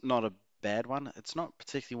 It's not a bad one. It's not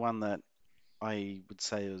particularly one that I would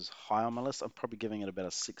say is high on my list. I'm probably giving it about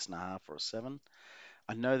a 6.5 or a 7.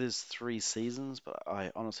 I know there's 3 seasons, but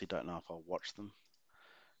I honestly don't know if I'll watch them.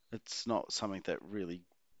 It's not something that really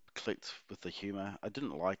clicked with the humor. I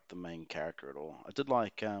didn't like the main character at all. I did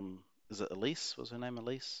like is it Elise? Was her name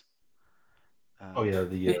Elise? Oh Um, yeah,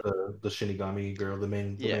 the Shinigami girl, the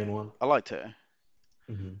yeah, main one. I liked her.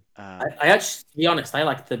 Hmm. I actually, to be honest, I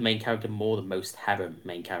like the main character more than most harem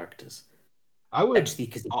main characters. I would Actually,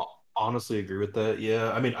 because honestly agree with that.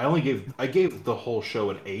 Yeah, I mean, I gave the whole show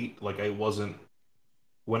an 8. Like I wasn't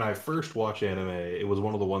when I first watched anime, it was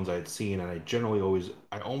one of the ones I had seen, and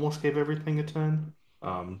I almost gave everything a 10.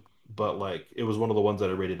 But like it was one of the ones that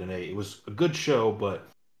I rated an 8. It was a good show, but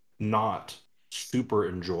not super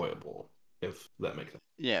enjoyable, if that makes sense.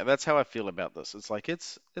 Yeah, that's how I feel about this. It's like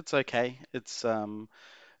it's okay. It's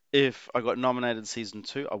if I got nominated season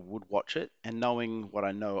two, I would watch it. And knowing what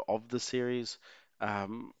I know of the series,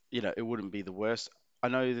 it wouldn't be the worst. I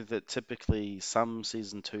know that typically some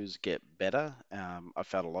season twos get better. I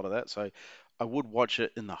found a lot of that, so I would watch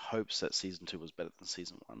it in the hopes that season two was better than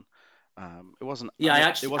season one. yeah, It wasn't I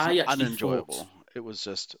actually thought unenjoyable. It was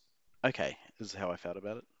just okay. Is how I felt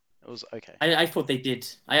about it. It was okay. I thought they did.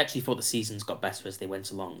 I actually thought the seasons got better as they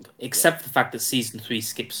went along, Yeah. except for the fact that season three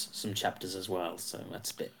skips some chapters as well. So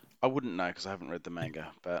that's a bit. I wouldn't know because I haven't read the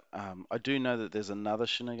manga, but I do know that there's another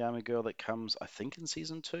Shinigami girl that comes, I think, in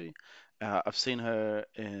season two. I've seen her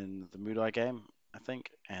in the Mudai game, I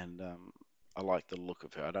think, and I like the look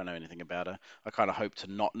of her. I don't know anything about her. I kind of hope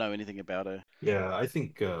to not know anything about her. Yeah, I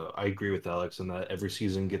think I agree with Alex in that every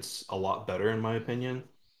season gets a lot better, in my opinion.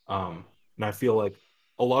 And I feel like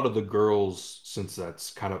a lot of the girls, since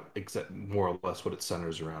that's kind of more or less what it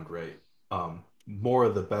centers around, right? More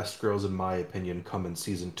of the best girls, in my opinion, come in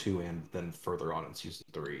season 2 and then further on in season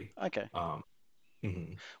 3. Okay. Um,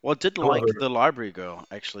 mhm. Well, I did like However, the library girl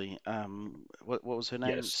actually. What was her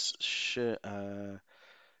name? yes,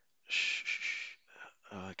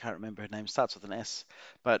 I can't remember her name. Starts with an S,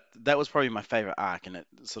 but that was probably my favorite arc, and it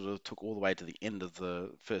sort of took all the way to the end of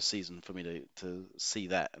the first season for me to see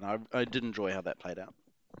that, and I did enjoy how that played out.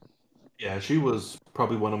 yeah, she was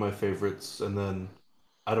probably one of my favorites. And then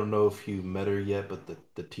I don't know if you met her yet, but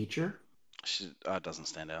the teacher. She doesn't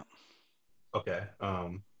stand out. Okay.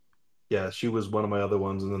 Yeah, she was one of my other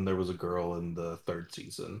ones, and then there was a girl in the third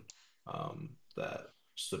season that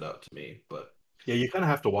stood out to me. But yeah, you kind of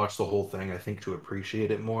have to watch the whole thing, I think, to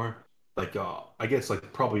appreciate it more. Like, I guess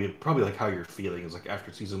like probably like how you're feeling is like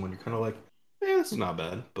after season 1, you're kind of like, this is not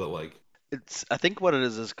bad, but like, I think what it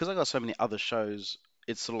is because I got so many other shows.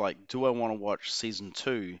 It's sort of like, do I want to watch season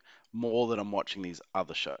two more than I'm watching these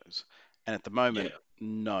other shows? And at the moment, yeah,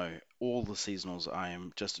 no. All the seasonals, I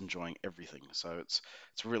am just enjoying everything. So it's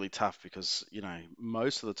really tough because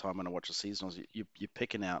most of the time when I watch the seasonals, you're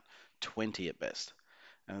picking out 20 at best.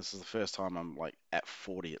 And this is the first time I'm like at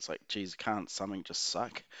 40. It's like, geez, can't something just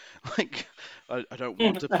suck? Like, I don't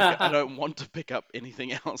want to I don't want to pick up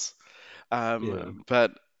anything else. yeah,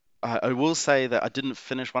 But I will say that I didn't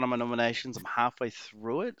finish one of my nominations. I'm halfway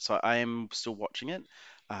through it, so I am still watching it.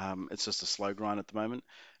 It's just a slow grind at the moment,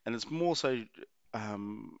 and it's more so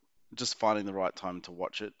um, just finding the right time to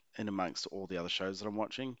watch it in amongst all the other shows that I'm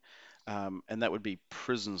watching, and that would be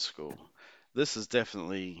Prison School. This is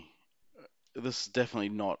definitely this is definitely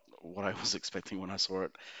not what I was expecting when I saw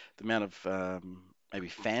it. The amount of maybe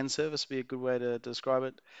fan service would be a good way to describe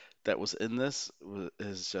it that was in this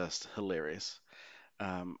is just hilarious.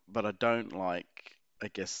 But I don't like, I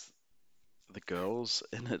guess, the girls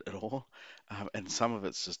in it at all. And some of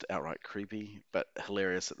it's just outright creepy, but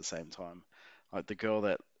hilarious at the same time. Like the girl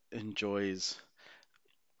that enjoys,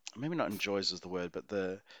 maybe not enjoys is the word, but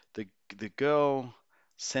the the girl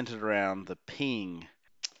centered around the peeing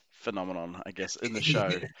phenomenon, I guess, in the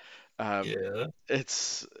show. Um, yeah,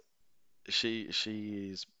 it's she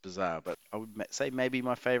is bizarre, but I would say maybe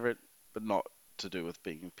my favorite, but not to do with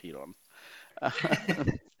being peed on.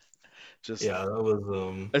 Just yeah. That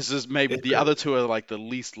was It's just maybe it's the other two are like the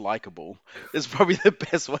least likable. Is probably the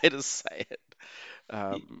best way to say it.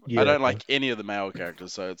 I yeah, don't like any of the male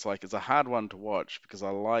characters, so it's a hard one to watch because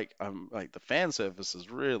like the fan service is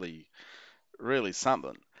really really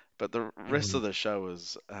something, but the rest of mhm. the show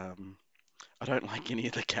is I don't like any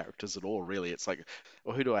of the characters at all. Really, it's like,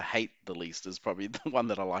 well, who do I hate the least is probably the one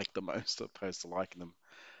that I like the most, opposed to liking them.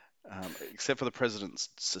 Except for the president's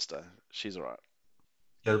sister, she's alright.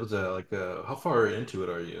 Yeah. It was like how far into it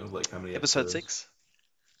are you? Like how many Episode episodes? 6,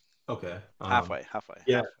 Okay. halfway.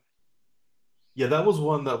 Yeah, that was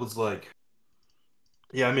one that was like,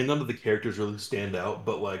 yeah, I mean, none of the characters really stand out,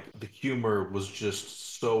 but like the humor was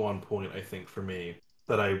just so on point, I think, for me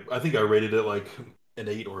that I think I rated it like an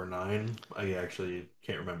 8 or a 9. I actually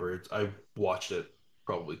can't remember. I watched it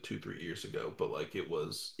probably 2 3 years ago, but like it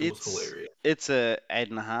was It's hilarious. it's a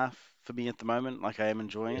 8.5 for me at the moment. Like I am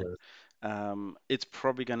enjoying it. Yeah. It's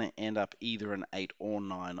probably going to end up either an 8 or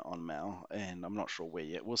 9 on Mal, and I'm not sure where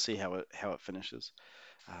yet. We'll see how it finishes.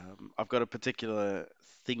 I've got a particular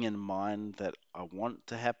thing in mind that I want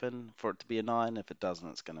to happen for it to be a 9. If it doesn't,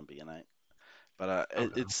 it's going to be an 8. But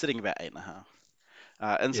Okay. it's sitting about 8.5.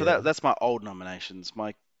 And so Yeah. that's my old nominations.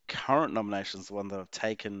 My current nominations, the one that I've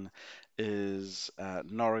taken, is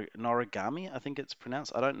Noragami. I think it's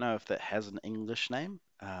pronounced. I don't know if that has an English name.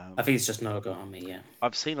 I think it's just Noragami. Yeah.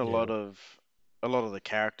 I've seen Yeah. a lot of the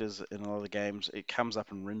characters in a lot of the games. It comes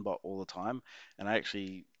up in Rinbot all the time, and I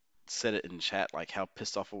actually said it in chat like how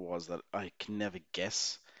pissed off I was that I can never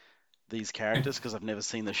guess these characters because I've never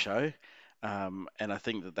seen the show. And I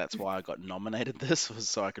think that that's why I got nominated this was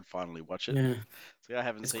so I could finally watch it. Yeah. So I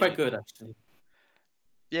haven't It's seen quite it. good actually.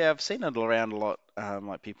 Yeah, I've seen it around a lot.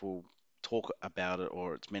 Like people talk about it,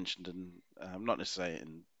 or it's mentioned in not necessarily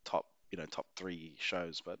in top 3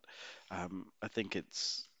 shows, but I think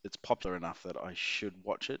it's popular enough that I should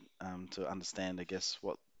watch it to understand, I guess,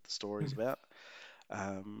 what the story's about.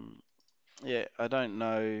 Um, yeah, I don't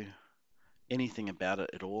know anything about it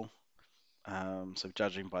at all. So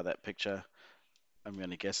judging by that picture, I'm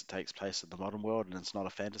going to guess it takes place in the modern world and it's not a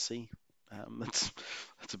fantasy.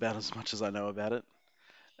 That's about as much as I know about it.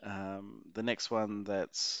 The next one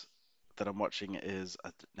that I'm watching is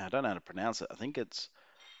now I don't know how to pronounce it. I think it's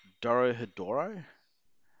Dorohedoro.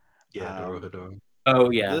 Yeah, Um, Dorohedoro. Oh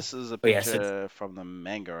yeah. this is a Oh yes. It's picture from the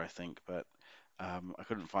manga, I think, but I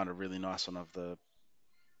couldn't find a really nice one of the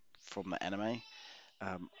from the anime.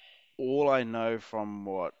 Um, all I know from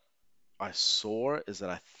what I saw is that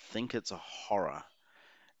I think it's a horror,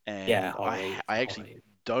 yeah, and horror. It's I horror. actually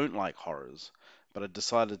don't like horrors, but I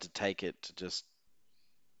decided to take it to just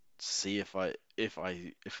see if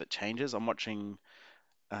it changes. I'm watching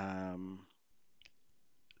um,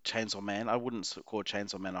 Chainsaw Man. I wouldn't call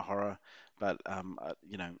Chainsaw Man a horror, but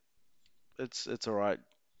it's all right.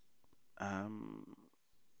 Um,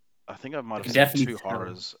 I think I might I have can seen definitely two tell.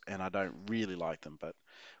 horrors, and I don't really like them, but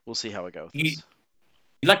we'll see how I go with You this.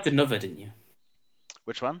 you liked Another, didn't you?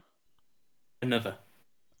 Which one? Another.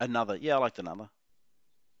 Another. Yeah, I liked another.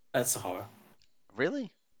 That's a horror.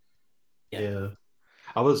 Really? Yeah. Yeah.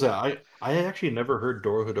 I actually never heard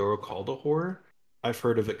Dorohedoro called a horror. I've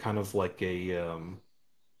heard of it kind of like a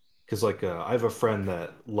because like I have a friend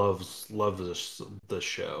that loves this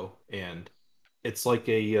show, and it's like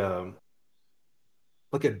a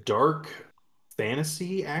dark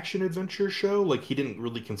fantasy action adventure show. Like he didn't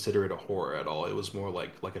really consider it a horror at all. It was more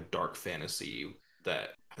like a dark fantasy that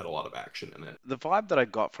had a lot of action in it. The vibe that I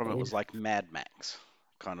got from it Yeah. was like Mad Max,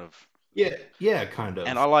 kind of. Yeah, yeah, kind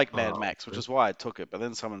And I of. like Mad Um, Max, which is why I took it. But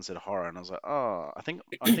then someone said horror, and I was like, oh, I think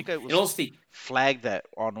it In was honesty, flagged that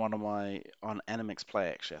on one of my on Animix Play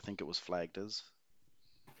actually. I think it was flagged as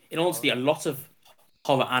a horror. lot of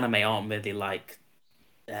horror anime aren't really like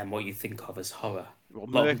what you think of as horror. Well,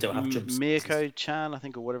 A lot of them don't have jump scares and stuff. Mirko-chan, I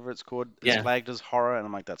think, or whatever it's called, is Yeah. flagged as horror, and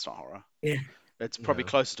I'm like, that's not horror. Yeah. It's probably yeah.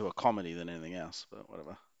 closer to a comedy than anything else, but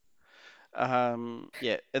whatever.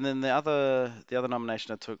 Yeah, and then the other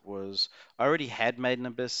nomination I took was I already had Made in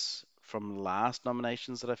Abyss from last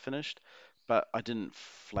nominations that I finished, but I didn't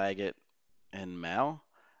flag it in Mal.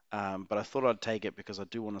 But I thought I'd take it because I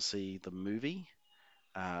do want to see the movie.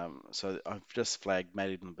 So I've just flagged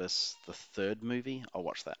Made in Abyss, the third movie. I'll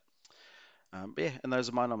watch that. But yeah, and those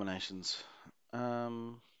are my nominations.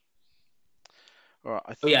 Um, all right,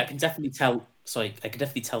 I Oh yeah, I think. can definitely tell. Sorry, I can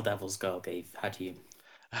definitely tell Devil's Girl gave had you.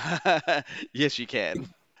 Yes, you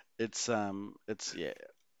can. Yeah,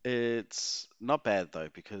 it's not bad though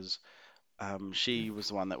because she was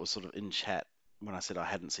the one that was sort of in chat when I said I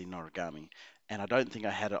hadn't seen Noragami, and I don't think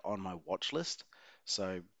I had it on my watch list,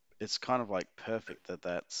 so it's kind of like perfect that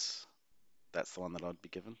that's the one that I'd be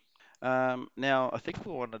given. Now I think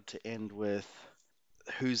we wanted to end with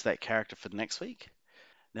who's that character for next week.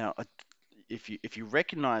 Now, if you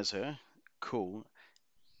recognize her, cool.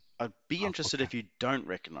 I'd be Oh, interested okay. if you don't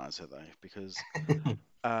recognize her though, because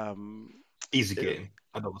um, Easy it, game.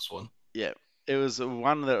 I know this one. yeah, it was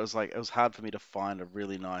one that was like it was hard for me to find a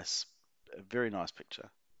very nice picture.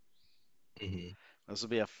 Hmm. This will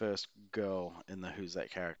be our first girl in the Who's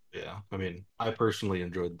That character. Yeah, I mean, I personally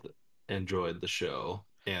enjoyed the show,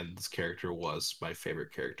 and this character was my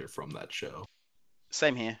favorite character from that show.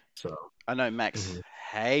 Same here. So, I know Max mhm.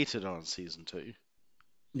 hated on season 2.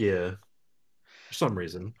 Yeah, for some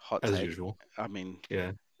reason, Hot as take. usual. I mean,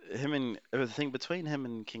 Yeah, him and the thing between him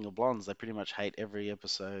and King of Blondes, they pretty much hate every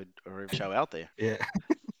episode or every show out there. yeah.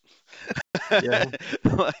 Yeah.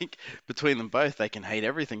 Like between them both, they can hate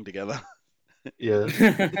everything together. Yeah.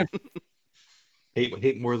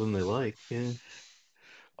 Hate more than they like. Yeah.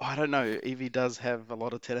 Oh, I don't know. Evie does have a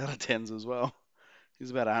lot of 10 out of 10s as well.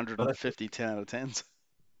 He's about But I 150 10 out of 10s.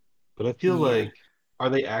 but I feel Yeah. like, are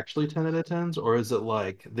they actually 10 out of 10s, or is it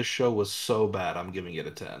like this show was so bad I'm giving it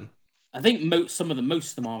a 10? I think most of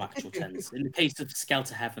them are actual tens. In the case of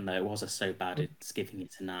Skelter Heaven, though, it was so bad it's giving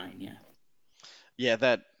it a 9. Yeah. Yeah,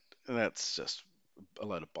 that's just a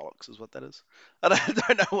load of bollocks, is what that is. I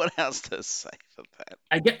don't know what else to say for that.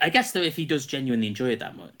 I guess though, if he does genuinely enjoy it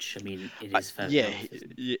that much, I mean, it is fair Yeah, enough.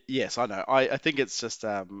 Isn't it? yes, I know. I think it's just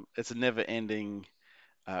it's a never-ending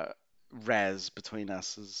uh, raz between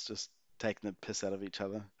us, is just taking the piss out of each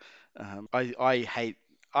other.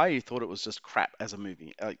 I thought it was just crap as a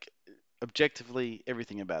movie. Like objectively,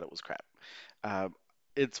 everything about it was crap. Um,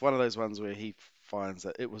 it's one of those ones where he finds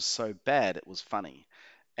that it was so bad it was funny.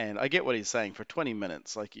 And I get what he's saying. For 20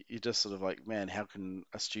 minutes, like you're just sort of like, man, how can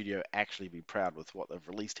a studio actually be proud with what they've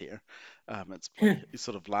released here? It's like you're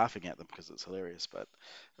sort of laughing at them because it's hilarious. But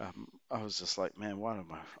I was just like, man, why am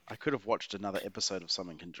I could have watched another episode of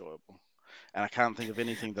something enjoyable, and I can't think of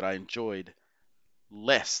anything that I enjoyed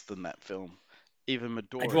less than that film. Even I'd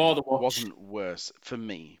Midori rather watch. wasn't worse for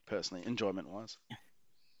me personally, enjoyment wise.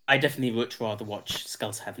 I definitely would rather watch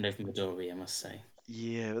Skelter Heaven over Midori. I must say.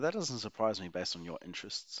 Yeah, but that doesn't surprise me based on your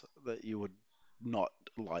interests that you would not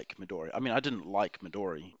like Midori. I mean, I didn't like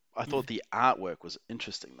Midori. I thought the artwork was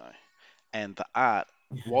interesting though, and the art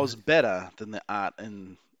was better than the art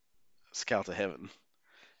in Scout to Heaven.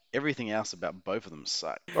 Everything else about both of them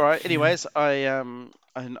sucked. All right. Anyways,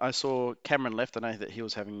 I saw Cameron left. I know that he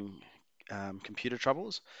was having computer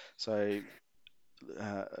troubles, so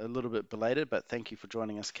a little bit belated. But thank you for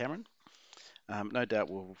joining us, Cameron. No doubt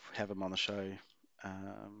we'll have him on the show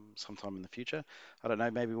sometime in the future. I don't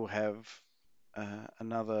know. Maybe we'll have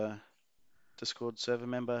another Discord server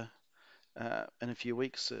member in a few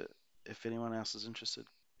weeks if anyone else is interested.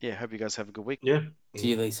 Yeah. Hope you guys have a good week. Yeah. See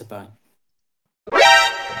you later. Bye.